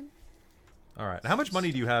my opinion. All right. How much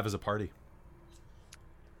money do you have as a party?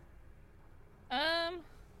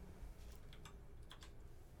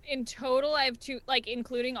 In total, I have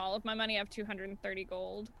including all of my money, I have 230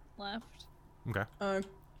 gold left. Okay.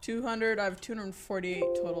 200. I have 248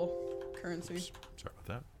 total currency. Sorry about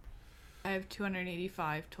that. I have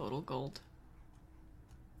 285 total gold.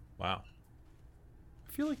 Wow.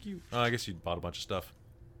 I feel like you. Oh, I guess you bought a bunch of stuff.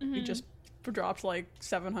 We just dropped like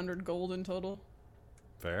 700 gold in total.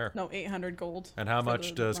 Fair. No, 800 gold. And how for much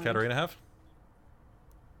the does round. Katarina have?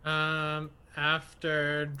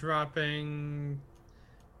 After dropping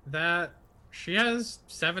that, she has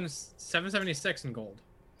 776 in gold.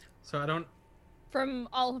 So I don't. From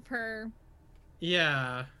all of her...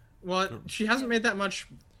 Yeah. Well, she hasn't made that much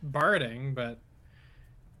barding, but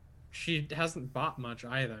she hasn't bought much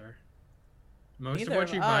either. Most Neither of what of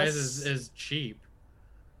she buys us. is cheap.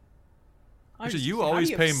 Actually, I'm you so always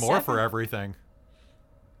happy pay of more for 7. everything.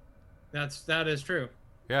 That is true.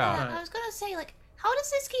 Yeah. I was gonna say, like, how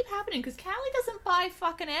does this keep happening? Because Callie doesn't buy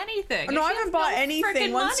fucking anything. No, and I she haven't has bought no anything.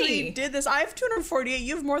 frickin' Once money. we did this, I have 248.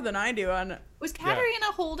 You have more than I do on Was Katarina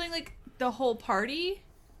holding, like, the whole party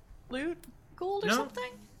loot. gold or No.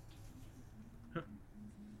 something?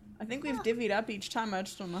 I think we've divvied up each time. I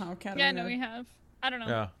just don't know how Katarina. Yeah, no, we have. I don't know.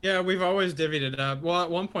 Yeah. Yeah, we've always divvied it up. Well,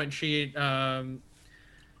 at one point she had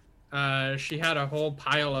a whole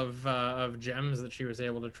pile of gems that she was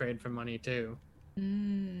able to trade for money too.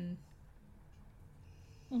 Mm.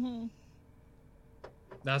 Mm-hmm.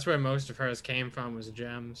 That's where most of hers came from, was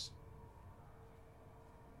gems.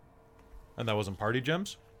 And that wasn't party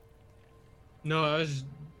gems? No, it was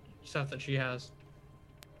stuff that she has.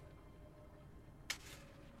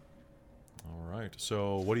 All right.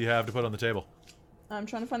 So, what do you have to put on the table? I'm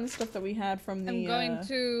trying to find the stuff that we had from the. I'm going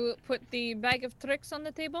to put the bag of tricks on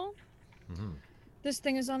the table. Mm-hmm. This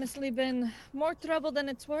thing has honestly been more trouble than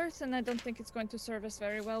it's worth, and I don't think it's going to serve us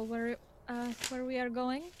very well where we are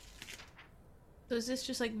going. So is this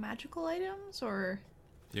just, like, magical items, or...?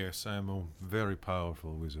 Yes, I am a very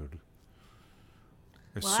powerful wizard.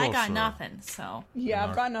 A Well, I got sorcerer. nothing, so... Yeah, I've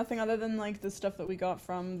Alright. got nothing other than like the stuff that we got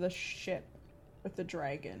from the ship with the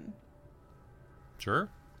dragon. Sure.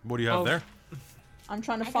 What do you have Oh. there? I'm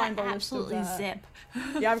trying to I find got the list of absolutely that. zip.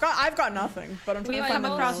 Yeah, I've got nothing, but I'm trying We to have find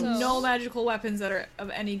Come the across also- no magical weapons that are of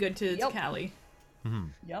any good to Yep. Callie. Mm-hmm.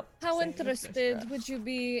 Yep. How same as interested Vistra. would you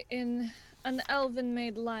be in an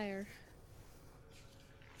elven-made lyre?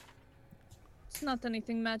 It's not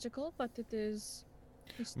anything magical, but it is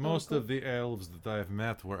Most historical. of the elves that I've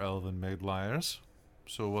met were elven-made liars.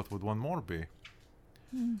 So what would one more be?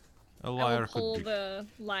 A I liar will pull could be. the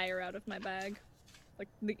lyre out of my bag. Like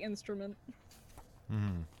the instrument.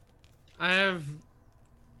 I have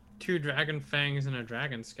 2 dragon fangs and a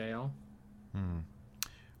dragon scale.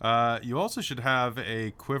 You also should have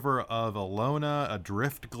a quiver of Alona, a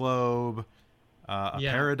drift globe, a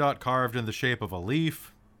Yeah. peridot carved in the shape of a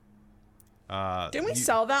leaf. Didn't we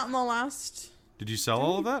sell that in the last? Did you sell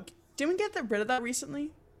all of that? Didn't we get rid of that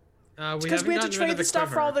recently? We Because we had to haven't gotten rid trade of the stuff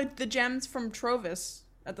for all quiver. the gems from Trovis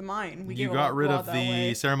at the mine. We You gave a got rid lot of that the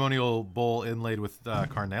way. ceremonial bowl inlaid with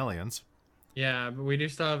carnelians. Yeah, but we do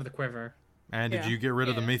still have the quiver. And did Yeah. you get rid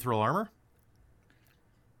of the Yeah. mithril armor?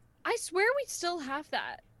 I swear we still have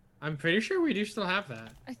that. I'm pretty sure we do still have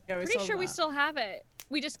that. I'm Yeah, we pretty still sure have we that. still have it.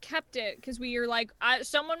 We just kept it because we are like,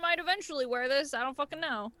 someone might eventually wear this. I don't fucking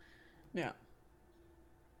know. Yeah.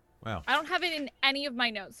 Wow. I don't have it in any of my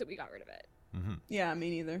notes that we got rid of it. Yeah, me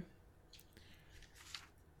neither.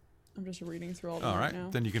 I'm just reading through all of All them right, now.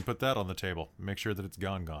 then you can put that on the table. Make sure that it's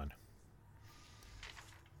gone.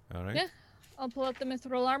 All right. Yeah. I'll pull out the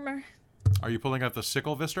mithril armor. Are you pulling out the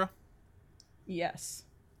sickle, Vistra? Yes.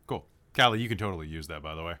 Cool. Callie, you can totally use that,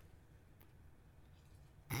 by the way.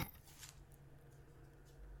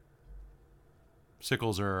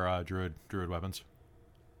 Sickles are druid weapons.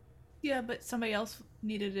 Yeah, but somebody else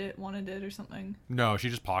needed it, wanted it, or something. No, she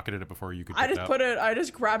just pocketed it before you could. I pick just it up. I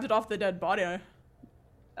just grabbed it off the dead body.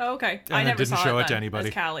 Oh, okay. And I then never didn't saw show it it to then, anybody.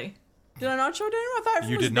 as Callie. Did I not show it to anyone? I thought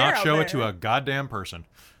everyone You was did not there out show it to there. a goddamn person.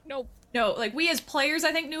 Nope. No, like we as players,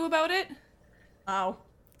 I think knew about it. Oh.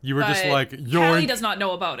 You were just but like, Callie "You're." does not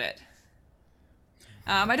know about it.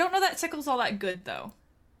 I don't know that sickle's all that good though.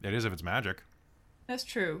 It is if it's magic. That's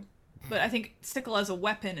true, but I think sickle as a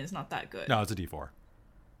weapon is not that good. No, it's a D4.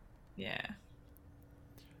 Yeah.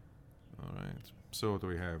 All right. So what do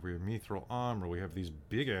we have? We have mithril armor. We have these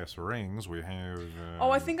big ass rings. We have. Oh,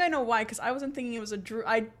 I think I know why. Because I wasn't thinking it was a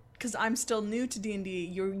because I'm still new to D&D.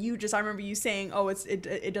 You just I remember you saying, oh,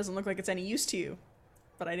 it doesn't look like it's any use to you,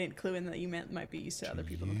 but I didn't clue in that you meant it might be used to other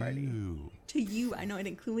people in the party. Ew. To you, I know I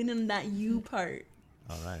didn't clue in that you part.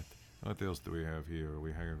 All right. What else do we have here?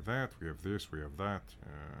 We have that. We have this. We have that.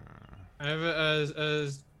 I have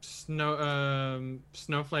a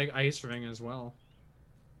snowflake ice ring as well.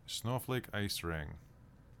 Snowflake ice ring.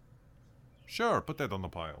 Sure, put that on the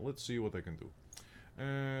pile. Let's see what I can do.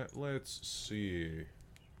 Let's see.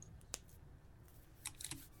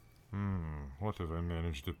 What have I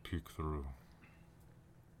managed to peek through?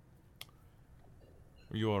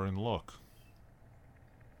 You are in luck.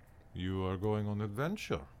 You are going on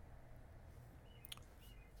adventure.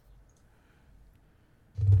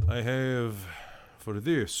 I have, for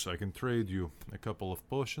this, I can trade you a couple of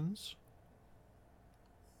potions.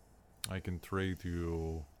 I can trade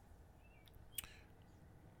you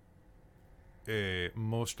a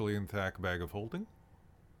mostly intact bag of holding.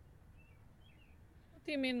 What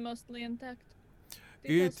do you mean mostly intact? It-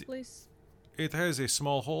 Details, please. It has a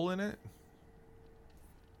small hole in it,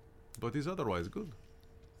 but is otherwise good.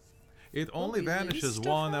 It only we lose vanishes stuff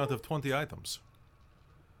 1 now? out of 20 items.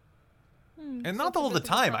 Hmm, And so not it's a all the bit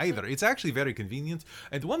of a time process. either. It's actually very convenient.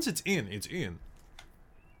 And once it's in, it's in.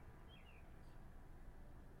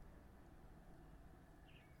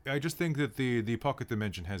 I just think that the pocket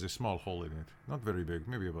dimension has a small hole in it. Not very big,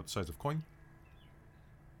 maybe about the size of coin.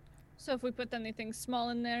 So if we put anything small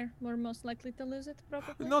in there, we're most likely to lose it,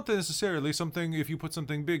 probably? Not necessarily something, if you put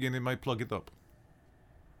something big in, it might plug it up.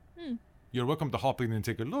 Hmm. You're welcome to hop in and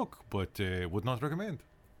take a look, but would not recommend.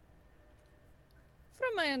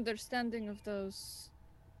 From my understanding of those,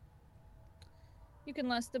 you can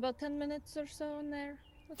last about 10 minutes or so in there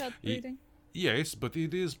without Ye- breathing. Yes, but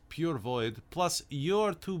it is pure void. Plus,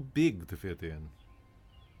 you're too big to fit in.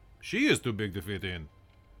 She is too big to fit in.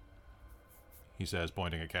 He says,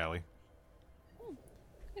 pointing at Callie.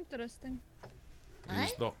 Interesting.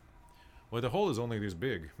 He's the- Well, the hole is only this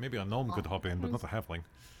big. Maybe a gnome could hop in, but not a halfling.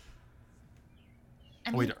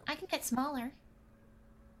 I Wait. mean, I can get smaller.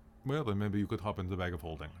 Well, then maybe you could hop into the bag of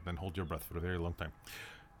holding. Then hold your breath for a very long time.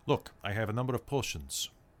 Look, I have a number of potions.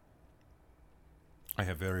 I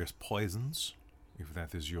have various poisons, if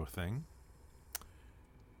that is your thing.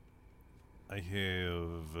 I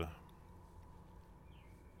have...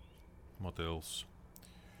 What else?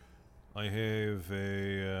 I have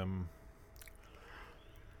a...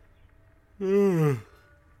 I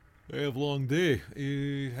have long day.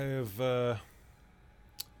 I have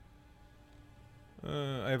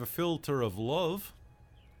a filter of love.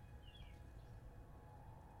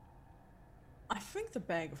 I think the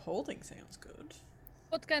bag of holding sounds good.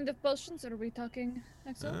 What kind of potions are we talking,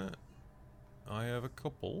 Axel? I have a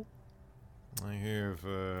couple. I have,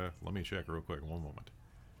 let me check real quick, one moment.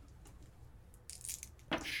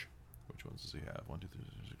 Which ones does he have? 1, 2, 3,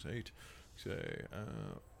 4, 6, 8. Say,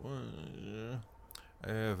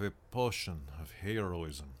 I have a potion of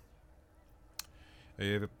heroism. I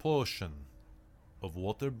have a potion of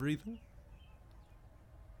water breathing.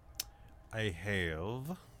 I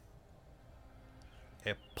have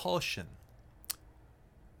a potion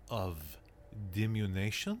of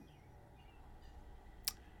diminution.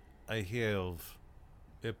 I have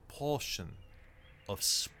a potion of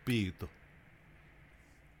speed.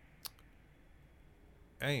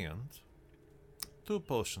 And 2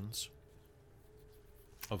 potions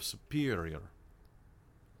of superior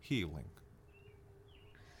healing.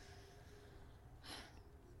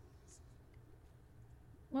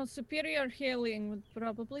 Well, superior healing would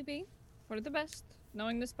probably be for the best,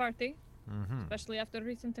 knowing this party, especially after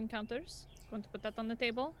recent encounters. Going to put that on the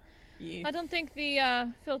table. Yeah. I don't think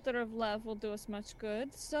the filter of love will do us much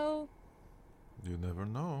good, so You never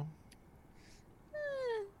know.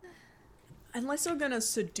 Unless you're gonna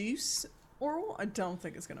seduce Oral, I don't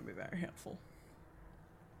think it's gonna be very helpful.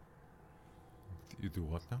 You do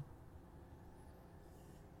what now?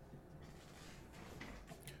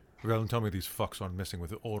 Well, don't tell me these fucks aren't messing with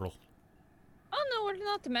the oral. Oh no, we're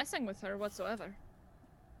not messing with her whatsoever.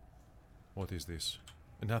 What is this?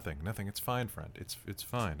 Nothing, nothing. It's fine, friend. It's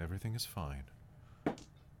fine. Everything is fine.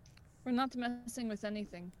 We're not messing with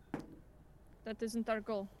anything. That isn't our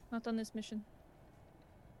goal. Not on this mission.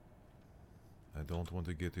 I don't want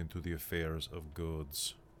to get into the affairs of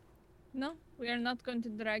gods. No, we are not going to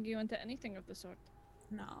drag you into anything of the sort.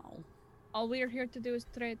 No. All we are here to do is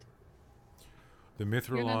trade. The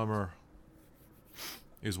mithril You're not- armor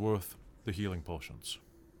is worth the healing potions.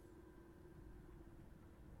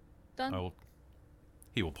 Done.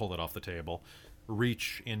 He will pull it off the table,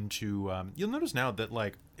 reach into. You'll notice now that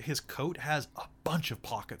like his coat has a bunch of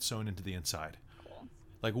pockets sewn into the inside, Cool.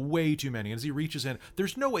 like way too many. And as he reaches in,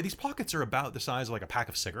 there's no way these pockets are about the size of like a pack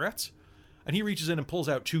of cigarettes. And he reaches in and pulls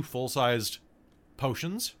out 2 full-sized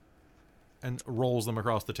potions, and rolls them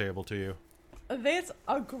across the table to you. That's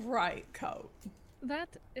a great coat. That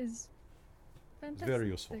is fantastic. Very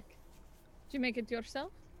useful. Did you make it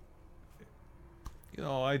yourself? You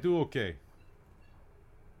know, I do okay.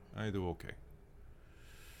 I do okay.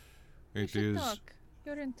 We It should is. talk.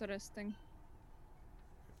 You're interesting.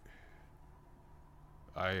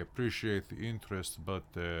 I appreciate the interest, but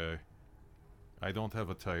I don't have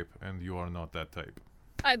a type, and you are not that type.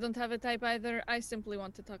 I don't have a type either. I simply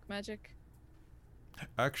want to talk magic.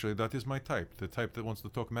 Actually, that is my type. The type that wants to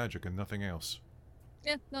talk magic and nothing else.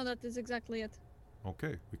 Yeah, no, that is exactly it.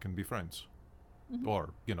 Okay, we can be friends. Mhm.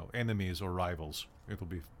 Or, you know, enemies or rivals.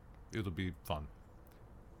 It'll be fun.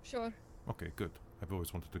 Sure. Okay, good. I've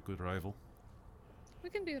always wanted a good rival. We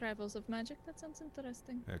can be rivals of magic. That sounds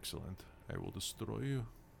interesting. Excellent. I will destroy you.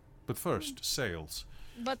 But first, sales.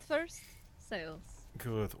 But first, sales.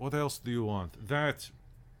 Good. What else do you want? That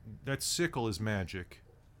sickle is magic.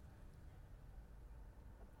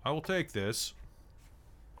 I will take this.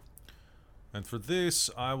 And for this,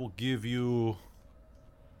 I will give you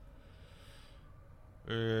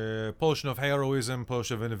a potion of heroism,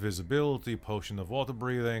 potion of invisibility, potion of water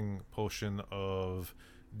breathing, potion of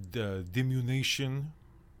diminution,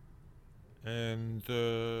 and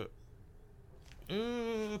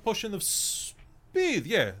potion of speed.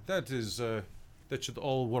 Yeah, that is that should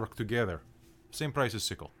all work together. Same price as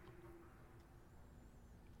sickle.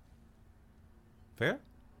 Fair?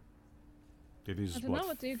 It is I don't know.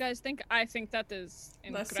 What do you guys think? I think that is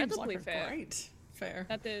That seems incredibly like a fair. great fair.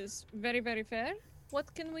 That is very, very fair.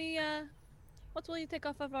 What can we? What will you take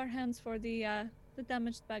off of our hands for the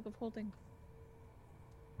damaged bag of holding?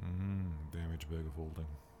 Damage bag of holding.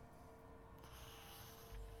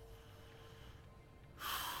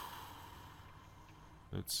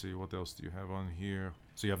 Let's see, what else do you have on here?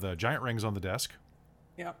 So you have the giant rings on the desk.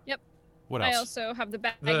 Yep. Yep. What else? I also have the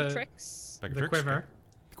bag The- of tricks. Bag of The tricks? quiver. Okay.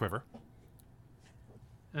 The quiver.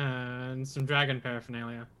 And some dragon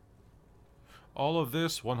paraphernalia. All of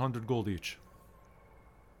this, 100 gold each.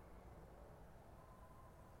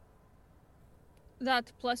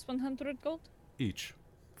 That plus 100 gold. Each.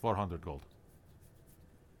 400 gold.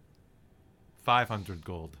 500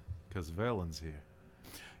 gold. Because Valen's here.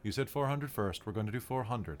 You said 400 first. We're going to do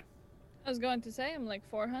 400. I was going to say I'm like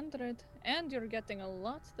 400, and you're getting a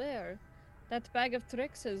lot there. That bag of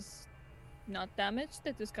tricks is not damaged.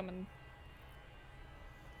 It is coming.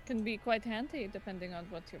 Can be quite handy depending on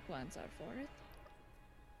what your plans are for it.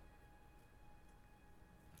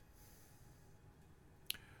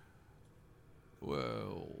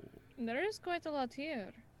 Well, There is quite a lot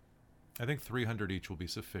here. I think 300 each will be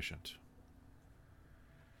sufficient.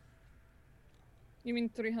 You mean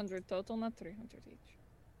 300 total, not 300 each.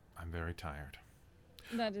 I'm very tired.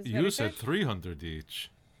 That is You very said fair. 300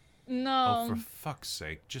 each. No. Oh, for fuck's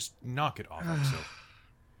sake. Just knock it off, Axel.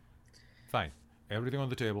 Fine. Everything on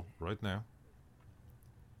the table right now.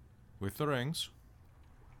 With the rings.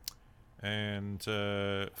 And,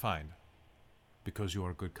 fine. Because you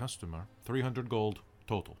are a good customer. 300 gold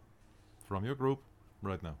total. From your group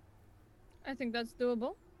right now. I think that's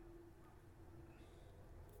doable.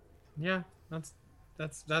 Yeah, that's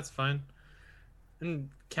fine. And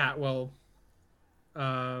Cat will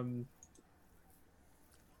Cat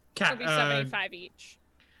It'll be 75 each.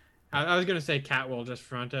 I was gonna say Cat will just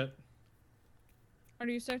front it. Are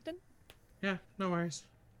you certain? Yeah, no worries.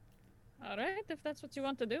 All right, if that's what you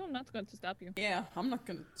want to do, I'm not going to stop you. Yeah, I'm not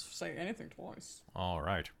gonna say anything twice. All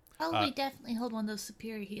right. Probably definitely hold one of those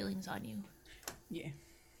superior healings on you. Yeah.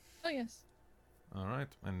 Oh, yes. All right.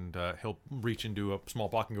 And he'll reach into a small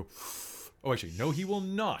pocket and go, oh, actually, no, he will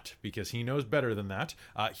not, because he knows better than that.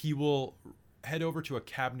 He will head over to a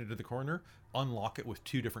cabinet in the corner, unlock it with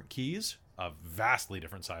 2 different keys of vastly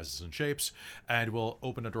different sizes and shapes, and will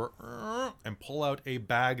open a door and pull out a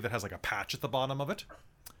bag that has like a patch at the bottom of it.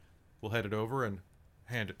 We'll head it over and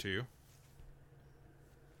hand it to you.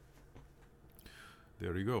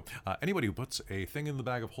 There you go. Anybody who puts a thing in the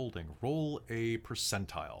bag of holding, roll a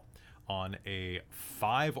percentile. On a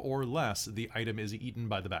 5 or less, the item is eaten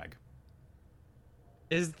by the bag.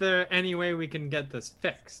 Is there any way we can get this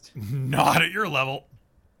fixed? Not at your level.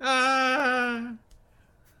 Ah!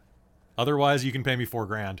 Otherwise, you can pay me 4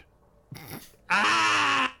 grand.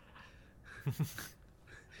 Ah!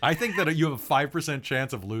 I think that you have a 5%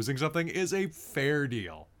 chance of losing something is a fair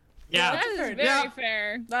deal. Yeah. That is fair. very Yeah.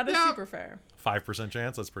 fair. That is Yep. super fair. 5%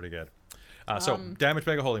 chance, that's pretty good. So, damage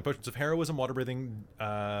bag of holding, potions of heroism, water breathing,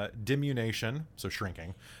 diminution, so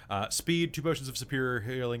shrinking, speed, 2 potions of superior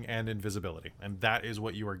healing, and invisibility. And that is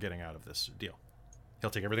what you are getting out of this deal. He'll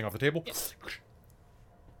take everything off the table. Yes.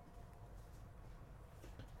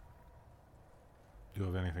 Do you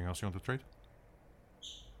have anything else you want to trade?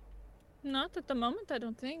 Not at the moment, I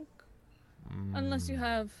don't think. Unless you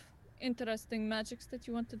have interesting magics that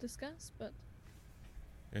you want to discuss, but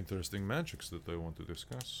Interesting magics that I want to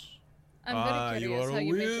discuss. I'm very You curious are how a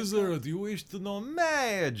you made your wizard. You wish to know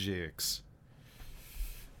magics.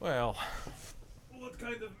 Well, what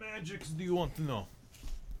kind of magics do you want to know?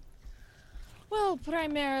 Well,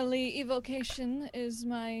 primarily evocation is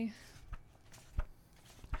my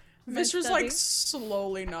Mister's study. like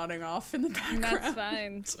slowly nodding off in the and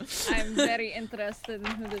background. that's fine. I'm very interested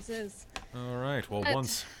in who this is. All right. Well, But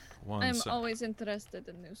once. I'm always interested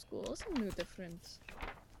in new schools and new different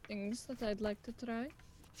things that I'd like to try.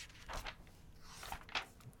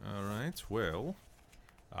 All right. Well,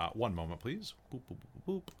 one moment, please. Boop, boop,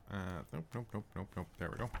 boop, boop. Nope.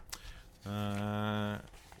 There we go.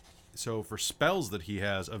 So for spells that he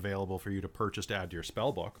has available for you to purchase to add to your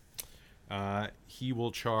spell book, he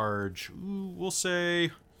will charge, we'll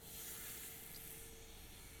say,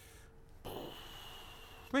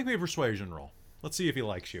 make me a persuasion roll. Let's see if he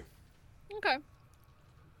likes you. Okay.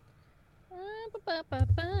 Alright,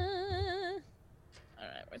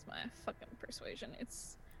 where's my fucking persuasion?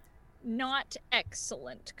 It's not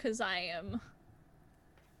excellent, because I am...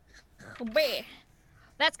 Wait.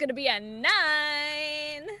 That's gonna be a 9!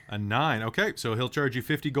 A 9. Okay, so he'll charge you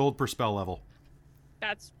 50 gold per spell level.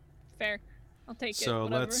 That's fair. I'll take it, So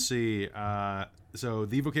whatever. let's see. So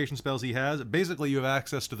the evocation spells he has, basically you have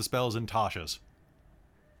access to the spells in Tasha's.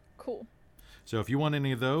 Cool. So if you want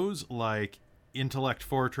any of those, like Intellect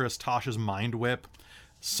Fortress, Tasha's Mind Whip,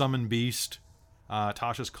 Summon Beast,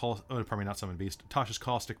 Tasha's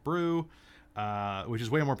Caustic Brew, which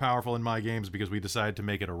is way more powerful in my games because we decided to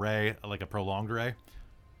make it a ray, like a prolonged ray,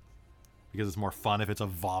 because it's more fun if it's a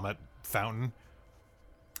vomit fountain.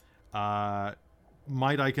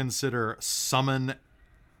 Might I consider Summon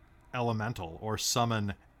Elemental, or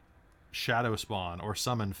Summon Shadow Spawn, or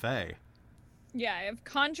Summon Fae? Yeah, I have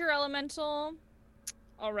Conjure Elemental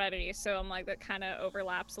already, so I'm like, that kind of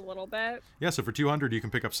overlaps a little bit. Yeah, so for 200 you can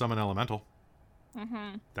pick up Summon Elemental.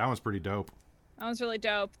 Mm-hmm. That one's pretty dope. That was really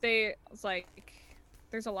dope. It's like,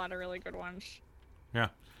 there's a lot of really good ones. Yeah.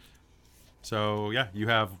 So, yeah, you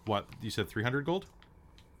have, what, you said 300 gold?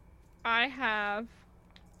 I have...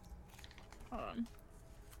 Hold on.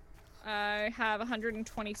 I have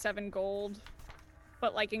 127 gold,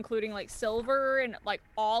 but like including like silver and like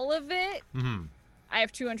all of it, Mm-hmm. I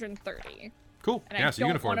have 230. Cool. And Yeah, I so you can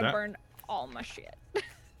don't afford want to that. burn all my shit.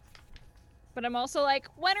 But I'm also like,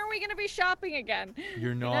 when are we going to be shopping again?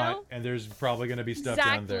 You're not, know? and there's probably going to be stuff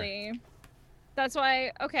down there. Exactly. That's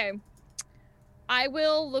why, okay. I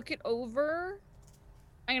will look it over.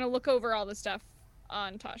 I'm going to look over all the stuff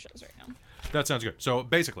on Tasha's right now. That sounds good. So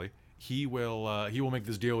basically, he will make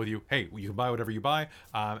this deal with you. Hey, you can buy whatever you buy,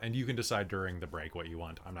 and you can decide during the break what you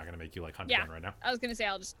want. I'm not going to make you like hunt down right now. I was going to say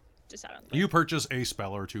I'll just decide on You purchase a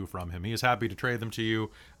spell or two from him. He is happy to trade them to you,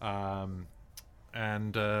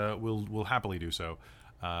 and will happily do so.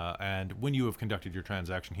 And when you have conducted your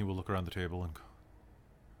transaction, he will look around the table and go,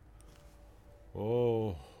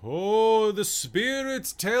 Oh, the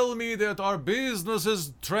spirits tell me that our business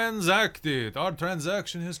is transacted. Our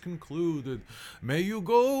transaction has concluded. May you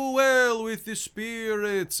go well with the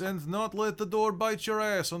spirits and not let the door bite your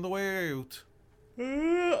ass on the way out.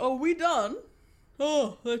 Are we done?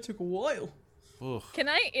 Oh, that took a while. Ugh. Can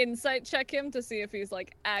I insight check him to see if he's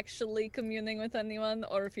like actually communing with anyone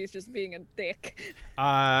or if he's just being a dick?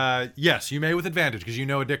 Yes, you may with advantage because you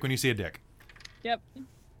know a dick when you see a dick. Yep.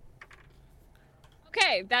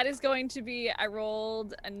 Okay, that is going to be, I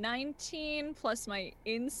rolled a 19 plus my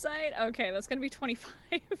insight. Okay, that's going to be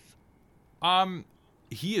 25.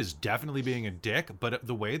 He is definitely being a dick, but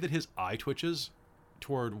the way that his eye twitches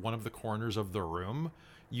toward one of the corners of the room,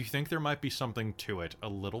 you think there might be something to it a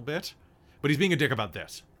little bit. But he's being a dick about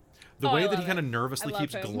this. The way that he kind of nervously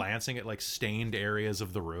keeps glancing at like stained areas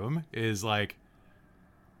of the room is like,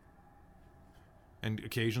 and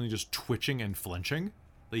occasionally just twitching and flinching.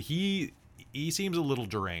 Like he seems a little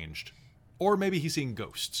deranged, or maybe he's seeing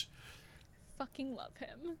ghosts. Fucking love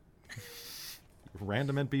him.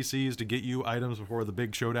 Random NPCs to get you items before the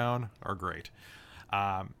big showdown are great.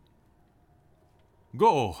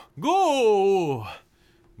 Go!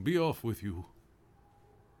 Be off with you.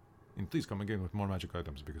 And please come again with more magic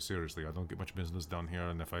items, because seriously, I don't get much business down here,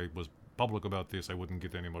 and if I was public about this, I wouldn't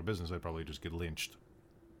get any more business. I'd probably just get lynched.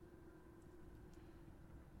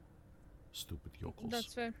 Stupid yokels.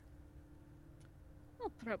 That's fair.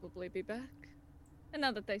 I'll probably be back. And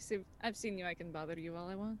now that I've seen you, I can bother you all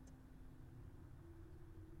I want.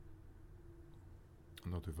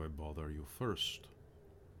 Not if I bother you first.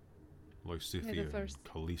 Lysithia and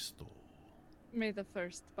Callisto. May the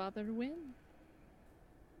first bother win.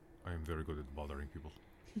 I am very good at bothering people.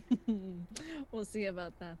 We'll see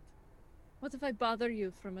about that. What if I bother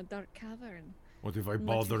you from a dark cavern? What if I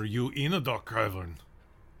bother you in a dark cavern?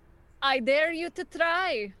 I dare you to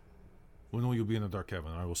try! When will you be in a dark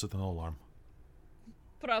cavern? I will set an alarm.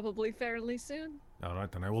 Probably fairly soon.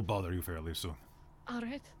 Alright, then I will bother you fairly soon.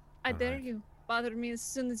 Alright. I dare you. Bother me as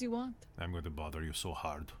soon as you want. I'm going to bother you so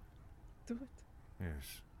hard. Do it.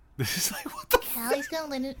 Yes. This is like, what the Callie's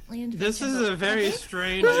gonna lean This is a very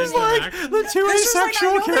strange This is like interaction. the two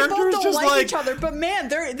asexual characters don't just like each other, but man,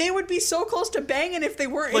 they would be so close to banging if they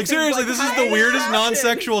weren't. like if they, seriously, like, this is had the any weirdest passion.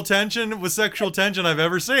 non-sexual tension with sexual tension I've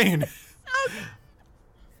ever seen.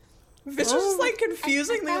 It's just like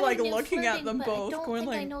confusingly I like knew looking at flirting, them but both, I don't going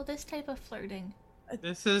think I like, know this type of flirting.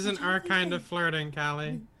 This isn't our kind of flirting,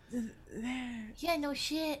 Callie. Yeah, no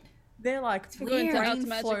shit. they're like I'm going to brain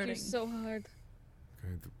out-magic flirting. you so hard.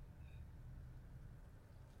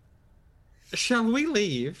 Shall we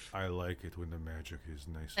leave? I like it when the magic is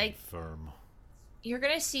nice Like- and firm. You're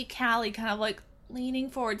gonna see Callie kind of like leaning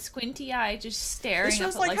forward, squinty eye, just staring. It's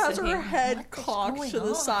just up at like has her Lysithea. head What is cocked going to the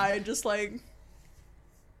on? side, just like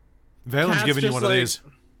Valen's Cat's giving you just one of like- these.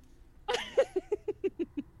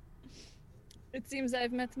 It seems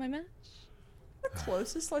I've met my match. the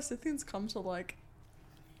closest Lysithians come to like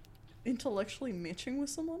intellectually matching with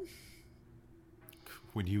someone.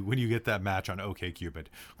 When you get that match on OkCupid.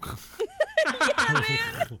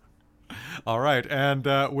 All right, and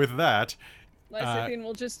with that, Lysithian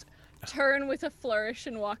will just turn with a flourish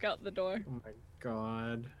and walk out the door. Oh my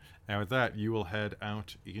god. and with that, you will head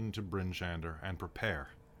out into Brinchander and prepare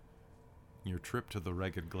your trip to the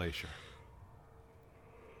Ragged Glacier.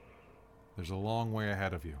 There's a long way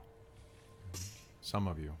ahead of you. Some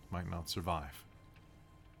of you might not survive.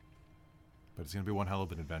 But it's going to be one hell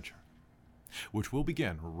of an adventure. Which will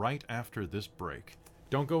begin right after this break.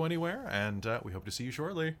 Don't go anywhere, and we hope to see you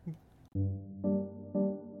shortly.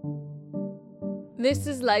 This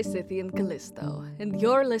is Lysithian Callisto, and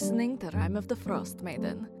you're listening to Rime of the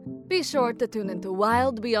Frostmaiden. Be sure to tune into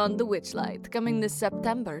Wild Beyond the Witchlight, coming this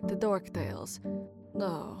September to Dork Tales.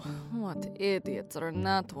 Oh, what idiots are in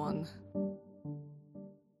that one.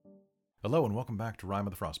 Hello and welcome back to Rime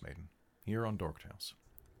of the Frostmaiden, here on Dork Tales.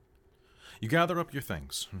 You gather up your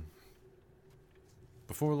things.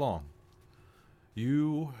 Before long,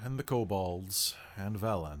 you and the kobolds and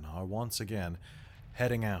Velen are once again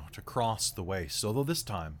heading out across the waste, although this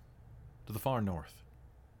time to the far north.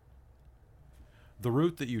 The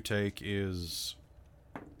route that you take is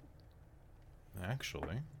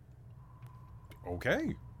actually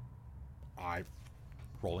okay.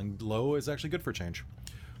 Rolling low is actually good for a change.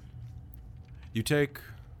 You take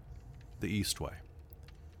the east way,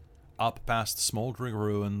 up past the smoldering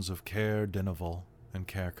ruins of Caer Dineval and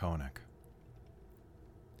Caer Konig.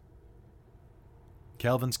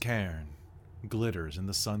 Kelvin's cairn glitters in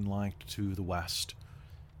the sunlight to the west,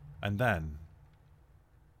 and then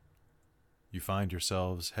you find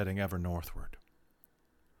yourselves heading ever northward,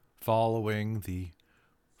 following the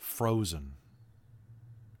frozen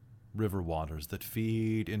river waters that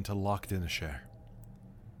feed into Loch Dinneshere,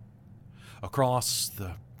 across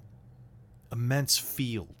the immense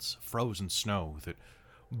fields of frozen snow that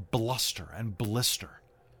bluster and blister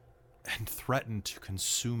and threaten to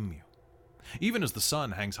consume you. Even as the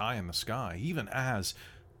sun hangs high in the sky, even as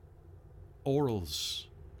Oral's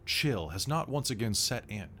chill has not once again set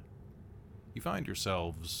in, you find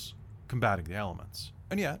yourselves combating the elements.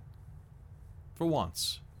 And yet, for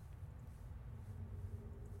once,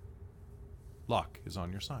 luck is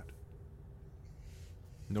on your side.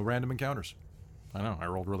 No random encounters. I know, I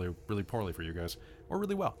rolled really, really poorly for you guys. Or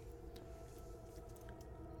really well.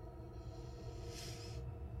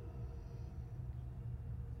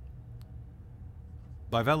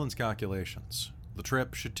 By Velen's calculations, the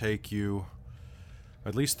trip should take you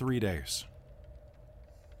at least 3 days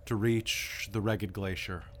to reach the Ragged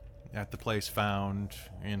Glacier at the place found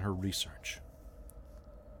in her research.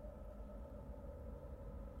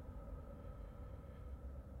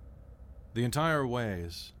 The entire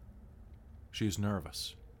ways, she's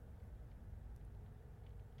nervous.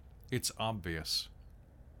 It's obvious.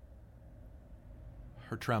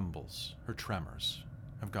 Her tremors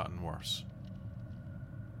have gotten worse.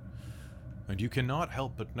 And you cannot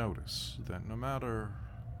help but notice that no matter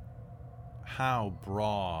how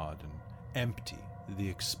broad and empty the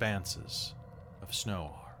expanses of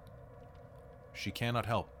snow are, she cannot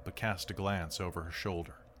help but cast a glance over her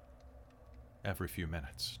shoulder every few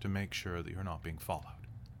minutes to make sure that you're not being followed.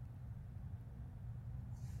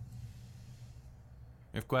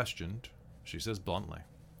 If questioned, she says bluntly,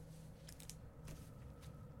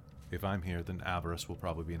 "If I'm here, then Avarice will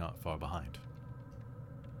probably be not far behind.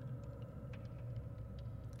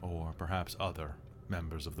 Or perhaps other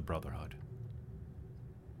members of the Brotherhood.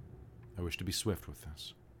 I wish to be swift with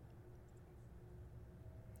this."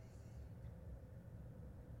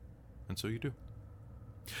 And so you do.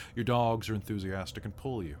 Your dogs are enthusiastic and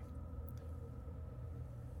pull you.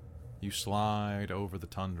 You slide over the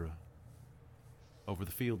tundra, over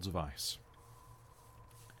the fields of ice.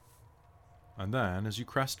 And then, as you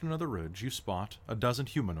crest another ridge, you spot a dozen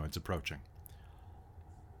humanoids approaching.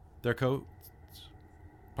 Their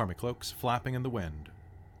cloaks flapping in the wind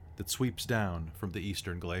that sweeps down from the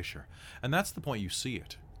eastern glacier. And that's the point you see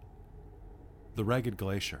it. The Ragged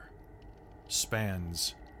Glacier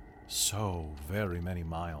spans so very many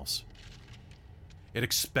miles. It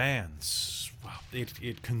expands.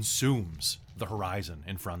 It consumes the horizon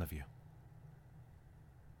in front of you.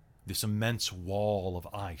 This immense wall of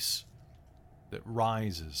ice that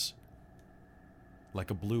rises like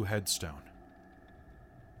a blue headstone.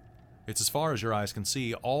 It's as far as your eyes can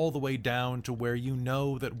see, all the way down to where you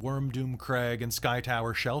know that Wormdoom Crag and Sky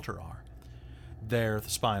Tower Shelter are. They're the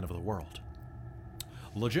spine of the world.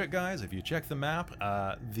 Legit, guys, if you check the map,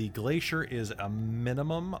 the glacier is a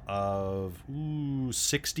minimum of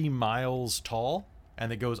 60 miles tall,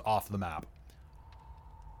 and it goes off the map.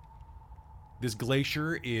 This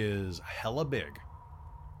glacier is hella big.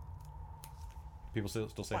 People still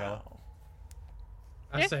say hella?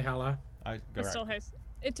 I say hella.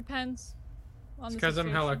 It depends on the Because I'm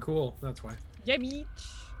hella situation. cool, that's why. Yeah, beach.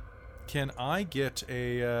 Can I get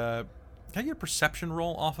a perception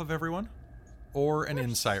roll off of everyone? Or an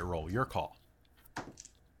insight roll? Your call.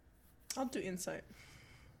 I'll do insight.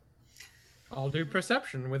 I'll do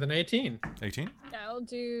perception with an 18. 18? I'll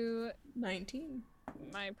do 19.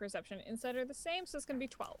 my perception insight are the same, so it's gonna be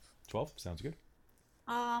 12. 12? Sounds good.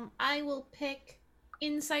 I will pick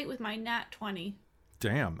insight with my nat 20.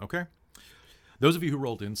 Damn, okay. Those of you who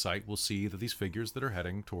rolled insight will see that these figures that are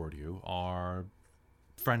heading toward you are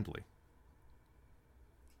friendly.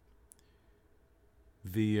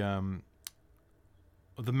 The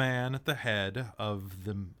man at the head of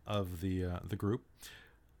the group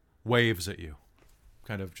waves at you,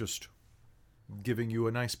 kind of just giving you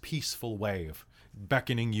a nice peaceful wave,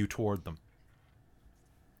 beckoning you toward them.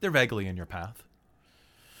 They're vaguely in your path.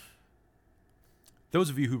 Those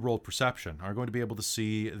of you who rolled perception are going to be able to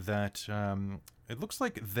see that it looks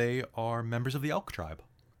like they are members of the Elk tribe.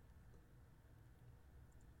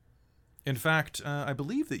 In fact, I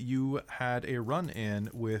believe that you had a run-in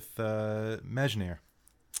with Mejnir.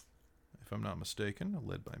 If I'm not mistaken,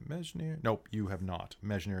 led by Mejnir. Nope, you have not.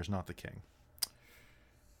 Mejnir is not the king.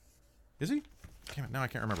 Is he? Damn it, now I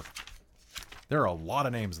can't remember. There are a lot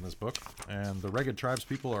of names in this book, and the Ragged Tribes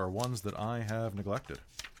people are ones that I have neglected.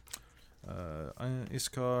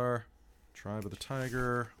 Iskar, Tribe of the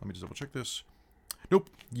Tiger. Let me just double check this. Nope,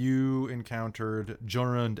 you encountered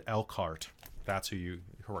Jorund Elkhart. That's who you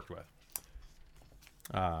worked with.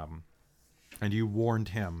 And you warned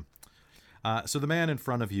him. So the man in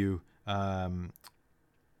front of you,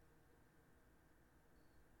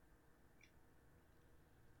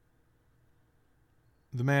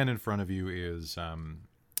 is a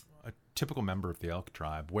typical member of the elk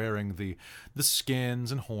tribe, wearing the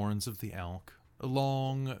skins and horns of the elk. A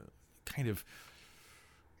long, kind of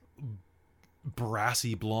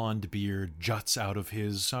brassy blonde beard juts out of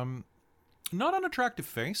his not unattractive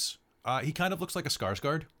face. He kind of looks like a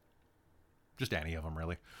Skarsgård. Just any of them,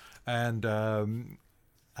 really. And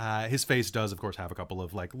his face does, of course, have a couple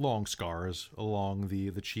of like long scars along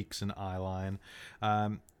the cheeks and eye line.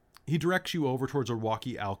 He directs you over towards a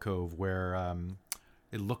rocky alcove where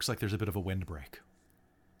it looks like there's a bit of a windbreak.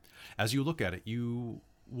 As you look at it, you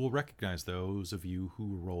will recognize those of you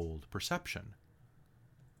who rolled perception.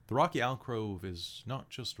 The rocky alcove is not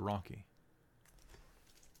just rocky.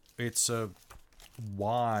 It's a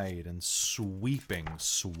wide and sweeping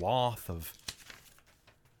swath of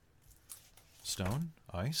stone?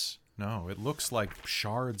 Ice? No, it looks like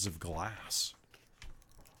shards of glass.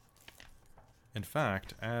 In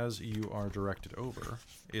fact, as you are directed over,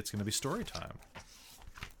 it's going to be story time.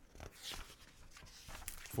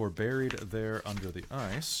 For buried there under the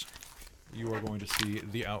ice, you are going to see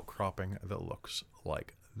the outcropping that looks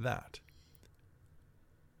like that.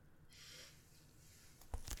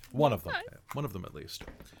 One of them at least.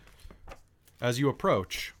 As you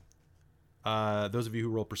approach, those of you who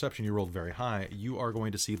rolled perception, you rolled very high. You are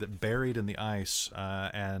going to see that buried in the ice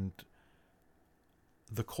and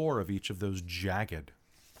the core of each of those jagged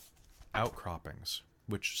outcroppings,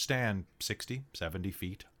 which stand 60, 70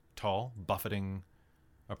 feet tall, blocking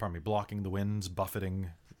the wind's buffeting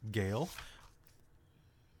gale.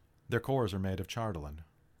 Their cores are made of chardalin,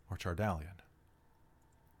 or chardalian.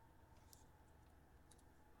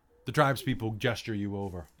 The tribespeople gesture you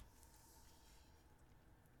over.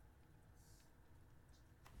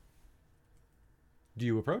 Do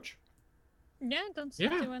you approach? Yeah, don't see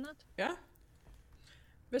why not. Yeah.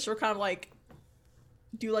 Vischer kind of like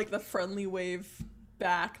do like the friendly wave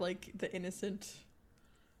back, like the innocent.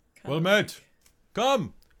 Well met.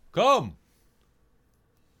 Come.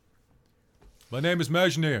 My name is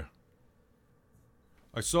Mejnir.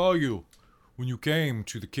 I saw you when you came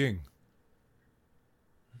to the king.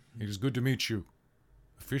 It is good to meet you,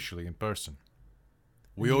 officially in person.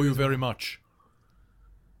 We owe you very much.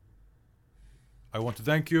 I want to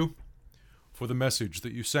thank you for the message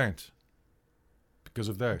that you sent. Because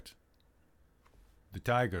of that, the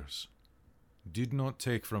tigers did not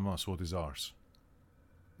take from us what is ours.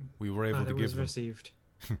 We were able to give them. Received.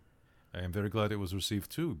 I am very glad it was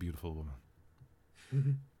received too, beautiful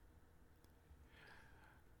woman.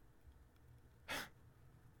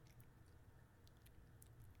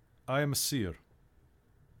 I am a seer,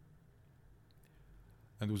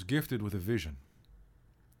 and was gifted with a vision,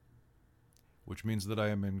 which means that I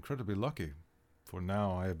am incredibly lucky, for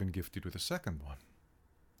now I have been gifted with a second one,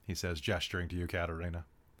 he says, gesturing to you, Katarina.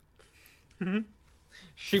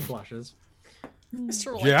 She blushes.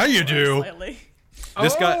 Yeah, you do. Slightly.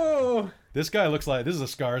 This guy looks like, this is a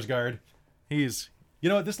Skarsgård. He's, you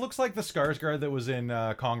know what, this looks like the Skarsgård that was in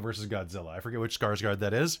Kong vs. Godzilla. I forget which Skarsgård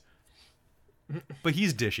that is. But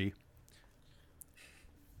he's dishy.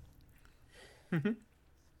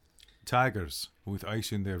 Tigers with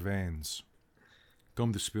ice in their veins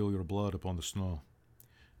come to spill your blood upon the snow.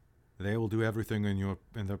 They will do everything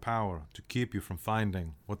in their power to keep you from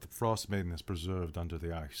finding what the Frostmaiden has preserved under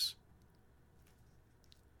the ice.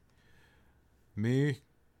 Me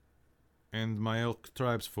and my elk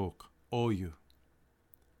tribesfolk owe you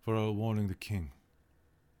for warning the king,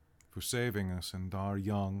 for saving us and our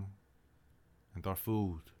young and our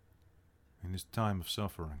food in this time of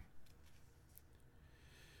suffering.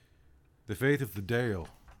 The fate of the Dale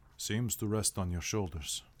seems to rest on your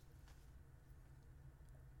shoulders.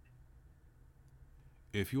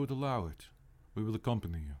 If you would allow it, we will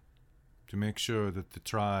accompany you to make sure that the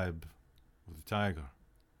tribe of the tiger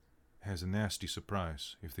has a nasty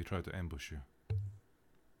surprise if they try to ambush you.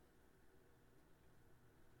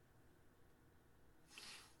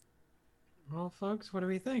 Well, folks, what do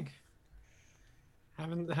we think?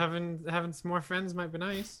 Having some more friends might be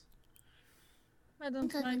nice. I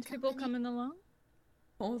don't Good mind people company. coming along.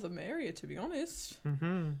 All the merrier, to be honest.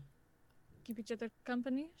 Mm-hmm. Keep each other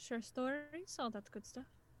company, share stories, all that good stuff.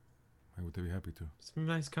 I would be happy to. Some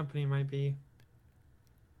nice company might be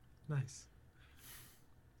nice.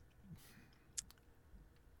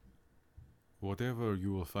 Whatever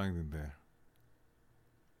you will find in there,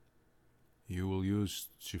 you will use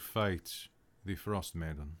to fight the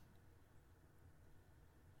Frostmaiden.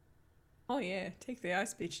 Oh yeah, take the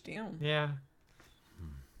ice bitch down. Yeah.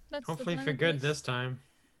 That's Hopefully the for plan, good please. this time.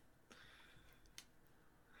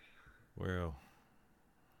 Well,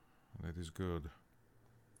 that is good.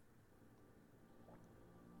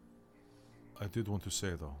 I did want to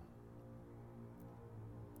say though,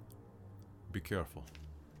 be careful.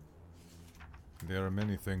 There are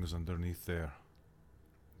many things underneath there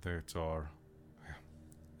that are.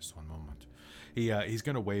 Just one moment. He's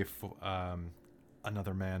gonna wave for,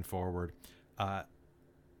 another man forward.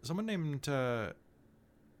 Someone named.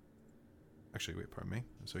 Actually, wait, pardon me.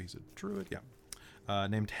 So he's a druid, yeah.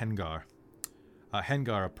 Named Hengar.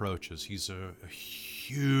 Hengar approaches. He's a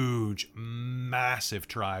huge, massive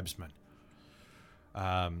tribesman.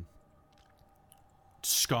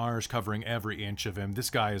 Scars covering every inch of him. This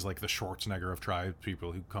guy is like the Schwarzenegger of tribe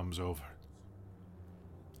people who comes over.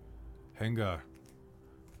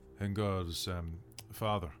 Hengar's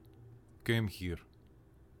father came here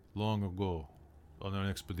long ago on an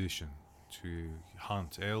expedition to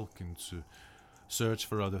hunt elk and to search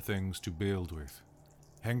for other things to build with.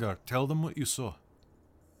 Hengar, tell them what you saw,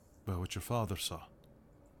 about what your father saw.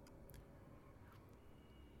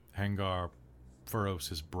 Hengar furrows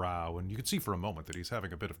his brow, and you can see for a moment that he's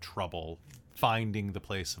having a bit of trouble finding the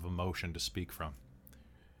place of emotion to speak from.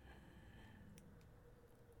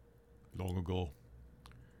 Long ago,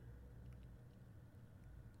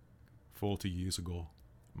 40 years ago,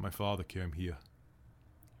 my father came here.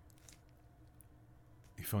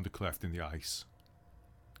 He found a cleft in the ice.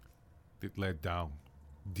 It led down,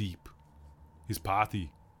 deep. His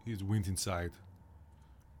party, went inside.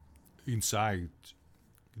 Inside,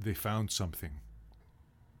 they found something.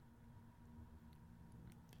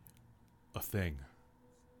 A thing.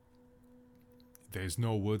 There's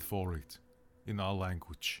no word for it in our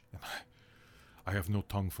language, and I have no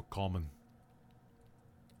tongue for common.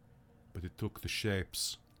 But it took the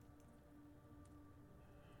shapes.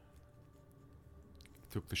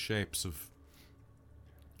 It took the shapes of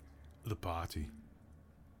the party.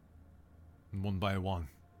 And one by one,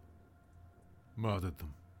 murdered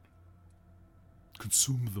them.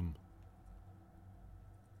 Consumed them.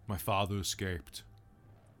 My father escaped.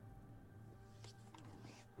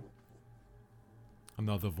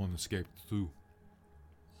 Another one escaped too.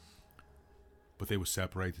 But they were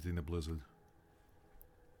separated in a blizzard.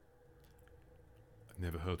 I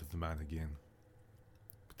never heard of the man again.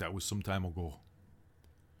 But that was some time ago.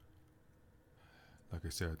 Like I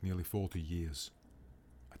said, nearly 40 years.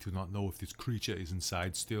 I do not know if this creature is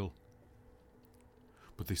inside still.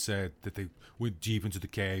 But they said that they went deep into the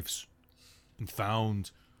caves and found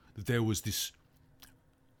that there were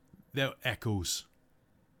echoes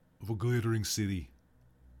of a glittering city.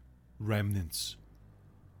 Remnants.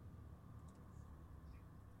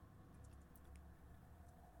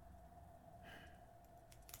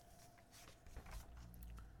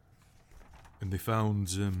 And they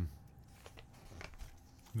found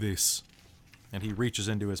this. And he reaches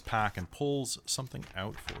into his pack and pulls something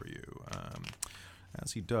out for you.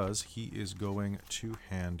 As he does, he is going to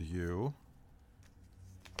hand you...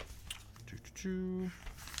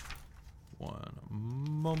 One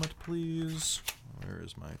moment, please. Where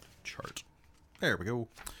is my chart? There we go.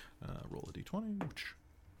 Roll a d20.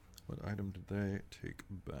 What item did they take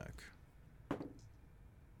back?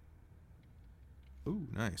 Ooh,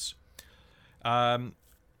 nice.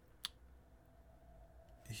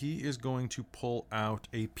 He is going to pull out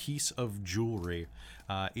a piece of jewelry.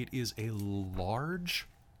 It is a large,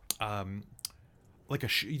 like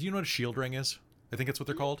do you know what a shield ring is? I think that's what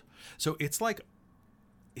they're called. So it's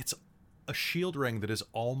a shield ring that is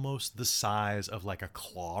almost the size of like a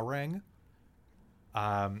claw ring.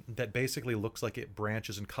 That basically looks like it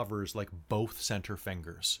branches and covers like both center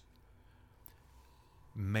fingers.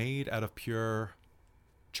 Made out of pure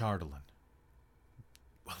chardolin.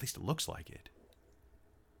 Well, at least it looks like it.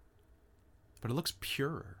 But it looks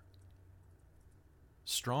purer.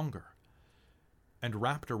 Stronger. And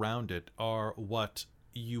wrapped around it are what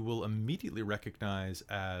you will immediately recognize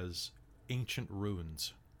as ancient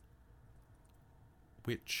runes.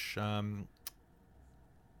 Which,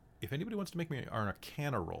 if anybody wants to make me an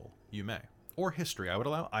Arcana roll, you may. Or history. I would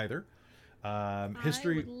allow either.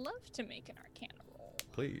 History. I would love to make an Arcana roll.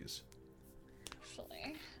 Please.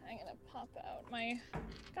 Actually, I'm gonna pop out my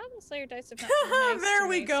Goblin Slayer dice. Have not been nice There to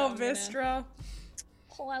we me, go, so I'm gonna Vistra.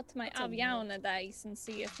 pull out my Aviana dice and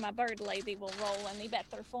see if my bird lady will roll any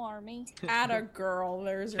better for me. Atta girl.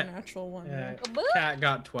 There's your natural one. There. Cat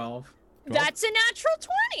got 12. That's a natural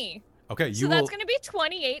 20. Okay, you So will. that's gonna be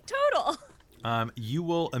 28 total. You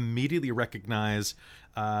will immediately recognize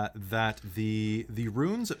that the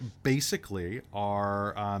runes basically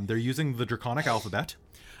are they're using the Draconic alphabet,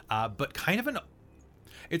 but kind of an.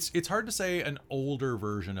 It's hard to say an older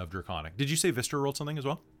version of Draconic. Did you say Vistra rolled something as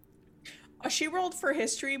well? She rolled for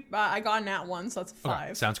history, but I got a nat 1, so that's a 5.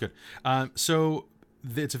 Okay, sounds good. So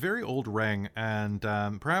it's a very old ring, and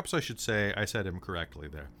perhaps I should say I said him correctly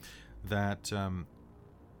there. That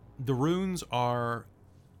the runes are.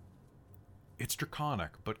 It's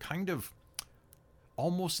Draconic, but kind of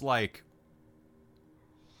almost like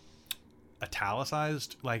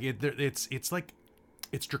italicized. Like it's like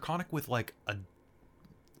it's Draconic with like a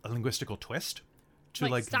linguistical twist. To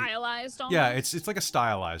like stylized almost? Yeah, it's like a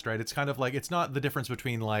stylized, right? It's kind of like, it's not the difference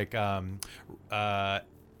between like the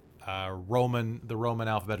Roman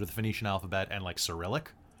alphabet or the Phoenician alphabet and like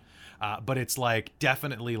Cyrillic. But it's like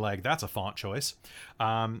definitely like that's a font choice.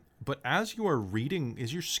 But as you are reading,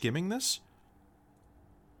 as you're skimming this,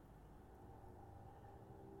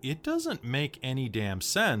 it doesn't make any damn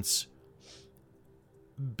sense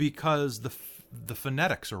because the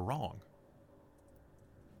phonetics are wrong.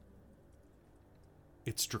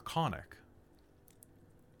 It's Draconic.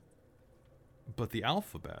 But the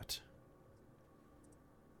alphabet,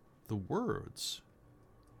 the words,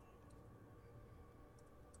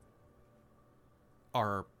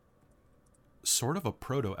 are sort of a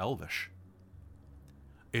Proto-Elvish.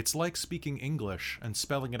 It's like speaking English and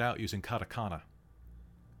spelling it out using katakana.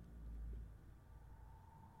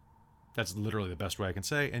 That's literally the best way I can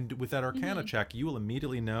say. And with that Arcana check, you will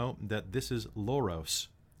immediately know that this is Loros,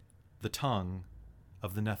 the tongue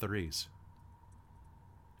of the Netherese.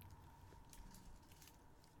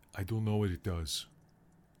 I don't know what it does,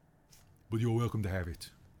 but you're welcome to have it.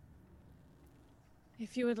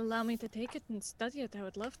 If you would allow me to take it and study it, I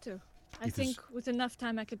would love to. I It think is- with enough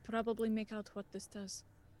time I could probably make out what this does.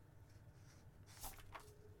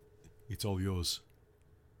 It's all yours.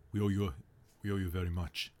 We owe you very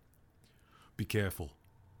much. Be careful.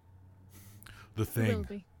 The Will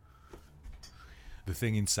be.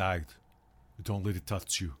 thing inside. Don't let it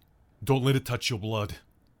touch you. Don't let it touch your blood.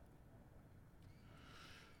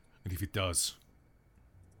 And if it does,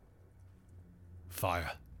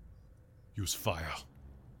 fire. Use fire.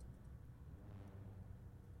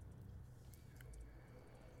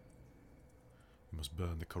 You must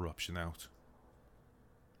burn the corruption out.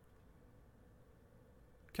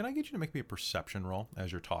 Can I get you to make me a perception roll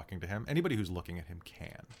as you're talking to him? Anybody who's looking at him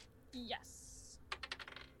can. Yes.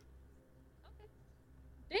 Okay.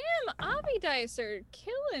 Damn, Avi dice are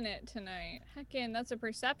killing it tonight. Heckin', that's a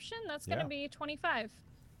perception. That's gonna Yeah. be 25.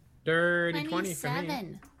 Dirty 20 for me.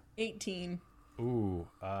 27. 18. Ooh,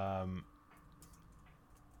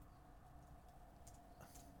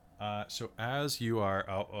 so as you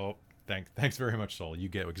are, thanks very much, Soul. You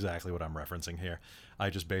get exactly what I'm referencing here. I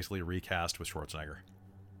just basically recast with Schwarzenegger.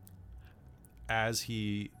 As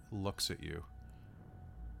he looks at you,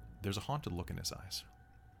 there's a haunted look in his eyes.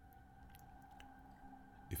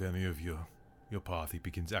 If any of your party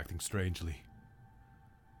begins acting strangely,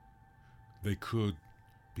 they could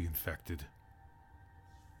be infected.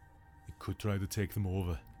 It could try to take them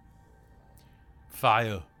over.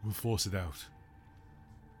 Fire will force it out.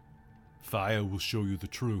 Fire will show you the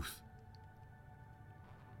truth.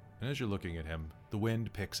 And as you're looking at him, the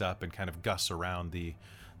wind picks up and kind of gusts around the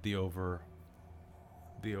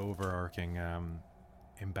overarching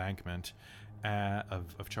embankment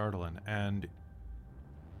of Chardalin, and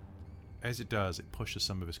as it does, it pushes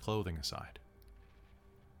some of his clothing aside.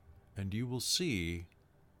 And you will see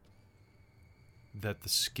that the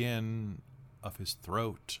skin of his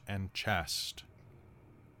throat and chest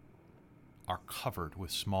are covered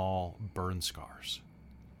with small burn scars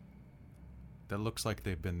that looks like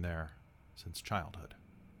they've been there since childhood.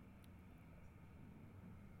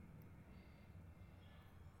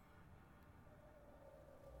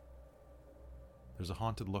 There's a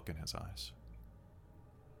haunted look in his eyes.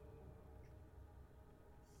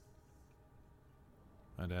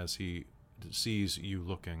 And as he sees you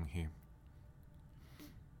looking,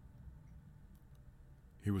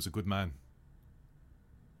 he was a good man,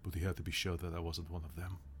 but he had to be sure that I wasn't one of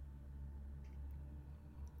them.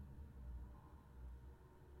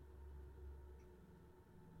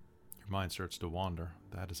 Your mind starts to wander.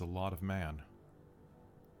 That is a lot of man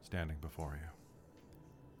standing before you.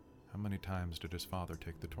 How many times did his father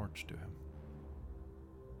take the torch to him?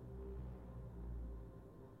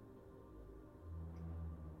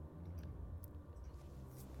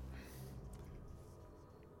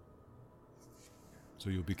 So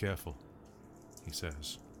you'll be careful, he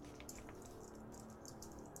says.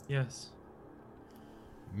 Yes.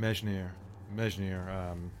 Mejnir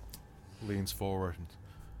leans forward and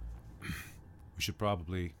we should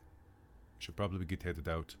probably get headed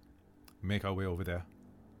out. Make our way over there.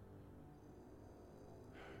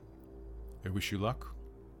 I wish you luck.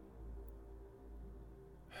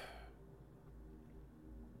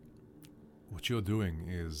 What you're doing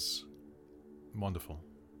is wonderful.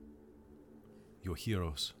 You're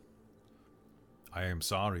heroes. I am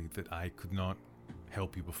sorry that I could not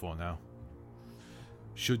help you before now.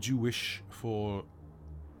 Should you wish for...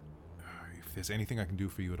 if there's anything I can do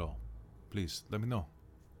for you at all, please let me know.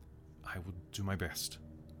 I will do my best.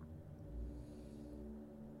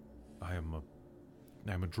 I am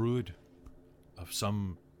a druid of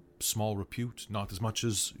some small repute, not as much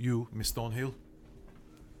as you, Miss Thornhill.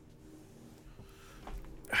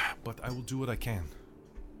 But I will do what I can.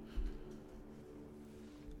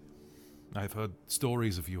 I've heard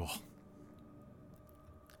stories of you all.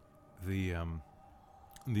 The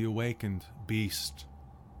awakened beast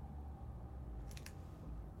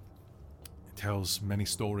tells many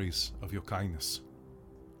stories of your kindness.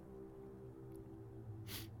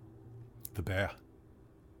 The bear.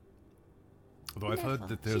 Although I've heard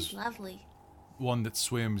that there's She's lovely. one that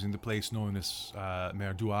swims in the place known as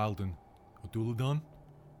Mare Dualden or Duladon.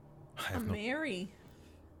 I have no... Mary.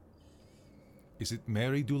 Is it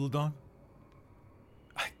Mary Duladon?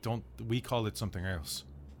 I don't... We call it something else.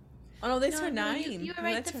 Oh no, that's No, her no, name. you were No,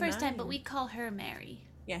 right that's the her first time, but name. we call her Mary.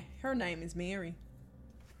 Yeah, her name is Mary.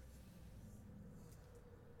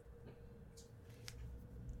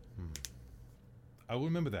 I will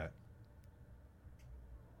remember that.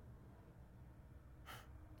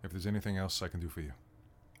 If there's anything else I can do for you,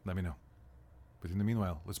 let me know. But in the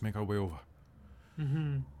meanwhile, let's make our way over.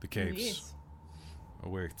 Mm-hmm. The caves. Yes. Oh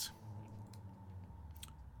wait.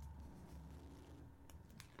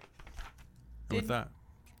 And with that,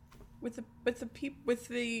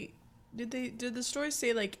 did the story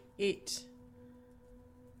say like it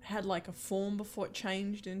had like a form before it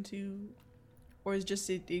changed into, or is just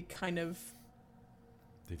it kind of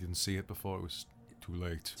they didn't see it before it was too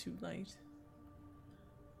late. too late?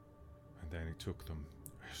 And then it took them.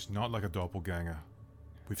 It's not like a doppelganger.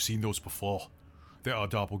 We've seen those before. There are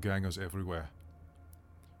doppelgangers everywhere.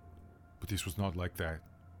 But this was not like that.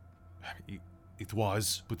 I mean, it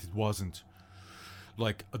was, but it wasn't.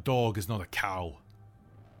 Like, a dog is not a cow.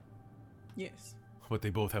 Yes. But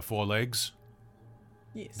they both have 4 legs.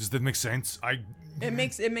 Yes. Does that make sense? It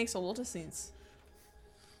makes a lot of sense.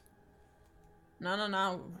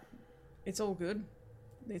 No. It's all good.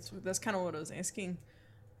 That's kind of what I was asking.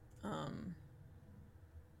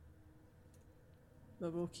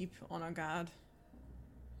 But we'll keep on our guard.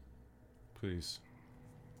 Please.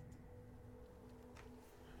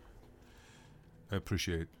 I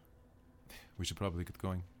appreciate. We should probably get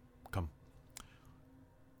going. Come.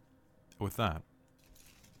 With that,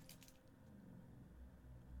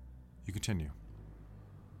 you continue.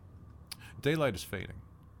 Daylight is fading.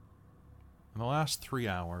 In the last 3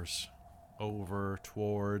 hours, over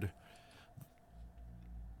toward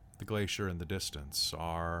the glacier in the distance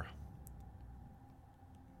are,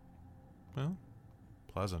 well,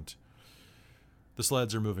 pleasant. The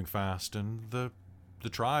sleds are moving fast, and the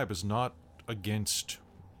tribe is not against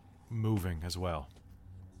moving as well.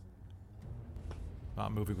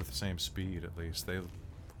 Not moving with the same speed, at least.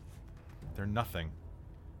 They're nothing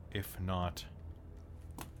if not,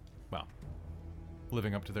 well,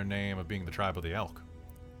 living up to their name of being the tribe of the elk.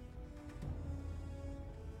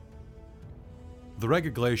 The Rega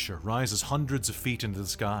Glacier rises hundreds of feet into the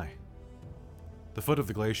sky. The foot of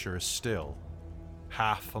the glacier is still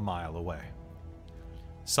half a mile away.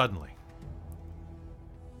 Suddenly,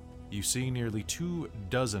 you see nearly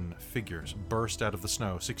 24 figures burst out of the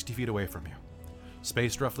snow 60 feet away from you.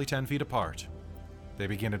 Spaced roughly 10 feet apart, they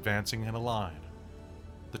begin advancing in a line.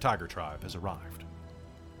 The Tiger Tribe has arrived.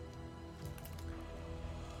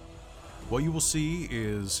 What you will see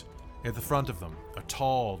is, at the front of them, a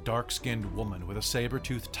tall, dark-skinned woman with a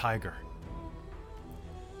saber-toothed tiger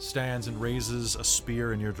stands and raises a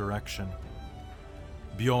spear in your direction.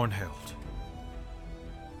 Bjornhild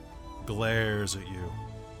glares at you.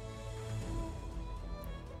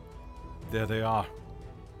 There they are.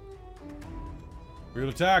 We'll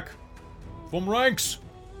attack! From ranks!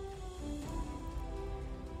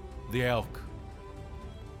 The elk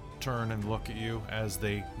turn and look at you as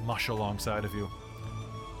they mush alongside of you.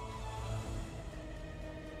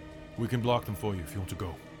 We can block them for you if you want to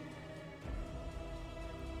go.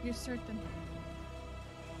 You're certain.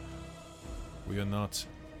 We are not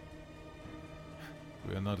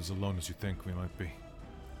as alone as you think we might be.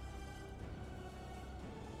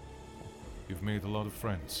 You've made a lot of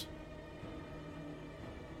friends.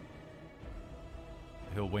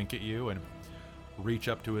 He'll wink at you and reach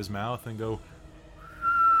up to his mouth and go...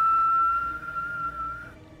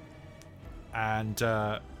 And,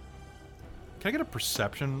 can I get a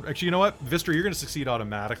perception? Actually, you know what? Vistra, you're going to succeed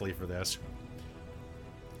automatically for this.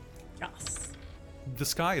 Yes. The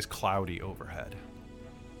sky is cloudy overhead.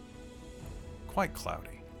 Quite cloudy.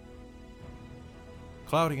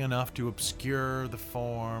 Cloudy enough to obscure the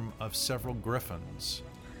form of several griffins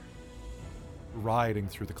riding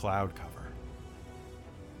through the cloud cover.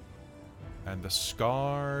 And the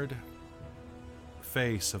scarred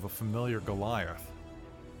face of a familiar Goliath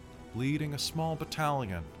leading a small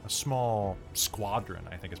battalion, a small squadron,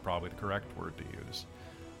 I think is probably the correct word to use,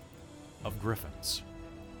 of griffins.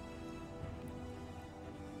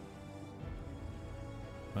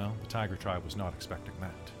 Well, the Tiger Tribe was not expecting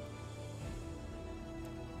that.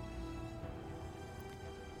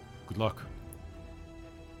 Good luck.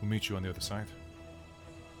 We'll meet you on the other side.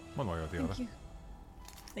 One way or the other.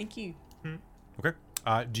 Thank you. Okay.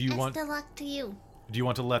 Do you want... Best of luck to you. Do you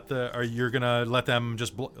want to let the... Are you gonna let them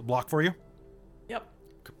just block for you? Yep.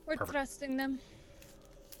 We're Perfect. trusting them.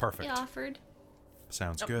 Perfect. He offered.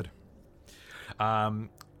 Sounds good.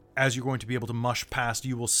 As you're going to be able to mush past,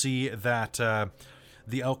 you will see that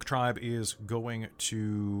the Elk Tribe is going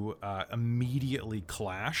to immediately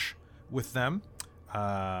clash with them.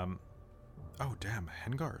 Oh, damn.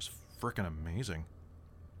 Hengar is freaking amazing.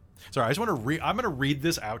 Sorry, I just want to read... I'm going to read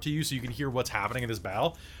this out to you so you can hear what's happening in this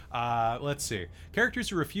battle. Let's see. Characters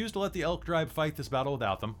who refuse to let the Elk Tribe fight this battle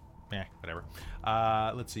without them. Whatever.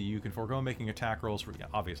 Let's see. You can forego making attack rolls for... Yeah,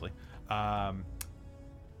 obviously.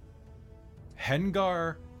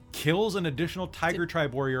 Hengar kills an additional Tiger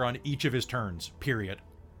Tribe warrior on each of his turns. Period.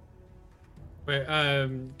 Wait,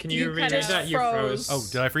 can you You read kinda that? You froze. Oh,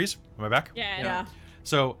 did I freeze? Am I back? Yeah. Yeah.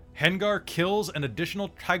 So, Hengar kills an additional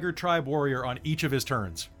Tiger Tribe warrior on each of his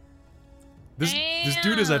turns. This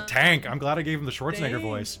dude is a tank. I'm glad I gave him the Schwarzenegger Dang.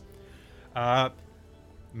 voice.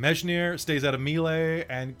 Mejnir stays out of melee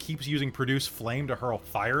and keeps using Produce Flame to hurl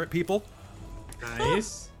fire at people.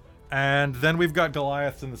 Nice. And then we've got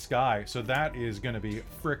Goliaths in the sky, so that is going to be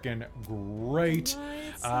frickin' great.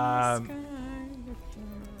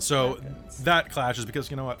 So that clashes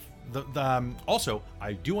because, you know what? Also,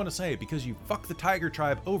 I do want to say, because you fucked the Tiger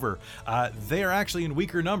Tribe over, they are actually in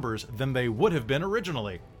weaker numbers than they would have been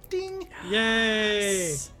originally. Ding!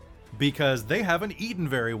 Yay! Because they haven't eaten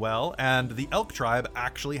very well, and the Elk Tribe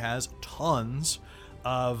actually has tons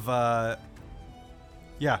of,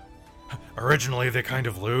 Originally, they kind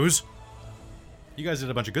of lose. You guys did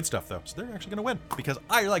a bunch of good stuff, though, so they're actually going to win, because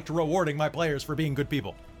I like to rewarding my players for being good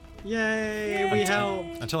people. Yay! We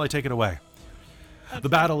helped. Until I take it away. The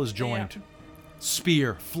battle is joined. Yeah.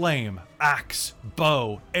 Spear, flame, axe,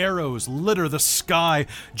 bow, arrows litter the sky,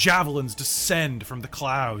 javelins descend from the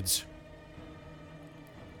clouds.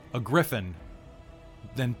 A griffin,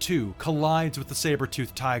 then two, collides with the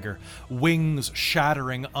saber-toothed tiger, wings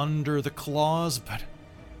shattering under the claws, but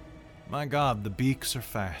my god, the beaks are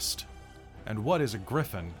fast. And what is a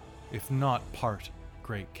griffin if not part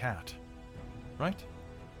great cat? Right?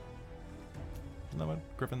 Isn't that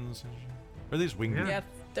what griffins... Are they just winged? Yeah. Yeah,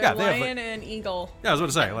 they're Yeah, they have, lion and eagle. Yeah, I was about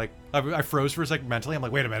to say, like, I froze for a second mentally. I'm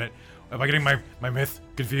like, wait a minute. Am I getting my myth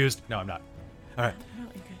confused? No, I'm not. All right. Oh,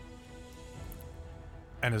 okay.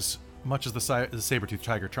 And as much as the saber-toothed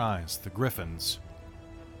tiger tries, the griffins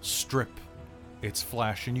strip its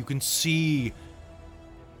flesh, and you can see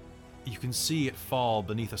it fall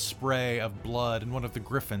beneath a spray of blood, and one of the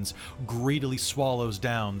griffins greedily swallows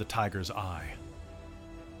down the tiger's eye.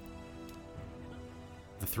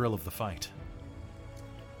 The thrill of the fight.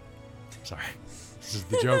 Sorry.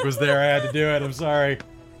 The joke was there. I had to do it. I'm sorry.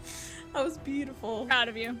 That was beautiful. Proud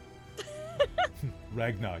of you.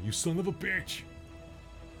 Ragnar, you son of a bitch.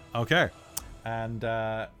 Okay. And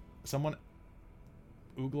someone...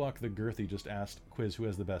 Ooglock the Girthy just asked, Quiz, who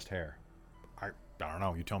has the best hair? I don't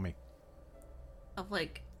know. You tell me. Of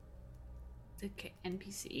like the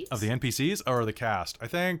NPCs? Of the NPCs or the cast? I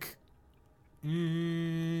think...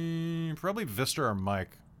 probably Vista or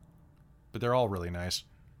Mike. But they're all really nice.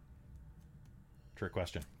 Trick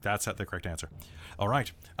question. That's the correct answer. All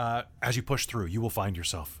right. As you push through, you will find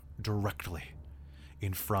yourself directly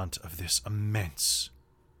in front of this immense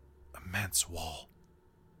wall.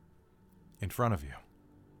 In front of you.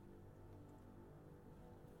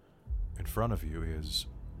 In front of you is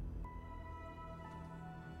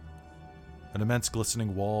an immense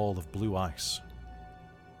glistening wall of blue ice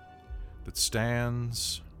that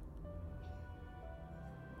stands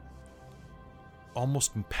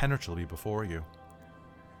almost impenetrably before you.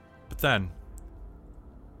 But then,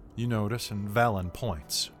 you notice, and Velen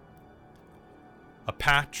points, a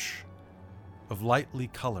patch of lightly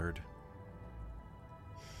colored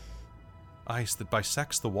ice that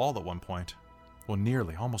bisects the wall at one point. Well,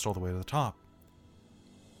 nearly, almost all the way to the top.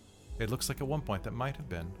 It looks like at one point that might have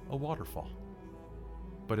been a waterfall,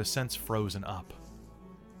 but has since frozen up.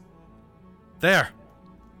 There!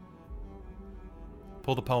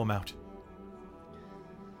 Pull the poem out.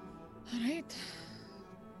 Alright.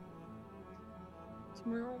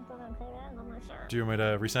 Do you want me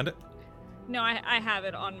to resend it? No, I have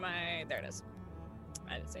it on my... There it is.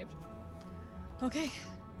 I had it saved. Okay.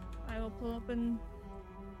 I will pull open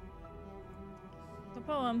the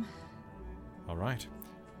poem. All right.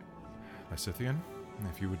 Lysithian,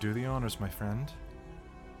 if you would do the honors, my friend.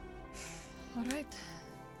 Alright.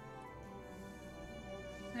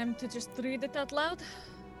 I'm to just read it out loud?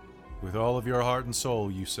 With all of your heart and soul,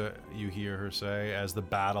 you hear her say as the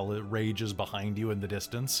battle rages behind you in the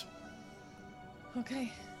distance.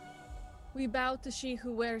 Okay. We bow to she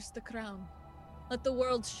who wears the crown. Let the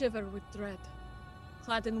world shiver with dread.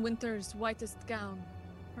 Clad in winter's whitest gown,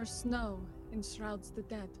 her snow enshrouds the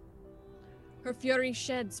dead. Her fury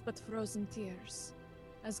sheds but frozen tears,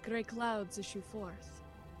 as grey clouds issue forth.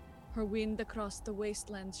 Her wind across the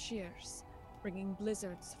wasteland shears, bringing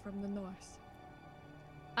blizzards from the north.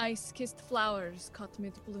 Ice-kissed flowers caught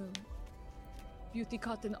mid-bloom, beauty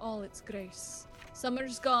caught in all its grace.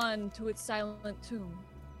 Summer's gone to its silent tomb,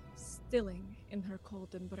 stilling in her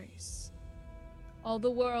cold embrace. All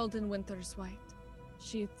the world in winter's white,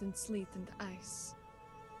 sheathed in sleet and ice.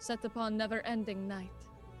 Set upon never-ending night,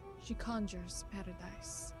 she conjures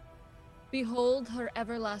paradise. Behold her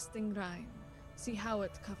everlasting rhyme, see how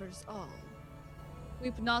it covers all.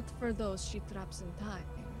 Weep not for those she traps in time,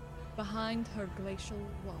 behind her glacial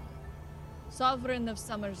wall. Sovereign of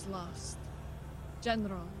summer's lost,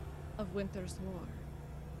 general of winter's war.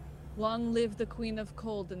 Long live the queen of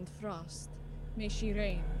cold and frost, may she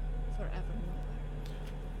reign forevermore.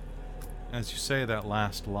 As you say that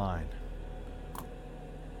last line,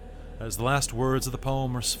 as the last words of the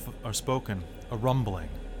poem are spoken, a rumbling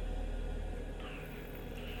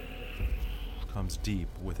comes deep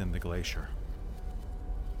within the glacier.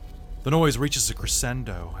 The noise reaches a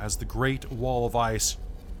crescendo as the great wall of ice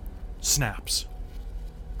snaps,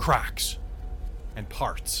 cracks, and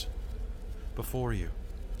parts before you.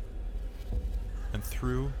 And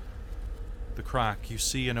through the crack, you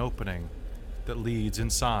see an opening that leads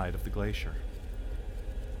inside of the glacier.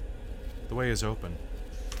 The way is open,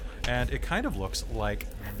 and it kind of looks like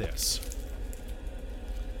this.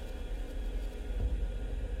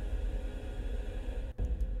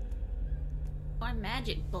 More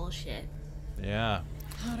magic bullshit. Yeah.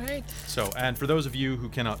 Alright. So, and for those of you who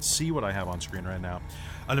cannot see what I have on screen right now,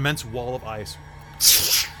 an immense wall of ice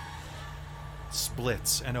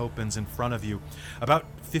splits and opens in front of you, about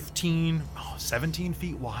 17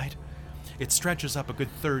 feet wide. It stretches up a good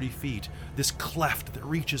 30 feet, this cleft that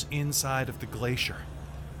reaches inside of the glacier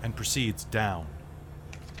and proceeds down,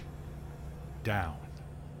 down,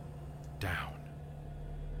 down.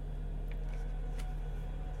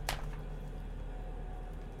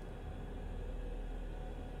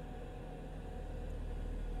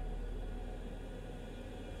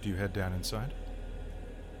 Do you head down inside?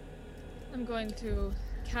 I'm going to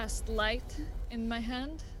cast light in my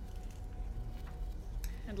hand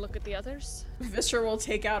and look at the others. Vischer will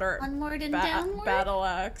take out our Onward and downward? battle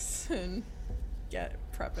axe and get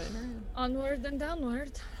prepping. Onward and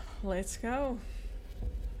downward. Let's go.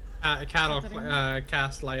 Cat will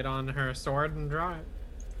cast light on her sword and draw it.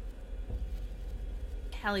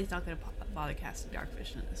 Callie's not gonna bother casting Dark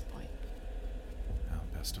Vision at this point. Well,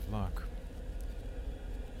 best of luck.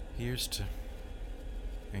 Here's to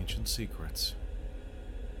ancient secrets.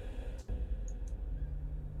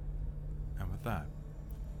 And with that,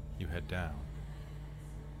 you head down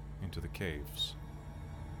into the caves.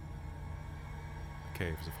 The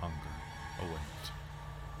caves of hunger await.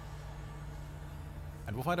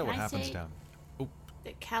 And we'll find out what Can I happens say- down. Oh,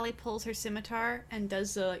 That Callie pulls her scimitar and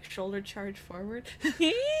does the shoulder charge forward.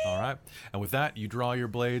 all right. And with that, you draw your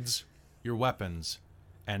blades, your weapons,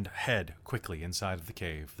 and head quickly inside of the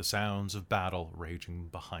cave, the sounds of battle raging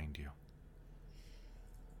behind you.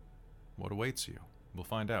 What awaits you? We'll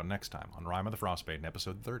find out next time on Rime of the Frostmaiden,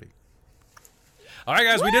 episode 30. All right,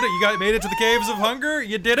 guys, we did it. You guys made it to the Caves of Hunger.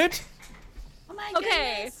 You did it. Oh my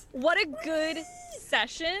Okay, goodness. what a good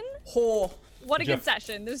session. Oh, What a Did you good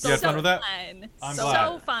session. This was you have so fun with that? fun. I'm so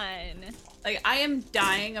glad. fun. Like, I am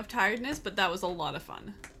dying of tiredness, but that was a lot of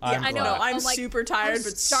fun. I'm I know. glad. I'm I'm like- super tired, I'm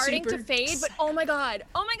but starting super to fade, but oh my god,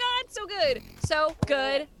 so good, so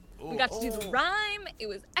good. We got to do the rhyme. It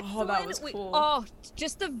was excellent. Oh, that was cool. Oh,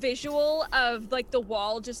 just the visual of like the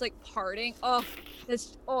wall just like parting.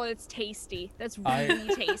 It's tasty. That's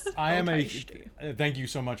really tasty. I am thank you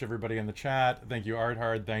so much, everybody in the chat. Thank you, Art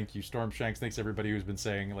Hard. Thank you, Stormshanks. Thanks everybody who's been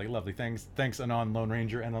saying like lovely things. Thanks, Anon Lone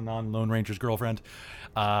Ranger and Anon Lone Ranger's girlfriend.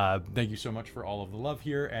 Thank you so much for all of the love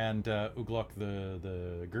here, and Uglok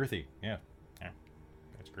the Girthy. Yeah.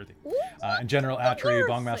 Girthy. And General Atri,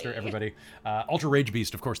 Bongmaster, everybody. Ultra Rage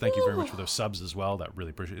Beast, of course, thank you very much for those subs as well. That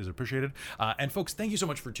really is appreciated. And folks, thank you so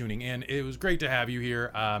much for tuning in. It was great to have you here.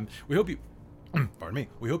 We hope you... Pardon me.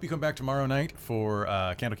 We hope you come back tomorrow night for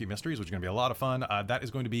Candlekeep Mysteries, which is going to be a lot of fun. That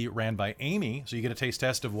is going to be ran by Amy, so you get a taste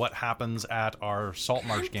test of what happens at our Salt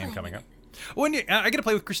Marsh game coming up. I get to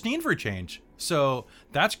play with Christine for a change, so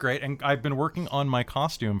that's great. And I've been working on my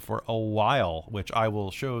costume for a while, which I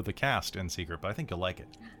will show the cast in secret, but I think you'll like it.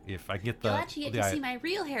 If I get You'll actually get to see my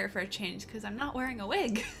real hair for a change, because I'm not wearing a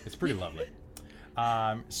wig. It's pretty lovely.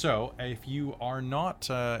 So if you are not,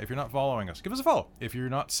 if you're not following us, give us a follow. If you're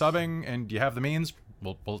not subbing and you have the means,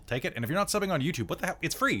 we'll take it. And if you're not subbing on YouTube, what the hell?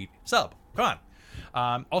 It's free. Sub. Come on.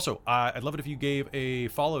 Also, I'd love it if you gave a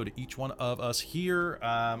follow to each one of us here,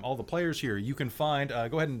 all the players here. You can find,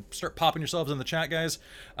 go ahead and start popping yourselves in the chat, guys.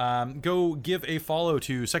 Go give a follow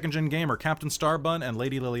to Second Gen Gamer, Captain Starbun, and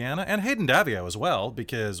Lady Liliana, and Hayden Davio as well,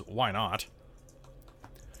 because why not?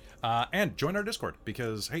 And join our Discord,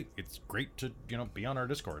 because, hey, it's great to, be on our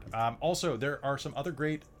Discord. Also, there are some other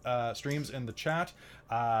great streams in the chat.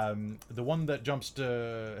 The one that jumps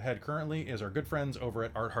to head currently is our good friends over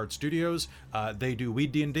at Art Hard Studios. They do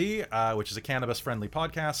Weed D&D, which is a cannabis-friendly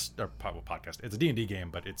podcast. Podcast. It's a D&D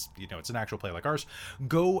game, but it's, it's an actual play like ours.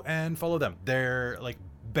 Go and follow them. They're,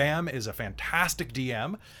 Bam is a fantastic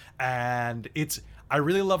DM, and I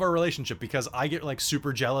really love our relationship because I get,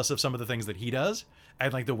 super jealous of some of the things that he does.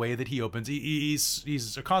 And the way that he opens,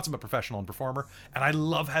 he's a consummate professional and performer, and I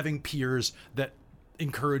love having peers that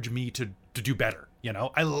encourage me to do better.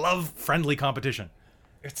 I love friendly competition.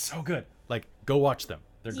 It's so good. Go watch them.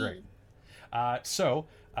 They're great.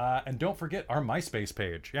 And don't forget our MySpace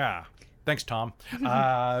page. Yeah, thanks, Tom.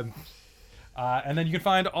 And then you can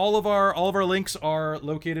find all of our links are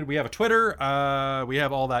located. We have a Twitter. We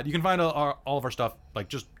have all that. You can find all of our stuff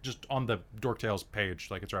just on the Dork Tales page.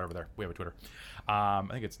 It's right over there. We have a Twitter. I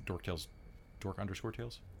think it's Dork Tales,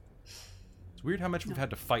 Dork_Tales. It's weird how much we've had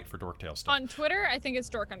to fight for Dork Tales stuff. On Twitter, I think it's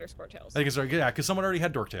Dork_Tales. I think it's because someone already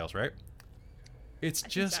had Dork Tales, right? It's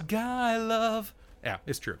just guy love. Yeah,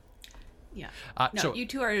 it's true. Yeah. No, so, you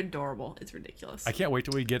two are adorable. It's ridiculous. I can't wait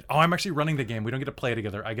till we get... Oh, I'm actually running the game. We don't get to play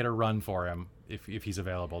together. I get to run for him if he's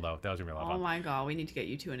available, though. That was going to be a lot of fun. Oh, my God. We need to get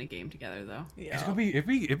you two in a game together, though. Yeah. It'd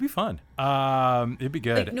be fun. It'd be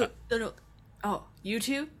good. No. Oh, you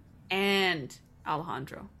two and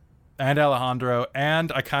Alejandro. And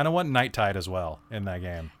I kind of want Night Tide as well in that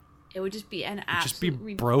game. It would just be an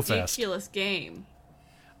absolutely ridiculous game.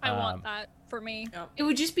 I want that for me. It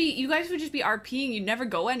would just be, you guys would just be RPing. You'd never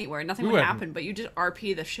go anywhere. Nothing would happen, but you just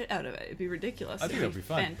RP the shit out of it. It'd be ridiculous. I think that'd be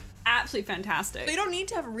fun. Absolutely fantastic. So you don't need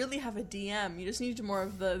to really have a DM. You just need more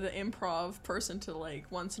of the improv person to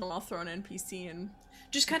once in a while throw an NPC and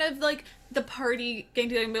just kind of the party getting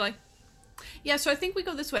together and be like, yeah, so I think we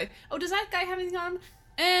go this way. Oh, does that guy have anything on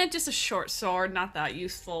him? Just a short sword, not that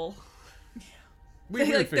useful.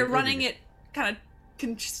 Yeah. They're running it kind of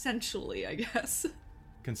consensually, I guess.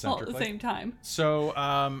 Concentrically. All at the same time. So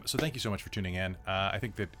thank you so much for tuning in. I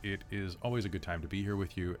think that it is always a good time to be here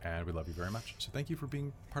with you, and we love you very much. So thank you for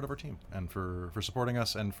being part of our team and for supporting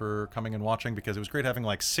us and for coming and watching, because it was great having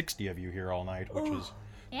 60 of you here all night, which was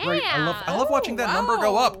great. I love watching that number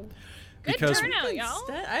go up. Good turnout, y'all.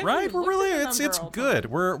 Right, we're really it's good.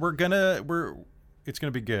 It's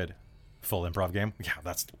gonna be good. Full improv game. Yeah,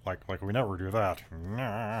 that's like we never do that.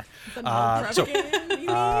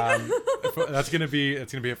 That's gonna be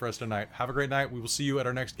it for us tonight. Have a great night. We will see you at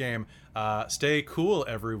our next game. Stay cool,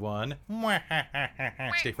 everyone.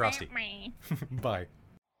 Stay frosty. Bye.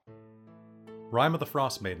 Rime of the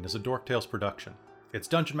Frostmaiden is a Dork Tales production. Its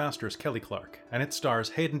dungeon master is Kelly Clark, and it stars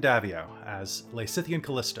Hayden Davio as Lysithian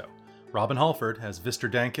Callisto, Robin Halford as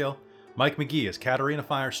Vister Dankill, Mike McGee as Katarina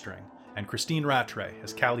Firestring, and Christine Rattray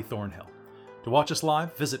as Callie Thornhill. To watch us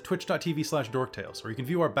live, visit twitch.tv/dorktales, or you can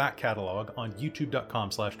view our back catalog on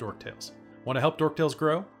youtube.com/dorktales. Want to help Dorktales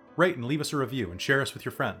grow? Rate and leave us a review and share us with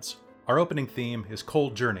your friends. Our opening theme is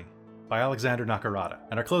Cold Journey by Alexander Nakarada,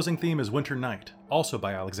 and our closing theme is Winter Night, also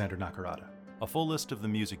by Alexander Nakarada. A full list of the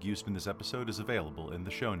music used in this episode is available in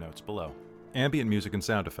the show notes below. Ambient music and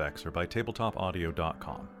sound effects are by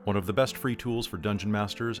tabletopaudio.com, one of the best free tools for dungeon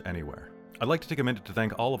masters anywhere. I'd like to take a minute to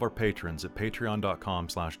thank all of our patrons at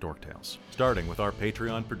patreon.com/dorktales, starting with our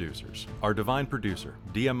Patreon producers. Our divine producer,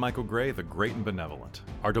 DM Michael Gray, the great and benevolent.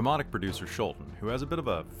 Our demonic producer, Schulten, who has a bit of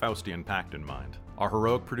a Faustian pact in mind. Our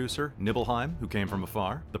heroic producer, Nibelheim, who came from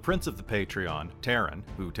afar. The prince of the Patreon, Taryn,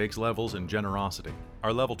 who takes levels in generosity.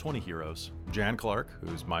 Our level 20 heroes, Jan Clark,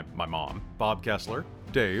 who's my mom, Bob Kessler,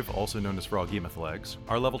 Dave, also known as Froghemoth Legs,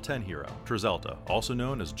 our level 10 hero, Trizelta, also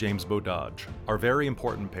known as James Bododge, our very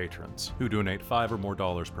important patrons, who donate $5 or more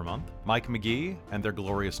per month, Mike McGee and their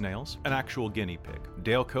glorious nails, an actual guinea pig,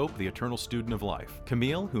 Dale Cope, the eternal student of life,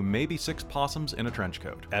 Camille, who may be 6 possums in a trench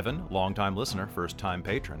coat, Evan, longtime listener, first-time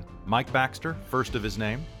patron, Mike Baxter, first of his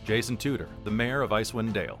name, Jason Tudor, the mayor of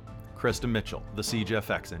Icewind Dale, Krista Mitchell, the Siege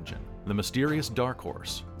FX engine, the mysterious Dark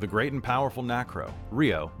Horse, the great and powerful Nacro,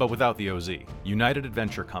 Rio, but without the OZ, United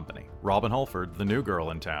Adventure Company, Robin Holford, the new girl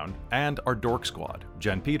in town, and our Dork Squad,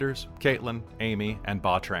 Jen Peters, Caitlin, Amy, and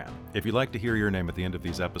Ba Tran. If you'd like to hear your name at the end of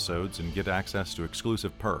these episodes and get access to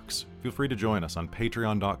exclusive perks, feel free to join us on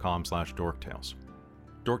patreon.com/dorktales.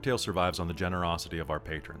 Dorktales survives on the generosity of our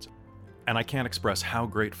patrons, and I can't express how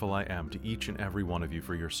grateful I am to each and every one of you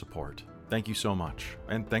for your support. Thank you so much,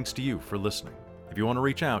 and thanks to you for listening. If you want to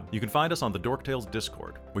reach out, you can find us on the Dorktales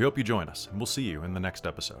Discord. We hope you join us, and we'll see you in the next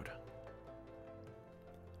episode.